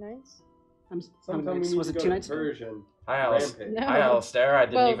 Totally. Many nights? How many Sometime we nights? need Was to it go 2 to nights ago? Persian. Hi, Alice. Rampage. No. Hi, Alistair. I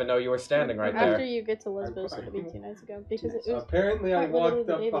didn't Well, even know you were standing right After there. you get to Lesbos, it'll be 2 nights ago. Because it was. Apparently I quite literally walked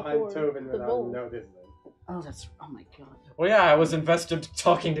the up day behind before Tobin the without bowl. noticing. Oh, that's. Oh my god. Well, yeah, I was invested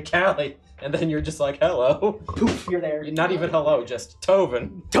talking to Callie, and then you're just like, hello. Poof, you're there. You're not even hello, just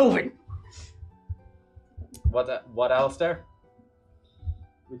Tovin. Tobin! What, Alistair?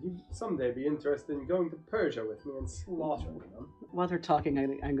 Would you someday be interested in going to Persia with me and slaughtering them? While they're talking,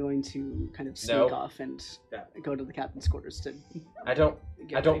 I'm going to kind of sneak No. off and go to the captain's quarters to. I don't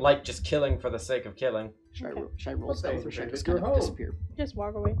get like ready. just killing for the sake of killing. Should I Okay. roll Well, stealth thank or should I you, just you're kind of home. disappear? Just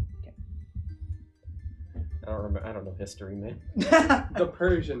walk away. I don't know history, man. The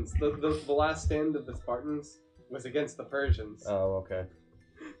Persians, the last stand of the Spartans was against the Persians. Oh, okay.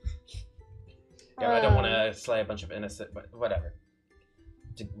 Yeah, I don't want to slay a bunch of innocent, but whatever.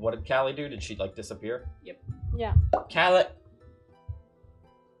 What did Callie do? Did she like disappear? Yep. Yeah. Callie.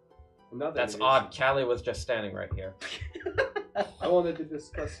 Another That's reason. odd. Callie was just standing right here. I wanted to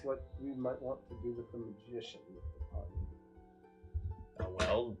discuss what we might want to do with the magician with the party. Oh,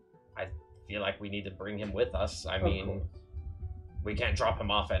 well, I feel like we need to bring him with us. I Of mean, course. we can't drop him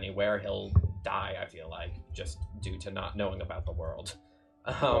off anywhere. He'll die, I feel like, just due to not knowing about the world.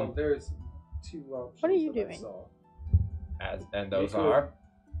 Well, there's 2 options. What are you that I doing? saw. And those We could- are...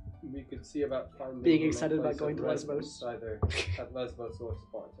 We could see about finding Being him a excited about place going of to Lesbos. residence, either at Lesbos or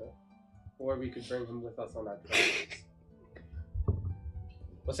Sparta, or we could bring him with us on our travels.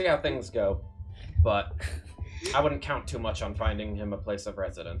 We'll see how things go, but I wouldn't count too much on finding him a place of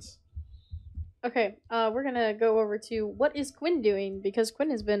residence. Okay, we're gonna go over to what is Quinn doing, because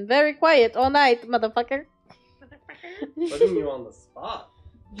Quinn has been very quiet all night, motherfucker. Putting you on the spot.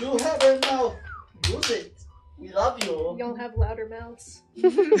 You have a mouth. Use it. We love you. Y'all have louder mouths.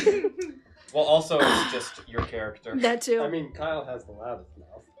 Well, also, it's just your character. That too. I mean, Kyle has the loudest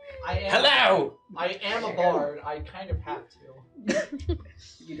mouth. I am. Hello! I am a bard. I kind of have to.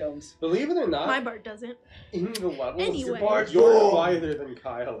 You don't. Believe it or not, My Bart doesn't. in the levels, Anyway. you're quieter than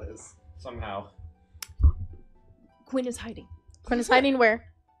Kyle is. Somehow. Quinn is hiding. Quinn is hiding where?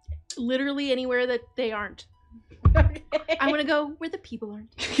 Literally anywhere that they aren't. Okay. I want to go where the people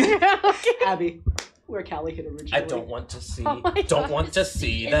aren't. Okay. Abby, where Callie hid originally. I don't want to see. Oh my don't God. want to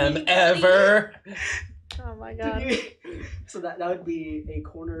see Anybody? them ever. Oh my god. So that would be a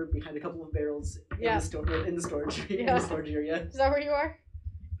corner behind a couple of barrels Yeah. in the storage Yeah. area. Is that where you are?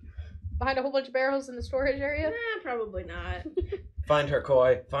 Behind a whole bunch of barrels in the storage area? Probably not. Find her,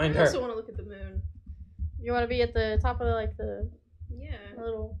 Koi. Find I her. also want to look at the moon. You want to be at the top of the Yeah.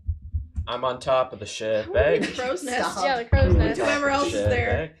 little... I'm on top of the ship, I wanna be egg. the crow's nest. Stop. Yeah, the crow's nest. Whoever else is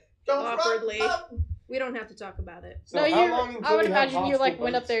there. Don't Awkwardly. run. We don't have to talk about it. So No, how you. long until I would we have imagine you hostile like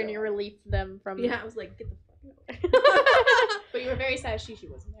went up boats there and you down? relieved them from. Yeah, I was like, get the fuck But you were very sad Shishi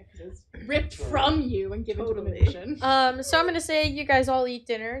wasn't there because it was ripped from you and given to the Totally. magician. So I'm gonna say you guys all eat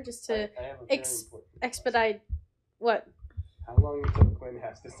dinner just to I have a very ex- important question. expedite. What? How long until Quinn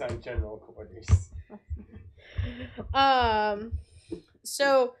has to sign general quarters?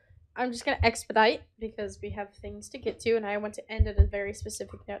 So I'm just gonna expedite because we have things to get to, and I want to end at a very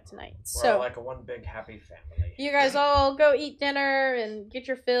specific note tonight. We're So all like a one big happy family. you guys all go eat dinner and get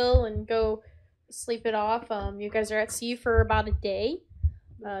your fill and go sleep it off. You guys are at sea for about a day,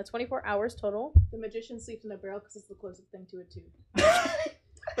 24 hours total. The magician sleeps in a barrel because it's the closest thing to it too.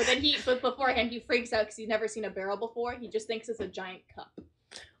 But beforehand he freaks out because he's never seen a barrel before. He just thinks it's a giant cup.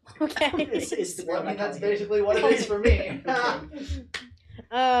 Okay. It's the Well, I barrel mean, that's Callie hid. basically what it is for me.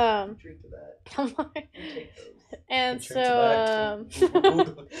 Drink to that. Come on. Take those. And Drink to so,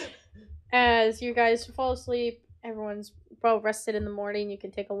 that. as you guys fall asleep, everyone's well rested in the morning. You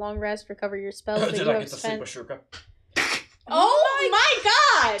can take a long rest, recover your spells that Did you I have get to sleep spent. with Shuka? Oh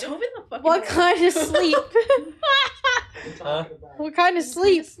my god! Tobin the fucking What kind of sleep? What are you talking about? What kind of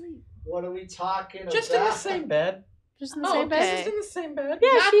sleep? What are we talking about? Just in the same bed. Just in the same bed. Just in the same bed. Yeah,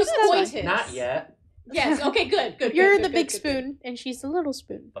 Not she's the not. coitus. Not yet. Yes. Okay. Good. Good. You're good, the good, big good, spoon, and she's the little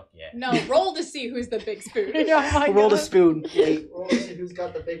spoon. Fuck yeah. No, roll to see who's the big spoon. Oh my Roll a God. spoon. Wait. Roll to see who's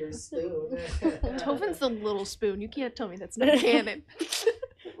got the bigger spoon. Tovin's the little spoon. You can't tell me that's not canon.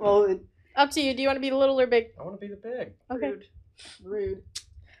 Well, Up to you. Do you want to be the little or big? I want to be the big. Okay. Rude.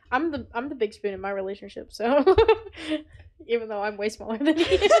 I'm the big spoon in my relationship, so even though I'm way smaller than he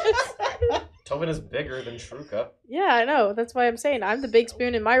is. Tovin is bigger than Shruka. Yeah, I know. That's why I'm saying I'm the big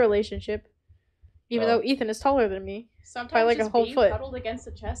spoon in my relationship. Even though Ethan is taller than me. Sometimes By, like, just a whole being foot. cuddled against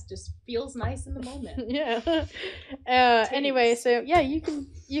the chest just feels nice in the moment. Yeah. Anyway, so yeah, you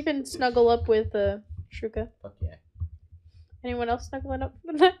can snuggle up with Shruka. Fuck yeah. Anyone else snuggling up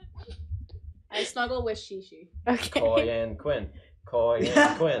with that? I snuggle with Shishi. Okay. Coy and Quinn. Coy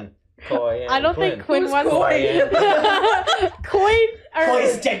and Quinn. Coy and I don't Quinn. think Quinn Who's wants Coy?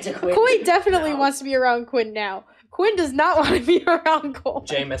 Coy's dead to Quinn. Coy definitely wants to be around Quinn now. Quinn does not want to be around Coy.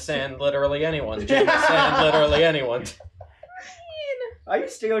 Jameson, literally anyone. Jameson, literally anyone. Are you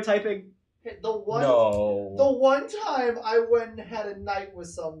stereotyping? The one time I went and had a night with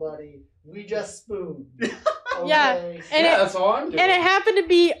somebody, we just spooned. Okay? Yeah, and That's all I'm doing. And it happened to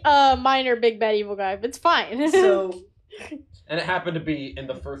be a minor big bad evil guy, but it's fine. So, And it happened to be in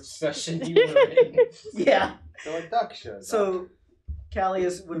the first session you were in. yeah. So a duck shows So,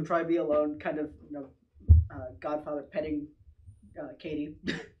 Callius would probably be alone, kind of, Godfather petting Katie.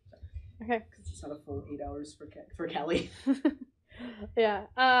 Okay. Because it's not a full 8 hours for Callie. Yeah.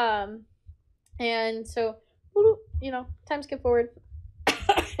 And so, time skip forward.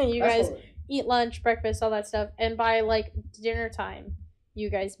 You guys eat lunch, breakfast, all that stuff, and by like dinner time, you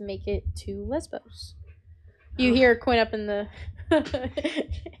guys make it to Lesbos. You hear Quinn up in the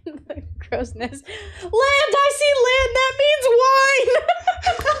crow's nest. Land! I see land. That means wine.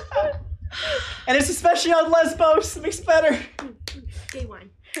 And it's especially on Lesbos. It makes it better. Gay wine.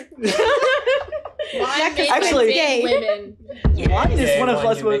 Wine makes Actually- gay women. Wine is one of Wine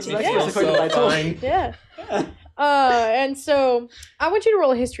Lesbos' can make experts, you according to my feel told. fine. Yeah. And so I want you to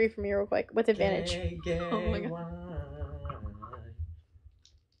roll a history for me real quick with advantage. Oh my God.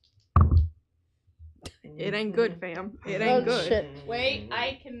 It ain't good, fam. It ain't good. Shit. Wait,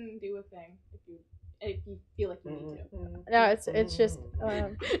 I can do a thing if you feel like you need to. No, it's just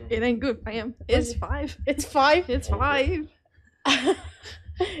It ain't good, fam. It's 5. it's 5. It's 5.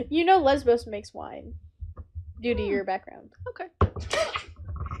 You know Lesbos makes wine due to your background. Okay.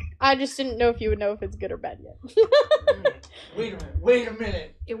 I just didn't know if you would know if it's good or bad yet. Wait a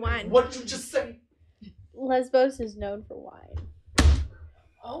minute. It wine. What did you just say? Lesbos is known for wine.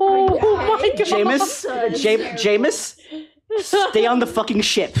 Oh my god. Jameis, stay on the fucking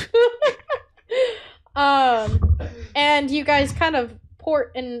ship. And you guys kind of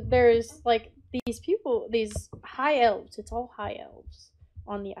port, and there's like these high elves. It's all high elves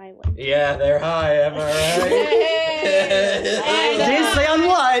on the island. Yeah, they're high, am I right? Hey. Didn't say on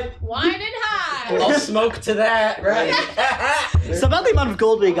what. Wine and high. I'll smoke to that, right? It's about the amount of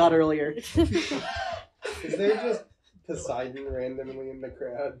gold we got earlier. Is there just Poseidon randomly in the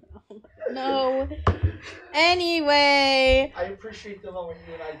crowd? No. Anyway. I appreciate the moment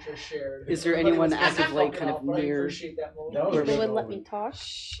you and I just shared. Is there Everybody anyone was active, fucking like, kind of off, but I near- appreciate that moment. No, If they would no. let me talk.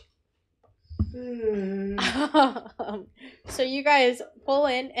 So you guys pull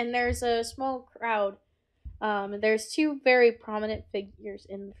in, and there's a small crowd. There's two very prominent figures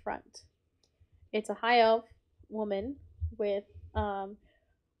in the front. It's a high elf woman with a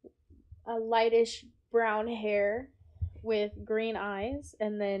lightish brown hair with green eyes,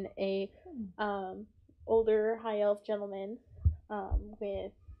 and then a older high elf gentleman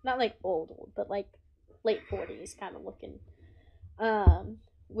with not like old, but like late 40s kind of looking,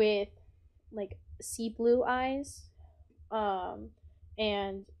 with like sea blue eyes,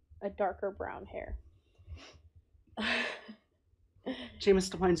 and a darker brown hair.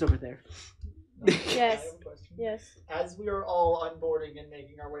 Jameis, the wine's over there. Yes. I have a question. Yes. As we are all unboarding and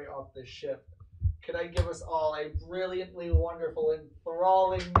making our way off this ship, could I give us all a brilliantly wonderful,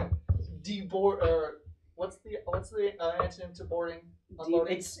 enthralling deboard? What's the antonym to boarding?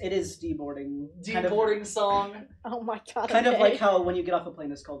 Unloading? It is deboarding. Deboarding song. Oh my god. Kind of okay. like how when you get off a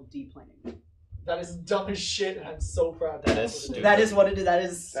plane, it's called deplaning. That is dumb as shit, and I'm so proud That that's is what it stupid. That is what it is. That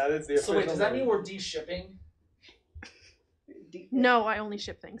is. That is the So wait, official does that name. mean we're de-shipping? No, I only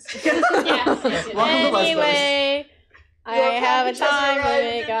ship things. Yes. Welcome to Lesbos. Anyway, I have a time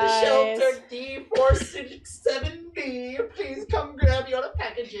limit, guys. Shelter D467B. Please come grab your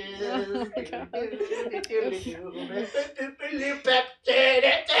packages. Oh my God.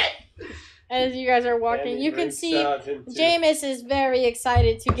 As you guys are walking, you can see Jameis is very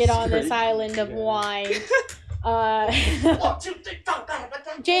excited to get on this island of wine.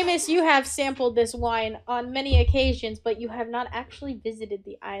 Jameis, you have sampled this wine on many occasions, but you have not actually visited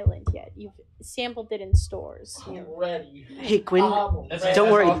the island yet. You've sampled it in stores. I'm ready. Hey, Quinn,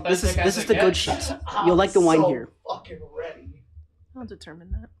 don't worry. This is the good shit. You'll like the wine here. Fucking ready. I'll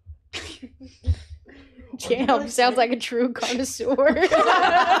determine that. Jam sounds like a true connoisseur.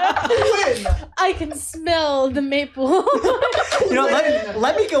 I can smell the maple. You know,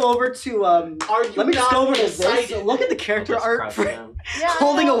 let me go over to let me just go over to this. Look at the character art for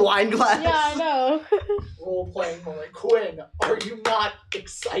holding a wine glass. Yeah, I know. Role playing moment. Quinn, are you not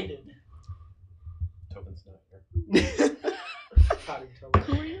excited? Tobin's not here.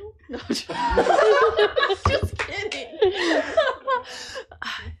 Who are you? No, just kidding.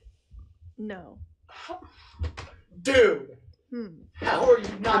 No. Dude, how are you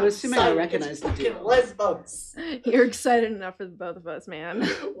not I'm assuming excited? I recognize the fucking dude. Lesbos. You're excited enough for the both of us, man.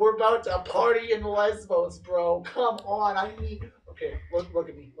 We're about to party in Lesbos, bro. Come on, I need. Okay, look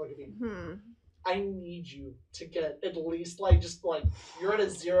at me. I need you to get at least you're at a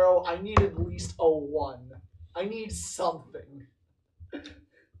 0. I need at least a 1. I need something.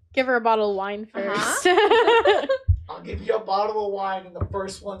 Give her a bottle of wine first. I'll give you a bottle of wine, and the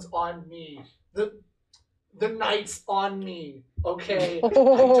first one's on me. The night's on me. Okay.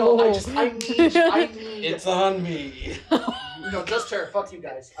 I need. It's on me. No, just her. Fuck you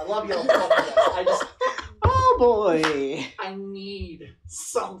guys. I love y'all. Fuck you guys. Oh boy. I need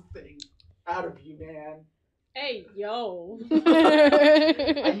something out of you, man. Hey, yo.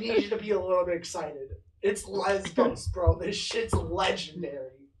 I need you to be a little bit excited. It's Lesbos, bro. This shit's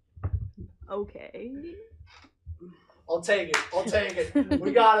legendary. Okay. I'll take it.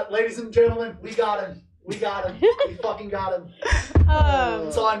 We got it. Ladies and gentlemen, we got him. We fucking got him.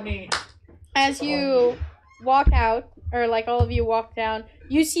 It's on me. As you walk out, or like all of you walk down,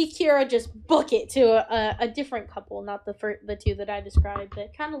 you see Kira just book it to a different couple, not the two that I described,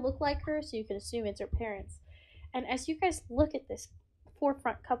 that kind of look like her, so you can assume it's her parents. And as you guys look at this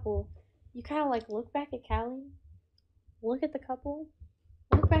forefront couple, you kind of like look back at Callie, look at the couple,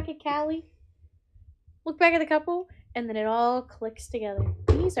 look back at Callie, look back at the couple, and then it all clicks together.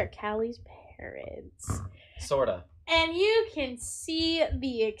 These are Callie's parents. Sorta. And you can see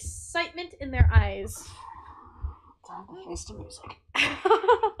the excitement in their eyes. Face to music.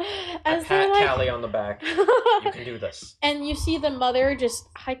 As I pat Callie on the back. You can do this. And you see the mother just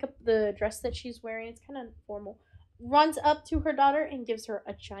hike up the dress that she's wearing. It's kind of formal. Runs up to her daughter and gives her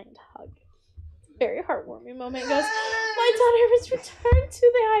a giant hug. Very heartwarming moment. Goes, my daughter has returned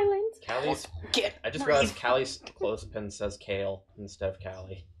to the island. Callie. I just realized Callie's clothespin says Kale instead of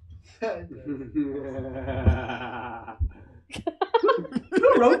Callie. Who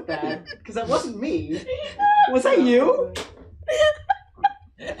wrote that? Because that wasn't me. Was that you?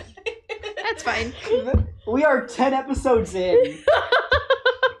 That's fine. We are 10 episodes in.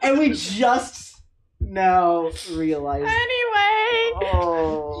 And we just now realized. Anyway.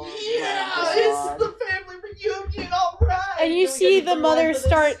 Oh. Yeah, it's the family reunion, alright! And you see the mother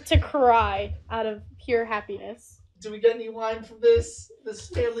start to cry out of pure happiness. Do we get any wine from this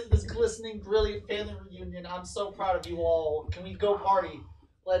family, this glistening, brilliant family reunion? I'm so proud of you all. Can we go party?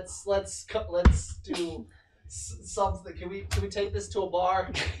 Let's do something. Can we take this to a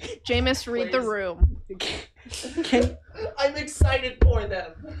bar? Jameis, read the room. I'm excited for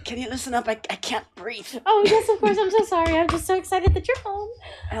them. Can you listen up? I can't breathe. Oh yes, of course. I'm so sorry. I'm just so excited that you're home.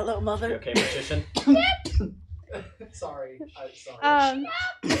 Hello, mother. You okay, magician? Sorry. I'm sorry.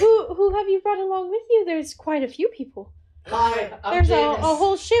 Who have you brought along with you? There's quite a few people. Hi, I'm There's a James.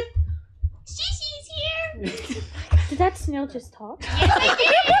 whole ship. Shishi's here. Did that snail just talk?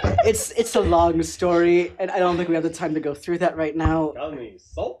 It's a long story, and I don't think we have the time to go through that right now. Tell me,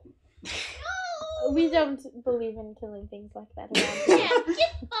 salt? We don't believe in killing things like that around Yeah, here.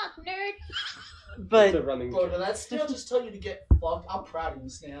 get fucked, nerd. But Bro, did that snail just tell you to get fucked? I'm proud of you,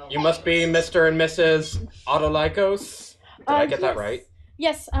 snail. You must be Mr. and Mrs. Autolykos. Did I get that yes. right?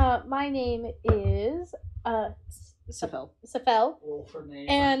 Yes, my name is Safel. Safel, Roll for name.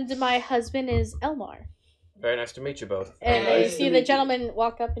 and my husband is Elmar. Very nice to meet you both. And Nice you to see meet the you. gentleman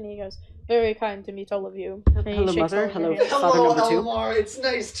walk up and he goes, very kind to meet all of you. And he Hello, shakes mother. all of your Hello, hands. father Hello, number 2. Elmar. It's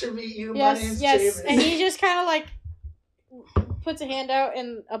nice to meet you. My Yes, name's yes. James. And he just kind of like puts a hand out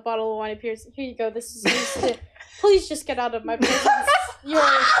and a bottle of wine appears. Here you go. This is yours to... Please just get out of my presence. Your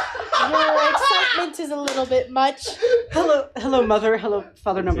excitement is a little bit much. Hello, mother. Hello,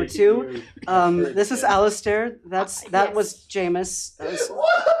 father number 2. This is Alistair. That yes. was Jameis. Woo!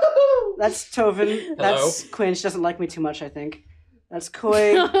 That's Tovin. That's Quinn. She doesn't like me too much, I think. That's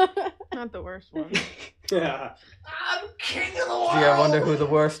Koi. not the worst one. Yeah. I'm king of the world. Gee, I wonder who the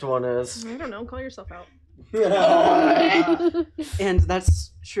worst one is. I don't know. Call yourself out. And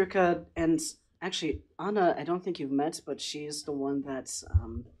that's Shurka, and actually, Anna, I don't think you've met, but she's the one that's,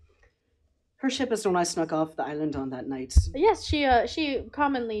 her ship is the one I snuck off the island on that night. Yes, she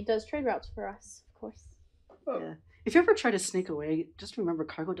commonly does trade routes for us, of course. Yeah. If you ever try to sneak away, just remember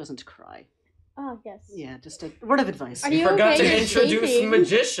cargo doesn't cry. Oh, yes. Yeah, just a word of advice. Are You you forgot okay? to You're introduce shaking.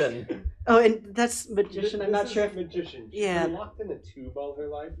 magician. Oh, and that's magician. I'm not This sure is if magician. She's Yeah. been locked in a tube all her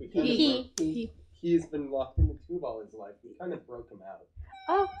life. We kind He's been locked in a tube all his life. We kind of broke him out.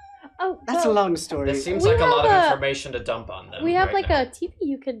 Oh, that's well, a long story. This seems We like a lot have of a- information to dump on them. we have right like now. a TV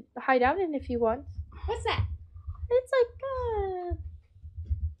you could hide out in if you want. What's that?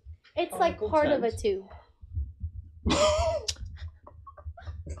 It's like Conical part of a tent? tube.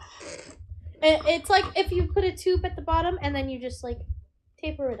 It's like if you put a tube at the bottom and then you just like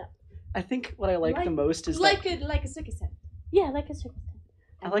taper it up. I think what I like the most is like that a circus tent. Yeah, like a circus tent.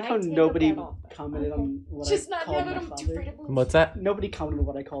 I like how might take nobody a bit off, but commented okay. on what Just I not called having my them too father. afraid of blue. What's that? Nobody commented on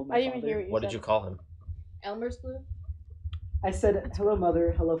what I called my I didn't father. even hear what you What said. did you call him? Elmer's blue. I said, hello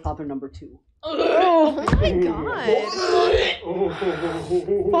mother, hello father number 2. Oh my god.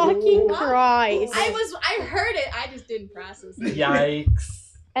 fucking Christ. I heard it. I just didn't process it. Yikes.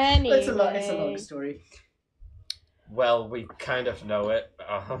 Anyway. It's a long story. Well, we kind of know it.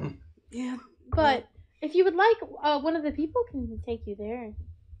 Yeah. But if you would like, one of the people can take you there.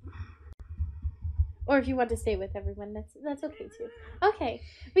 Or if you want to stay with everyone, that's okay too. Okay,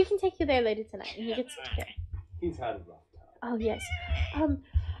 we can take you there later tonight, and he gets there. He's had a rough time. Oh yes.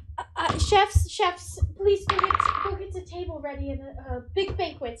 Chefs, please go get the table ready and a big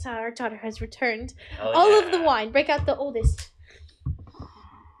banquet. Our daughter has returned. Hell All yeah. of the wine. Break out the oldest.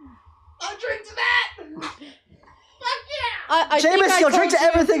 I'll drink to that. I think Jameis, I you'll told drink to you-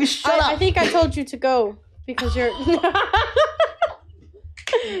 everything. Shut up. I think I told you to go because you're.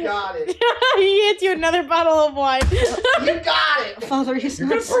 You got it. He hands you another bottle of wine. You got it. Father, he's You're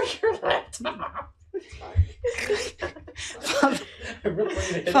not. gonna break your laptop.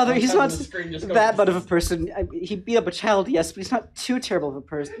 Father, he's not that bad of a person. He beat up a child, yes, but he's not too terrible of a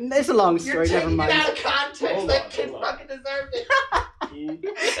person. It's a long You're story. Never taking it mind. out of context. Hold That on, kid hold on. fucking deserved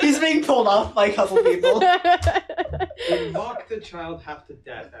it. He's being pulled off by a couple people. He mocked the child half to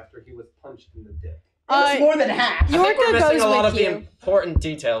death after he was punched in the dick. It's more than half. I think we're Yorka missing goes a lot with of the you. important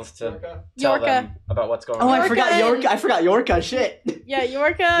details to Yorka? tell Yorka. them about what's going Oh, on. I forgot Yorka Yorka. I forgot Yorka. Shit. Yeah,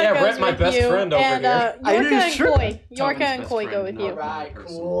 Yorka Yeah, goes Brett, my with best you, friend over and here. I Yorka knew and sure. Koi. Yorka and Koi go with you. Alright,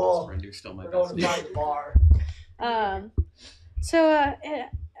 cool. You're still my We're best going to friend. the bar. So,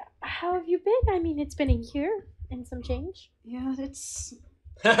 how have you been? I mean, it's been a year and some change. Yeah, it's.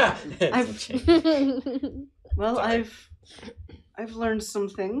 It's I've- a change. Well, Sorry. I've learned some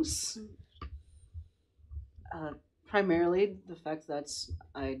things. Primarily the fact that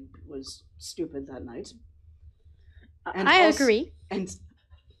I was stupid that night. And I also- agree. And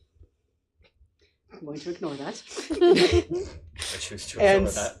I'm going to ignore that. I choose to And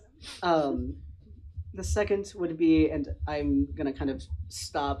ignore that. the second would be, and I'm gonna kind of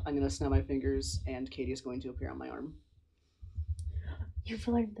stop. I'm gonna snap my fingers, and Katie is going to appear on my arm. You've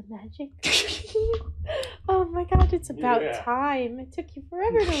learned the magic. Oh my god, it's about Yeah. time. It took you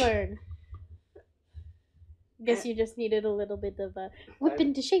forever to learn. Guess you just needed a little bit of a whip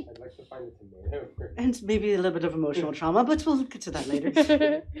into shape. I'd like to find a tomato. And maybe a little bit of emotional trauma, but we'll get to that later.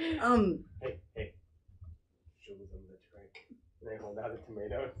 Hey, show them the trick. And I hold out a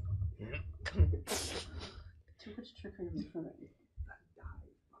tomato. Too much trickery in front of me.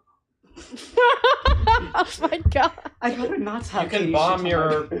 Oh my god. I'd rather not have You can Katie bomb shit on my- your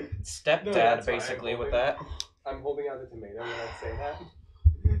No, stepdad that's fine. basically with that. I'm holding out a tomato when I say that.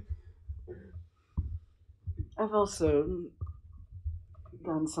 I've also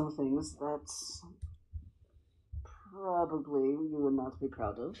done some things that probably you would not be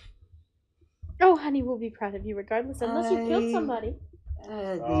proud of. Oh, honey, we'll be proud of you regardless, unless you killed somebody.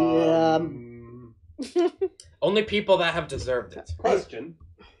 Only people that have deserved it. Question.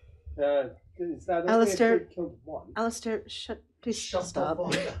 Is that okay Alistair- if they killed one? Alistair, please Shut stop.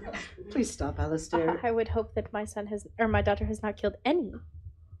 the fuck up. Please stop, Alistair. I would hope that my son has, or my daughter has not killed any.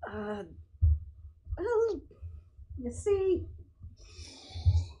 Well, you see,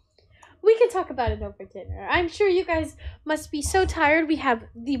 We can talk about it over dinner. I'm sure you guys must be so tired. We have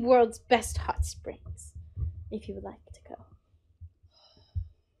the world's best hot springs, if you would like to go.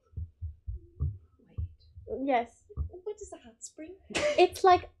 Yes. What is a hot spring? It's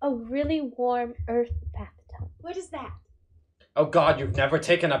like a really warm earth bathtub. What is that? Oh God, you've never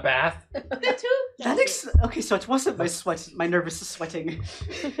taken a bath? The two. Okay, so it wasn't my sweat, my nervous sweating.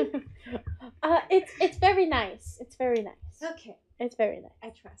 It's very nice. It's very nice. Okay, It's very nice. I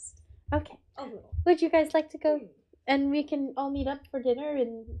trust. Okay. A little. Would you guys like to go? And we can all meet up for dinner,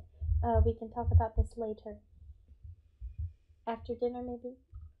 and we can talk about this later. After dinner, maybe?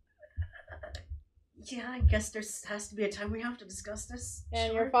 Yeah, I guess there has to be a time we have to discuss this.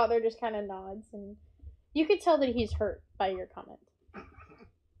 And Sure. your father just kind of nods, and you could tell that he's hurt by your comment.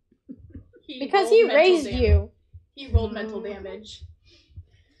 Because he raised you. He rolled mental damage.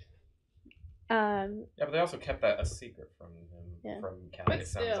 Yeah, but they also kept that a secret from him, from Callie, But it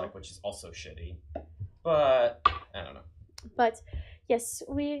sounds still. like, which is also shitty. But, I don't know. But, yes,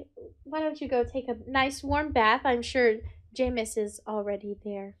 why don't you go take a nice warm bath? I'm sure Jameis is already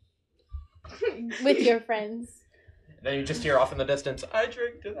there. With your friends. Then you just hear off in the distance, I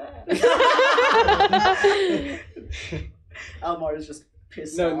drink to that. Almar is just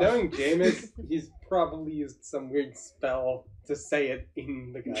pissed No, off. knowing Jameis, he's probably used some weird spell to say it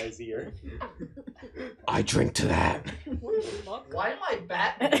in the guy's ear. I drink to that. Why am I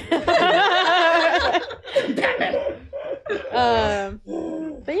Batman?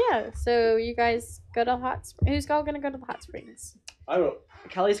 But yeah, so you guys go to hot springs. Who's all gonna go to the hot springs? I will.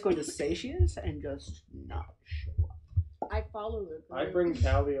 Callie's going to say she is and just not show up. I follow the I bring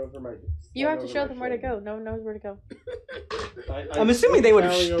Callie over my. You have to over show my them where to shoulder. go. No one knows where to go. I'm assuming they would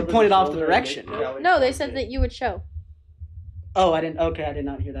Callie have over the pointed off the shoulder and direction. make Callie No, they point said me. that you would show. Oh, I didn't. Okay, I did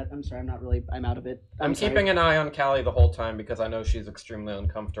not hear that. I'm sorry. I'm out of it. I'm sorry. keeping an eye on Callie the whole time because I know she's extremely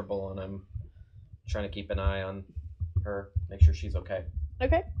uncomfortable and I'm trying to keep an eye on her, make sure she's okay.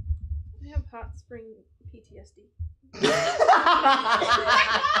 Okay. I have hot spring PTSD.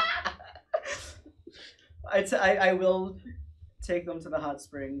 I will take them to the hot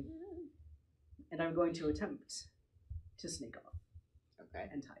spring, and I'm going to attempt to sneak off. Okay.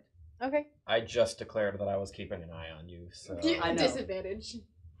 And hide. Okay. I just declared that I was keeping an eye on you, so... I know. Disadvantage.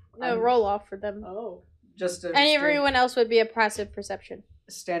 No, roll off for them. Oh. Just a And everyone else would be a passive perception.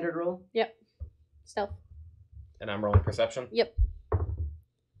 standard roll. Yep. Stealth. And I'm rolling perception? Yep.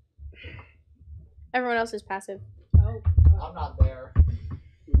 Everyone else is passive. Oh. I'm not there.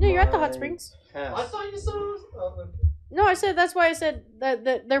 No, you're at the hot springs. I thought you said it was... No, I said that's why I said that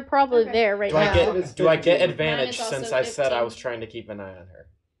they're probably Okay. there right Do I now. get do I get Mine advantage is also since I said I 15. was trying to keep an eye on her?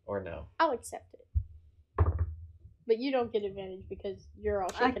 Or no? I'll accept it. But you don't get advantage because you're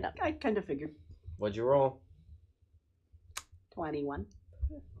all shaken up. I kind of figured. What'd you roll? 21.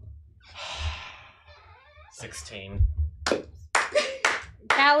 16.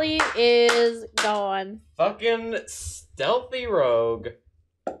 Callie is gone. Fucking stealthy rogue.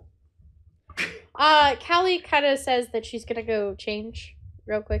 Callie kind of says that she's gonna go change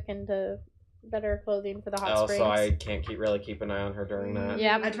real quick into better clothing for the hot Oh, springs. so I can't keep an eye on her during that.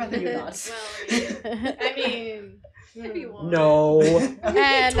 Yeah. I'd rather you not. I mean, if you want. No.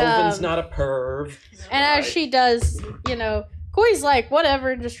 And Tobin's not a perv. and as she does, you know, Koi's like,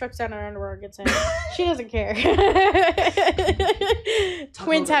 whatever, and just strips down her underwear and gets in. She doesn't care.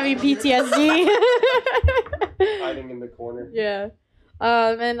 Twins having PTSD. Hiding in the corner. Yeah.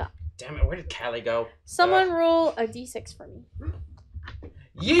 And Damn it, where did Callie go? someone roll a d6 for me.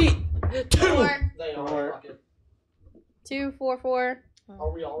 Yeet! 2! They Or- are. Fuck it. 2, 4, 4.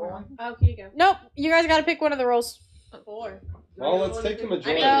 Are we all rolling? Oh, here you go. Nope, you guys gotta pick one of the rolls. 4. Well, let's take the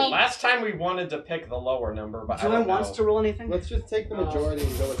majority. No. Last time we wanted to pick the lower number, but I Joanne don't know. wants to roll anything? Let's just take the majority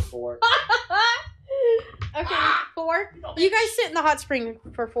and go with 4. Okay, 4. You guys sit in the hot spring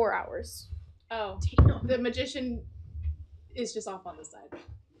for 4 hours. Oh, the magician is just off on the side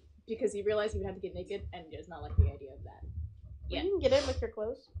because he realized he would have to get naked and does not like the idea of that. Yeah. You can get in with your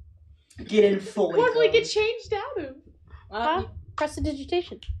clothes. Get in fully. What will he get clothed. changed out of? Huh?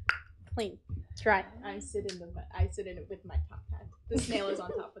 Prestidigitation. Clean. Dry. I sit in it with my top hat. The snail is on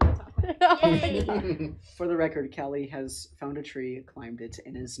top of the top hat. For the record, Callie has found a tree, climbed it,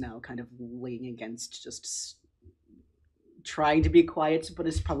 and is now kind of leaning against, just trying to be quiet, but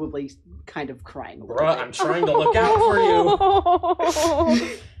is probably kind of crying a little Bruh, bit. I'm trying to look out for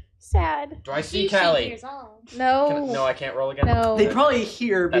you. Sad. Do I see Callie? No. No, I can't roll again? No. They probably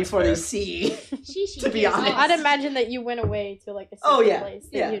hear That's before fair. they see. To be honest. I'd imagine that you went away to like a secret Oh, yeah. place.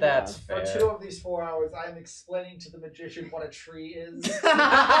 that Yeah. you know That's of. fair. For 2 of these 4 hours, I'm explaining to the magician what a tree is.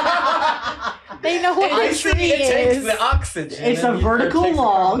 They know what I a see tree it takes is. the oxygen. It's and a you- or it vertical takes the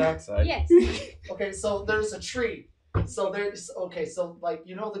log. carbon dioxide. Yes. Okay, so there's a tree. So there's like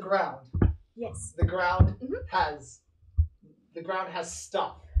you know the ground. Yes. The ground has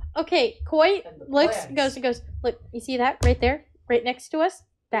stuff. Okay, Koi And the looks, plants. goes, look, you see that right there? Right next to us?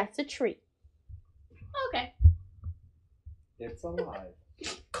 That's a tree. Okay. It's alive.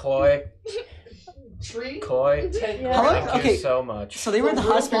 Koi. Tree. Koi. Yeah. How long- Thank okay, you so much. So they were in the The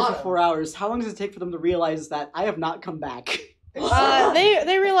real hospital for bottom. 4 hours. How long does it take for them to realize that I have not come back?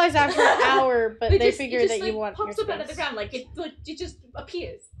 They realize after an hour, but they just, figure it just, that like, you want pops your up out of the space. ground it just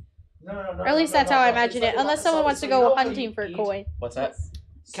appears. No. Or at least that's how I imagine it. Unless someone wants to go hunting for koi. What's that?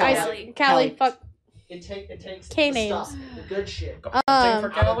 Callie, Callie. fuck. It takes K the names. stuff, the good shit. Go hunting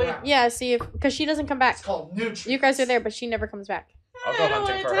for Um, Callie? Yeah, see if because she doesn't come back. It's called nutrients. You guys are there, but she never comes back. I'll I go don't want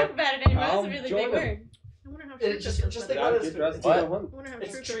hunting to for talk her. about it anymore. That's I'll a really join big them. word. I wonder how It just feels think about about Not it. get dressed What? to go I hunt. wonder how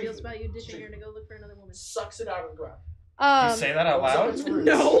It's Shrewker tree. feels about you ditching Tree. her to go look for another woman. Sucks it out of the ground. Do you say that out loud?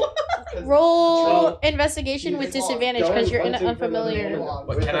 No. Roll Well, investigation with it's disadvantage going because you're in an hunting for another unfamiliar. woman. What,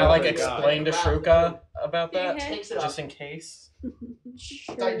 With can the I like other explain to guy. Shruka about that? Takes it up, Just in case?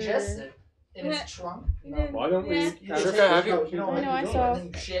 Sure. digests it in its trunk. You know, Why don't we? Yeah. Sure, have you- I know, I saw.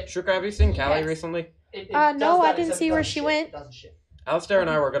 Shit. Shruka, have you seen Callie Yes. recently? It No, does I that, didn't except see it where doesn't she shit. went. It doesn't shit. Alistair and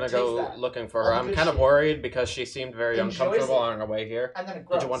I were gonna Taste go that. looking for All her. the I'm good kind of shit. worried because she seemed very Enjoys uncomfortable it. on her way here. And then it Did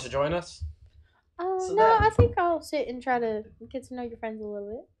grows. you want to join us? So No, then- I think I'll sit and try to get to know your friends a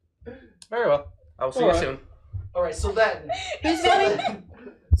little bit. Very well. I will see you Alright. soon. All right, so then. Who's so going? then-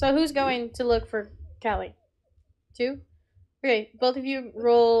 So who's going to look for Callie? 2? Okay, both of you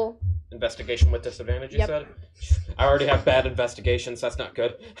roll. Investigation with disadvantage, you Yep. said? I already have bad investigations. That's not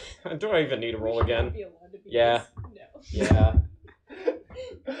good. Do I even need to roll again? Yeah. No. Yeah.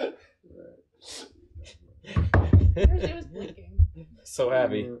 It was blinking. So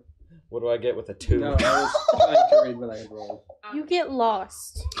happy. What do I get with a 2? No, I was trying to read what I had rolled. You get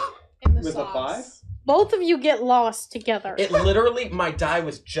lost. In the With a sauce. 5? Both of you get lost together. It literally, my die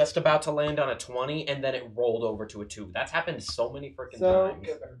was just about to land on a 20, and then it rolled over to a 2. That's happened so many freaking So- times.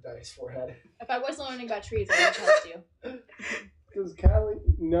 Get better dice, forehead. If I wasn't learning about trees, I would have helped you. Does Callie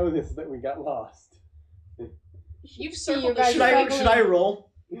notice that we got lost? You've you circled the guys Should are- I roll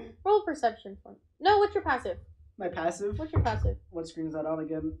Roll perception for me. No, what's your passive? my passive? What's your passive? What screen is that on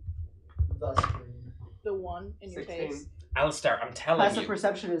again? The screen. the one in your 16. face. Alistair, I'm telling Passive you.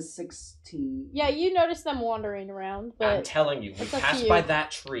 perception is 16. Yeah, you notice them wandering around, I'm but telling you. We it's up to passed you. by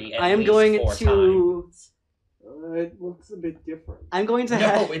that tree at I am least going 4 to. times. It looks a bit different. I'm going to No,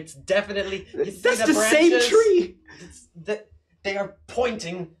 have. it's definitely... you see That's the same branches? tree. They are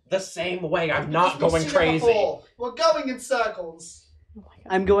pointing the same way. I'm not We'll going see in the crazy. hole. We're going in circles. oh my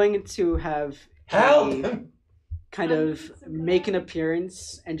God. I'm going to have Help! a kind of make an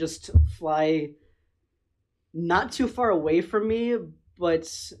appearance and just fly not too far away from me,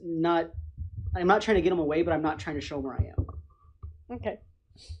 but not. I'm not trying to get him away, but I'm not trying to show him where I am. Okay.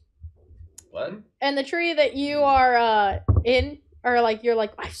 What? And the tree that you are in, or like you're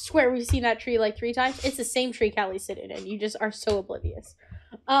like, I swear we've seen that tree like 3 times. It's the same tree Callie's sitting in. You just are so oblivious.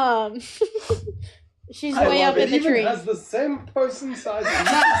 She's I way love up it. in the Even tree. has the same person-sized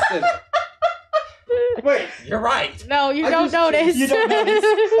nest in it. Wait, You're right. No, you I don't just- notice. you don't notice.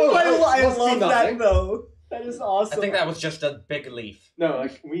 Oh, I must be love that nothing. though. That is awesome. I think that was just a big leaf. No,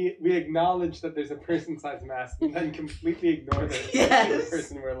 like we acknowledge that there's a person-sized mask, and then completely ignore that it's Yes. actually the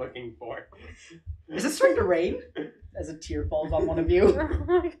person we're looking for. Is it starting to rain? As a tear falls on one of you. Oh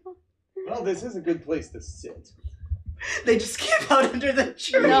my God. Well, this is a good place to sit. They just camp out under the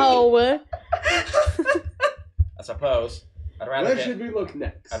tree. No. I suppose. I'd rather Where get. should we look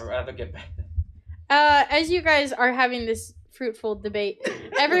next? I'd rather get back. As you guys are having this fruitful debate,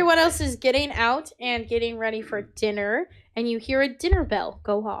 everyone else is getting out and getting ready for dinner, and you hear a dinner bell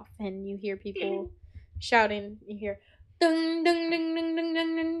go off, and you hear people shouting. You hear, ding, ding, ding, ding, ding,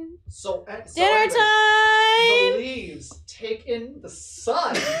 ding, ding. So Dinner anyway, time! The leaves take in the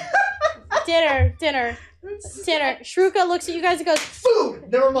sun. Dinner. Shruka looks at you guys and goes,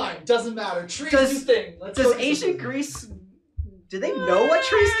 Food. Never mind. Doesn't matter. Trees Does- do thing. Let's Does go to ancient some- Greece? Do they know what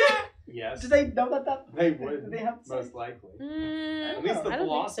trees do? Yes, Do they know that? they Do would. they have Most likely. mm, At least the I don't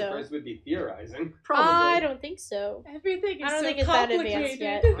think so. philosophers would be theorizing. Probably. I don't think so. Everything is I don't so think it's that complicated. advanced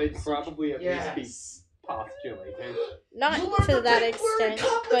yet. They'd probably at least Yes. be postulating. Not You learned to that think we're extent, but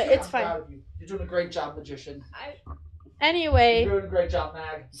complicated. it's I'm fine. proud of you. You're doing a great job, magician. Anyway, You're doing a great job,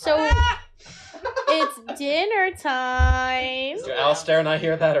 Mag. so it's dinner time. Do Alistair and I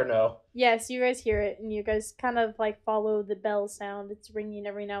hear that or no? Yes, you guys hear it, and you guys kind of like follow the bell sound. It's ringing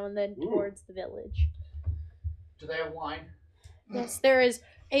every now and then Ooh. towards the village. Do they have wine? Yes, there is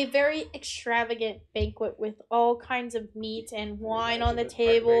a very extravagant banquet with all kinds of meat and wine on the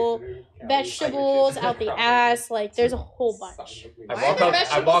table, vegetables out the ass. Like, there's a whole bunch. I Why are walk there up- I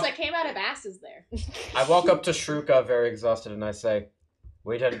vegetables walk- that came out of asses there? I walk up to Shruka very exhausted and I say,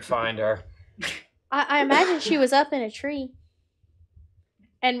 "We didn't find her." I imagine she was up in a tree.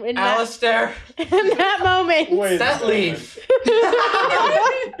 And in that, Alistair, in that moment, Wait. that leaf.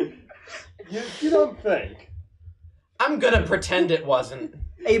 You don't think? I'm gonna pretend it wasn't.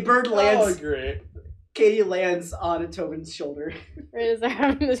 A bird I'll lands. agree. Katie lands on Tobin's shoulder Right as they're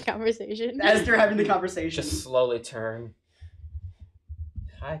having this conversation. as they're having the conversation. Just slowly turn.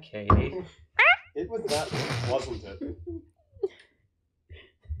 Hi, Katie. It was that, wasn't it?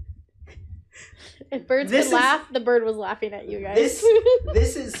 If birds This could is- laugh, the bird was laughing at you guys.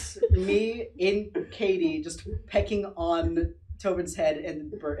 This is me in Katie just pecking on Tobin's head,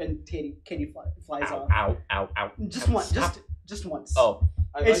 and Katie flies Ow, off. ow, ow, ow. Just once, Stop. just once. Oh.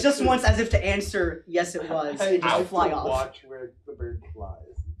 I It's like just to- once, as if to answer, yes, it was, I and like just fly to off. watch where the bird flies.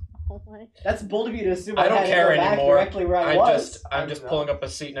 Oh my. That's bold of you to assume I don't had to care go back anymore. directly where I was. I'm just pulling up a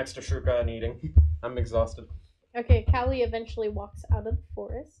seat next to Shruka and eating. I'm exhausted. Okay, Callie eventually walks out of the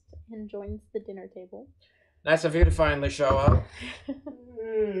forest and joins the dinner table. Nice of you to finally show up.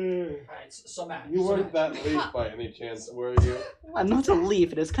 Alright, so Matt. You so weren't Matt. that leaf by any chance, were you? I'm not a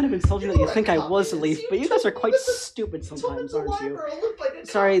leaf. It is kind of insulting that you think I was a leaf, but you guys are quite stupid sometimes, aren't you?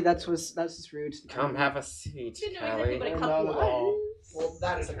 Sorry, that's just rude. Come have a seat, Didn't know Callie. exactly what a Not cup at all. was. Well,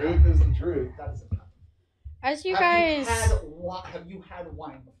 that is The a truth is the truth. That is a cup. As you Have guys have you had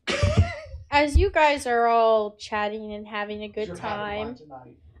wine before? as you guys are all chatting and having a good You're having wine time,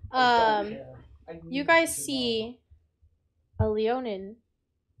 tonight. I don't care. I you need guys to see a Leonin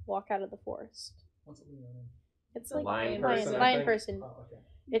walk out of the forest. know. What's it mean? It's like Lion lion, person, I lion think. person. Oh, okay.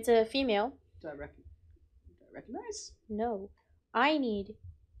 It's a female. Do I recognize? No. I need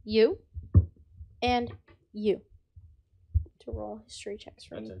you and you to roll history checks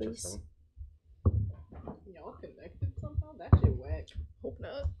for That's me, please. interesting. Y'all connected somehow? That shit whack. Hope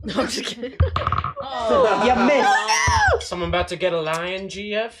not. No, I'm just kidding. Oh. You missed. Someone about to get a lion,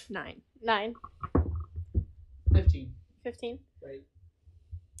 GF? 9. 9. 15. 15. Right.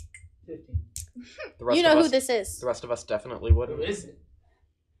 15. The rest You know of who us, this is. The rest of us definitely would. Who is it?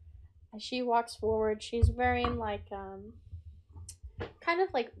 As she walks forward, she's wearing like kind of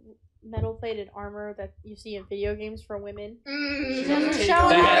like metal plated armor that you see in video games for women. She's Doesn't gonna take show over.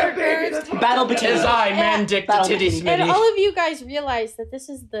 That- her curves. Battle Tis bikini. I, man dick the Battle titty bikini. And smitty. all of you guys realize that this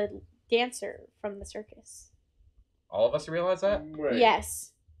is the dancer from the circus. All of us realize that? Wait.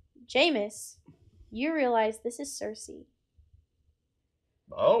 Yes. Jameis, you realize this is Cersei.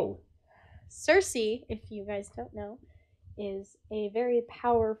 Oh. Cersei, if you guys don't know, is a very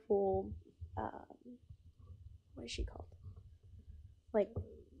powerful, what is she called? Like,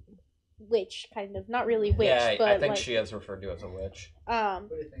 witch, kind of. Not really witch, Yeah, but I think like, she is referred to as a witch. What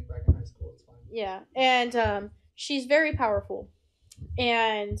do you think? Back in high school, it's fine. yeah. And, she's very powerful.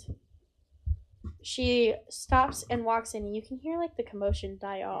 And she stops and walks in, and you can hear, like, the commotion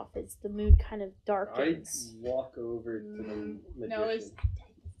die off as the mood kind of I darkens. walk over to the magician. No, it's.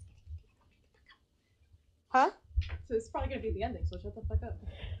 Huh? So it's probably gonna be the ending, so shut the fuck up.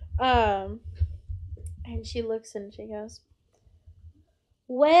 And she looks and she goes,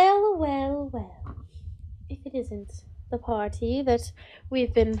 well, well, well. If it isn't the party that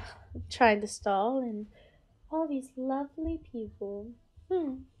we've been trying to stall and all these lovely people.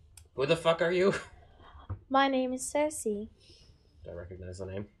 Who the fuck are you? My name is Cersei. Do I recognize the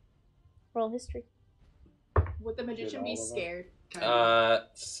name? Roll history. Would the magician be all of us. scared?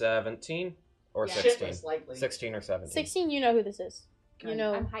 17 or Yeah. 16? Shitless, likely. 16 or 17. 16, you know who this is. You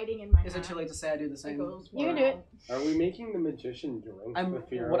know. I'm hiding in my Is it too late to say I do the It same? goes You can do it. Are we making the magician drink I'm. the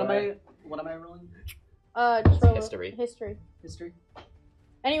fear What am away? I rolling? Just roll History. History. History.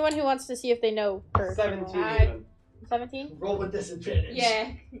 Anyone who wants to see if they know her. can roll. 17 I- even. 17? Roll with disadvantage.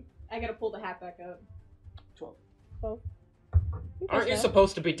 Yeah. I gotta pull the hat back up. 12. Aren't you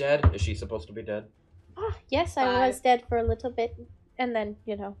supposed to be dead? Is she supposed to be dead? Ah, yes, I 5. was dead for a little bit. And then,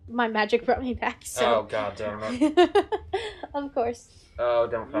 my magic brought me back, Oh, so. god damn it. Of course. Oh,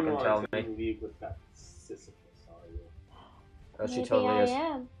 don't You fucking aren't tell me. in league with that Sisyphus, are you? Oh, she Maybe totally I is.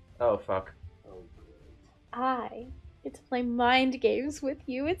 am. Oh, fuck. Oh, great. I get to play mind games with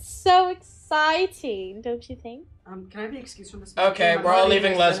you. It's so exciting, don't you think? Can I have an excuse from this? Okay, I'm we're all already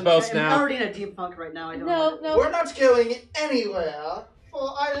leaving in a- Lesbos I'm now. already in a deep funk right now. I don't No, know. no. We're not going anywhere, for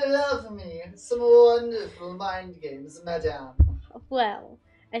I love me some wonderful mind games, madame. Well,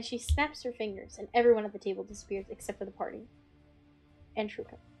 and she snaps her fingers, and everyone at the table disappears except for the party. And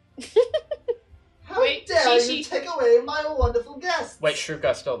Truka. How Wait, dare she- you take away my wonderful guests? Wait,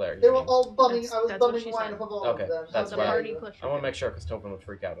 Shruka's still there. They you were mean? all bumming. That's- I was that's what bumming she wine said. off of all Okay, of them. that's The fine. party pusher. I want to make sure because Tobin would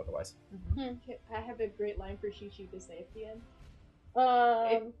freak out otherwise. I have a great line for Shishi to say at the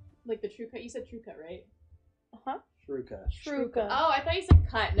end. Like the true cut. You said true cut, right? Huh? Shruka. Truka. Oh, I thought you said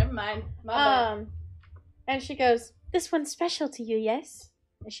cut. Never mind. My bad. And she goes, this one's special to you, yes?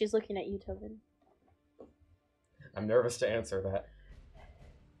 And she's looking at you, Tobin. I'm nervous to answer that.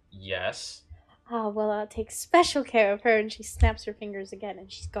 Yes. Ah, well, I'll take special care of her, and she snaps her fingers again,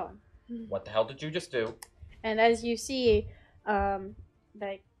 and she's gone. What the hell did you just do? And as you see,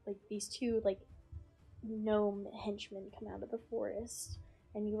 like these two gnome henchmen come out of the forest,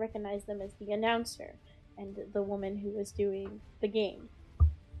 and you recognize them as the announcer and the woman who was doing the game,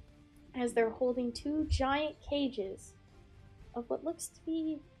 as they're holding two giant cages of what looks to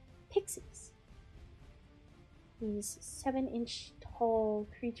be pixies. These 7-inch tall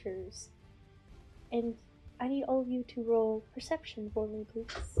creatures. And I need all of you to roll perception for me,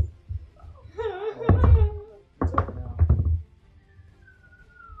 please.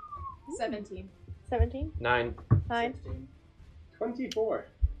 17. 17? 9. 9? 24.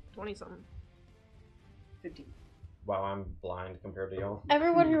 20-something. 15. Wow, I'm blind compared to y'all.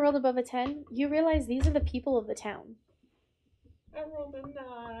 Everyone who rolled above a 10, you realize these are the people of the town. I rolled a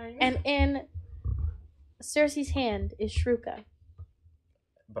 9. And in Cersei's hand is Shruka.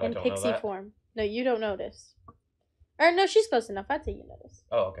 But I In don't pixie know that. form. No, you don't notice. Or no, she's close enough. I'd say you notice.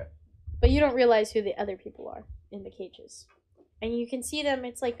 Oh, okay. But you don't realize who the other people are in the cages. And you can see them,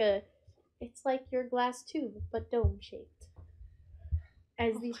 it's like your glass tube, but dome shaped.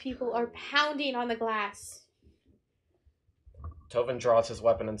 As these people are pounding on the glass. Tovin draws his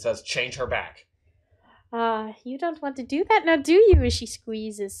weapon and says, "Change her back." You don't want to do that now, do you? As she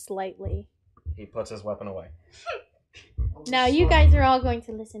squeezes slightly. He puts his weapon away. Now you guys are all going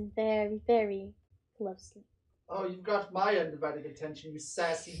to listen very, very closely. Oh, you've got my undivided attention, you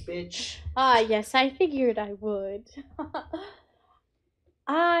sassy bitch. Yes, I figured I would.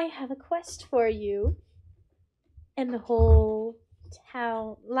 I have a quest for you. And the whole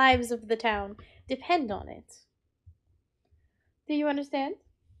town, lives of the town, depend on it. Do you understand?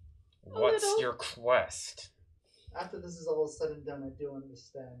 What's your quest? After this is all said and done, I do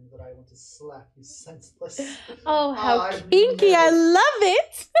understand that I want to slap you senseless. Oh, how I've kinky! I never- love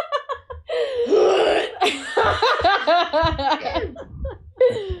it!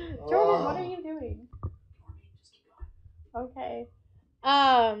 Jordan, what are you doing? Okay.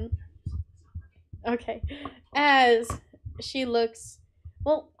 Okay. As she looks...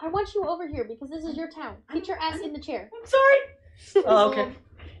 Well, I want you over here because this is your town. Get your ass in the chair. I'm sorry. Oh, okay.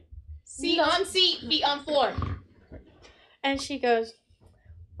 Seat on seat, feet on floor. And she goes,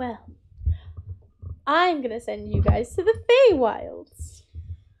 well, I'm gonna send you guys to the Feywilds.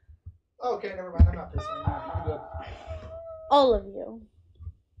 Okay, never mind. I'm not pissed anymore. I'm good. All of you.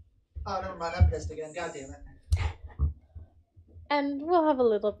 Oh, never mind. I'm pissed again. God damn it. And we'll have a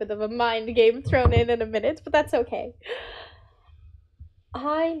little bit of a mind game thrown in a minute, but that's okay.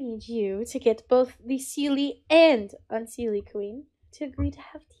 I need you to get both the Seelie and Unseelie Queen to agree to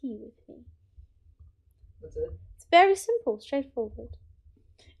have tea with me. That's it. It's very simple, straightforward.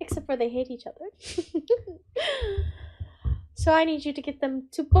 Except for they hate each other. So I need you to get them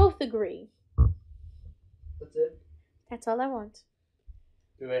to both agree. That's it. That's all I want.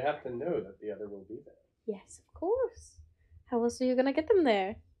 Do they have to know that the other will be there? Yes, of course. How else are you gonna get them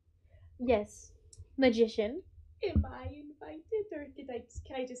there? Yes. Magician. Am I invited, or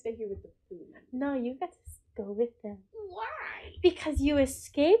can I just stay here with the food? No, you got to go with them. Why? Because you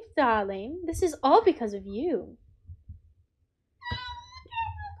escaped, darling. This is all because of you.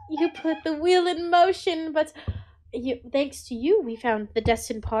 You put the wheel in motion, but thanks to you, we found the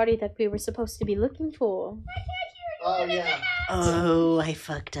destined party that we were supposed to be looking for. Oh, yeah. Oh, I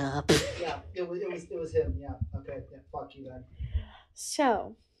fucked up. Yeah, it was him. Yeah. Okay. Yeah. Fuck you then.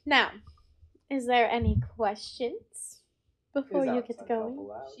 So, now, is there any questions before you get going?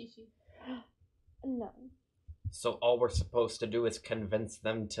 No. So all we're supposed to do is convince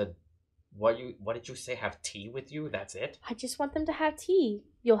them to... What did you say? Have tea with you? That's it? I just want them to have tea.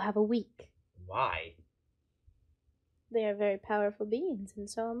 You'll have a week. Why? They are very powerful beings, and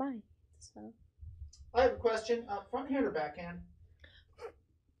so am I. So, I have a question. Front hand or backhand?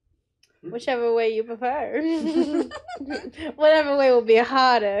 whichever way you prefer. Whatever way will be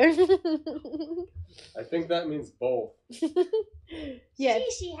harder. I think that means both. Yes.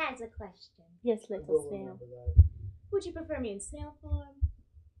 She has a question. Yes, I little will snail. remember that. Would you prefer me in snail form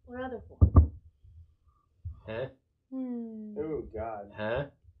or other form? Huh? Oh, God. Huh?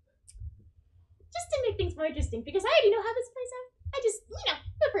 Just to make things more interesting, because I already know how this plays out. I just,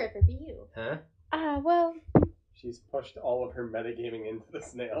 prefer it for you. Huh? Well, She's pushed all of her metagaming into the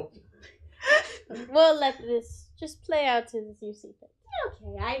snail. we'll let this just play out as you see fit.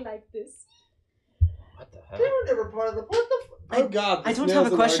 Okay, I like this. What the hell? They were never part of the... What the... Oh, God. I don't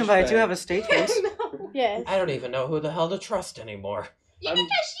have a question, but I do have a statement. Yes. I don't even know who the hell to trust anymore. You can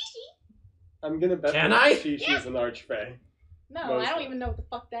trust Shishi. I'm gonna bet Can that I? She's an archfey. No, Most I don't of- even know what the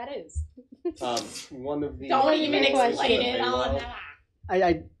fuck that is. One of the. Don't even explain it. Feywild.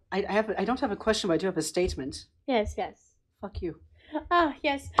 I don't have a question, but I do have a statement. Yes, yes. Fuck you. Ah,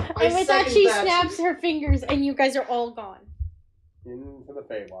 yes. I And with that, second she that. snaps her fingers, and you guys are all gone Into the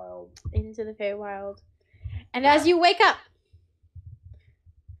Feywild. into the Feywild. And as you wake up,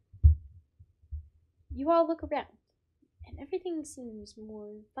 you all look around, and everything seems more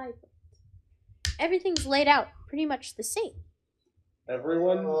vibrant. Everything's laid out pretty much the same.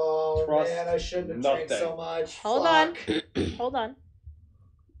 Everyone Oh trust man, I shouldn't have drank nothing. so much. Hold Fuck. on. Hold on.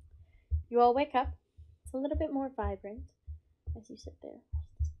 You all wake up. It's a little bit more vibrant as you sit there.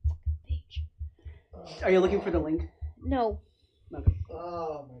 Page. Are you looking for the link? No,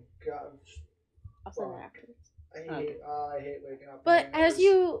 Oh my god. I'll send it Fuck. afterwards. I hate waking up. But and as there's-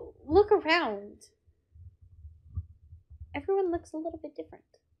 you look around, everyone looks a little bit different.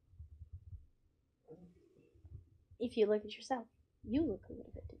 If you look at yourself, you look a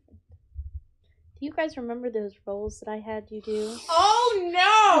little bit different. Do you guys remember those roles that I had you do? Oh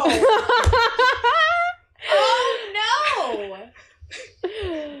no! Oh no!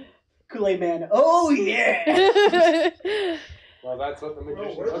 Kool-Aid Man. Oh yeah. Well, that's what the Bro,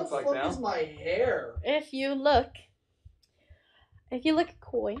 magician where the looks like fuck now. is my hair? If you look at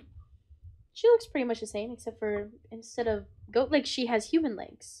Koi, she looks pretty much the same, except for instead of goat legs, she has human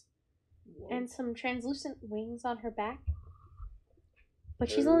legs and some translucent wings on her back.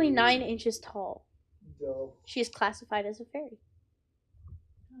 But she's only 9 inches tall. Dope. She is classified as a fairy.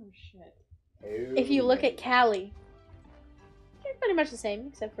 Oh shit. If you look at Callie, she's pretty much the same,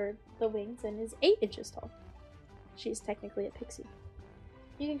 except for the wings, and is 8 inches tall. She's technically a pixie.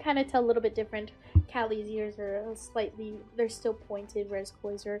 You can kind of tell a little bit different. Callie's ears are they're still pointed, whereas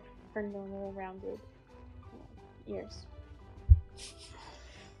Koi's are her normal, rounded ears.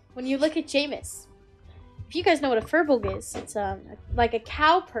 When you look at Jameis, if you guys know what a furbolg is, it's like a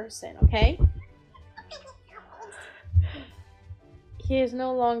cow person, okay? He is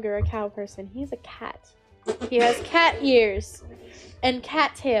no longer a cow person. He's a cat. He has cat ears and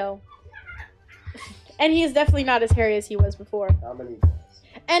cat tail. And he is definitely not as hairy as he was before. How many?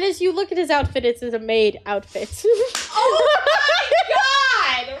 And as you look at his outfit, it's a maid outfit. Oh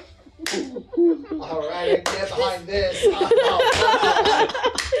my god! Alright, I can get behind this.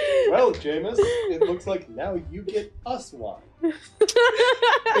 Well, Jameis, it looks like now you get us one.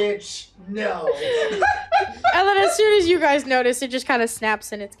 Bitch, no. And then as soon as you guys notice, it just kind of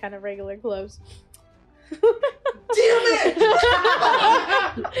snaps in its kind of regular clothes. Damn it!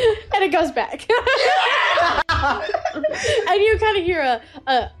 And it goes back. And you kind of hear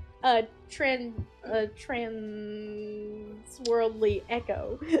a trans-worldly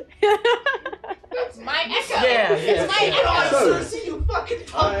echo. It's my echo! Yeah, It's my God, echo! Cersei, you fucking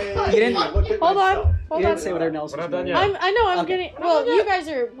You didn't- look at Hold on. myself. Hold You on. didn't say what everyone else We're was not done wearing. yet. I know, I'm Okay. getting... Well, you guys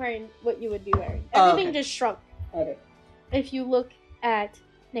are wearing what you would be wearing. Oh, Everything okay. just shrunk. Okay. If you look at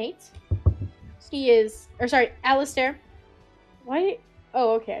Nate, he is... Or sorry, Alistair. Why...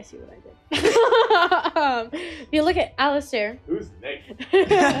 Oh, okay, I see what I did. If you look at Alistair, Who's Nick?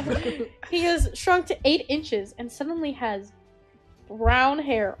 he is shrunk to 8 inches and suddenly has brown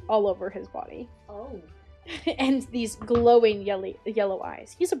hair all over his body. Oh. And these glowing yellow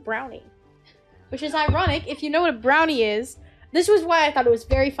eyes. He's a brownie. Which is ironic. If you know what a brownie is, this was why I thought it was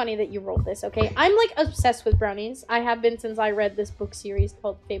very funny that you rolled this, okay? I'm like obsessed with brownies. I have been since I read this book series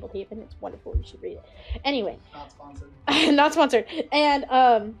called Fable Haven. It's wonderful. You should read it. Anyway. Not sponsored. Not sponsored. And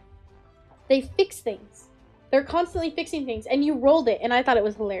they fix things. They're constantly fixing things. And you rolled it, and I thought it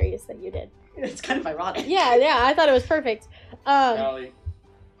was hilarious that you did. It's kind of ironic. Yeah, I thought it was perfect. Golly,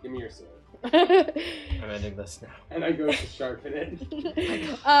 give me your sword. I'm ending this now. And I go to sharpen it.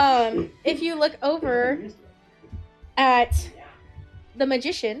 If you look over at the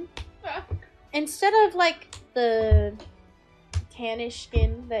magician, instead of like the tannish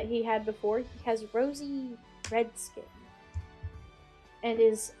skin that he had before, he has rosy red skin and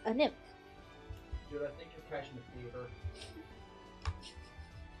is a nymph. Dude, I think you're catching a fever.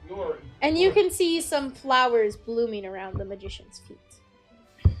 You're... And you can see some flowers blooming around the magician's feet.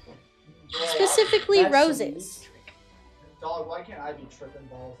 Specifically That's roses. Dog, why can't I be tripping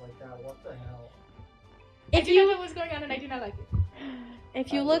balls like that? What the hell? If I do not know you what's going on and I do not like it.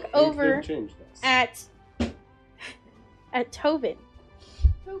 if you look over Change this. at Tobin,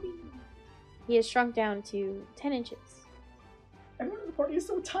 Toby. he is shrunk down to 10 inches. Everyone in the party is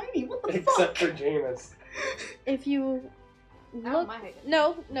so tiny. What the Except fuck? for Jameis. If you Oh, look, my height.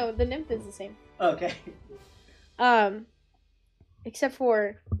 no, the nymph is the same. Okay. Except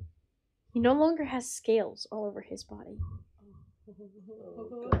for he no longer has scales all over his body.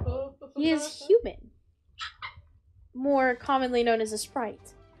 He is human. more commonly known as a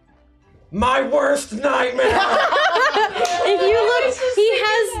sprite. My worst nightmare! If you look, he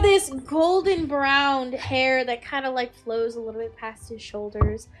has this golden brown hair that kind of like flows a little bit past his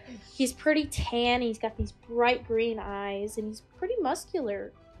shoulders. He's pretty tan. He's got these bright green eyes, and he's pretty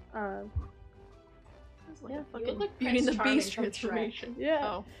muscular. Like Yeah. a fucking like Beauty and the Prince Beast Charming from Shrek. transformation. Yeah.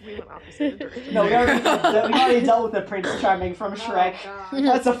 Oh, we went opposite direction. No, we already dealt with the Prince Charming from Shrek. Oh, God.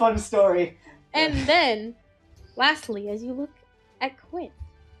 That's a fun story. And then, lastly, as you look at Quinn,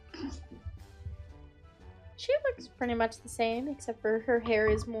 she looks pretty much the same, except for her hair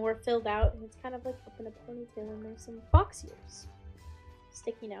is more filled out, and it's kind of like up in a ponytail, and there's some fox ears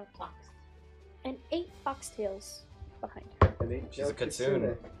sticking out. And 8 foxtails behind her. She's a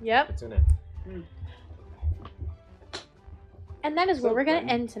kitsune. Yep. Kitsune. And that is where So we're going fun.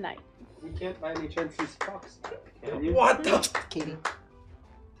 to end tonight. We can't by any chance use fox. Can you? What the? Katie.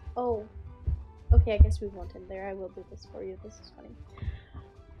 Oh. Okay, I guess we won't end there. I will do this for you. This is funny.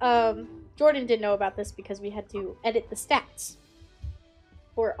 Jordan didn't know about this because we had to edit the stats.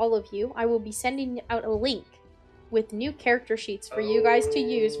 For all of you, I will be sending out a link with new character sheets for you guys to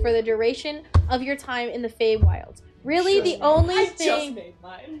use for the duration of your time in the Feywild. Really, the only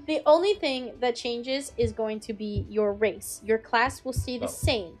thing that changes is going to be your race. Your class will stay the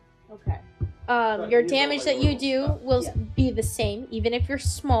same. Okay. Your you damage don't that you like do stuff. will Yeah. be the same, even if you're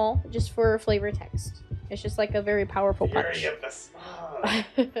small, just for flavor text. It's just like a very powerful punch. Fury of the small. I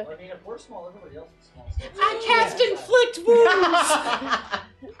mean, if we're small, everybody else is small. So I cast inflict wounds.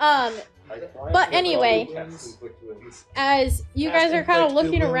 But anyway, as you guys are kind of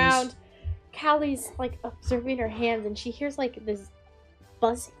looking around, Callie's like observing her hands, and she hears like this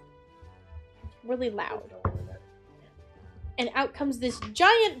buzzing, really loud, and out comes this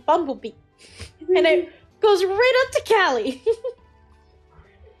giant bumblebee, and it goes right up to Callie,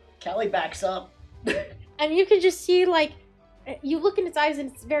 Callie backs up. and you can just see like you look in its eyes,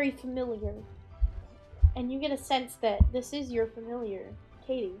 and it's very familiar, and you get a sense that this is your familiar,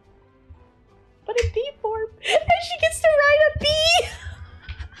 Katie. But in bee form, and she gets to ride a bee.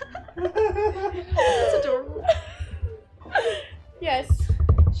 That's adorable. Yes.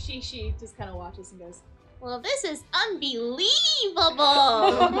 She just kind of watches and goes, Well, this is unbelievable.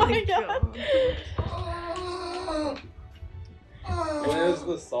 Oh my god. Where's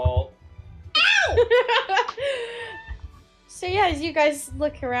the salt? So yeah, as you guys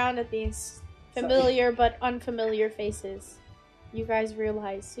look around at these familiar but unfamiliar faces, you guys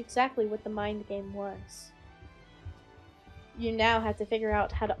realize exactly what the mind game was. You now have to figure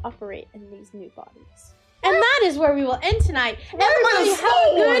out how to operate in these new bodies. And that is where we will end tonight. Everybody have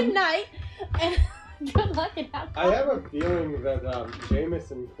a good night. And good luck and have fun. I have a feeling that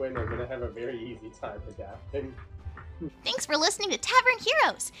Jameis and Quinn are gonna have a very easy time adapting. Thanks for listening to Tavern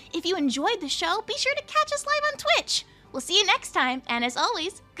Heroes. If you enjoyed the show, be sure to catch us live on Twitch. We'll see you next time, and as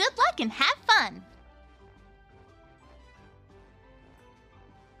always, good luck and have fun.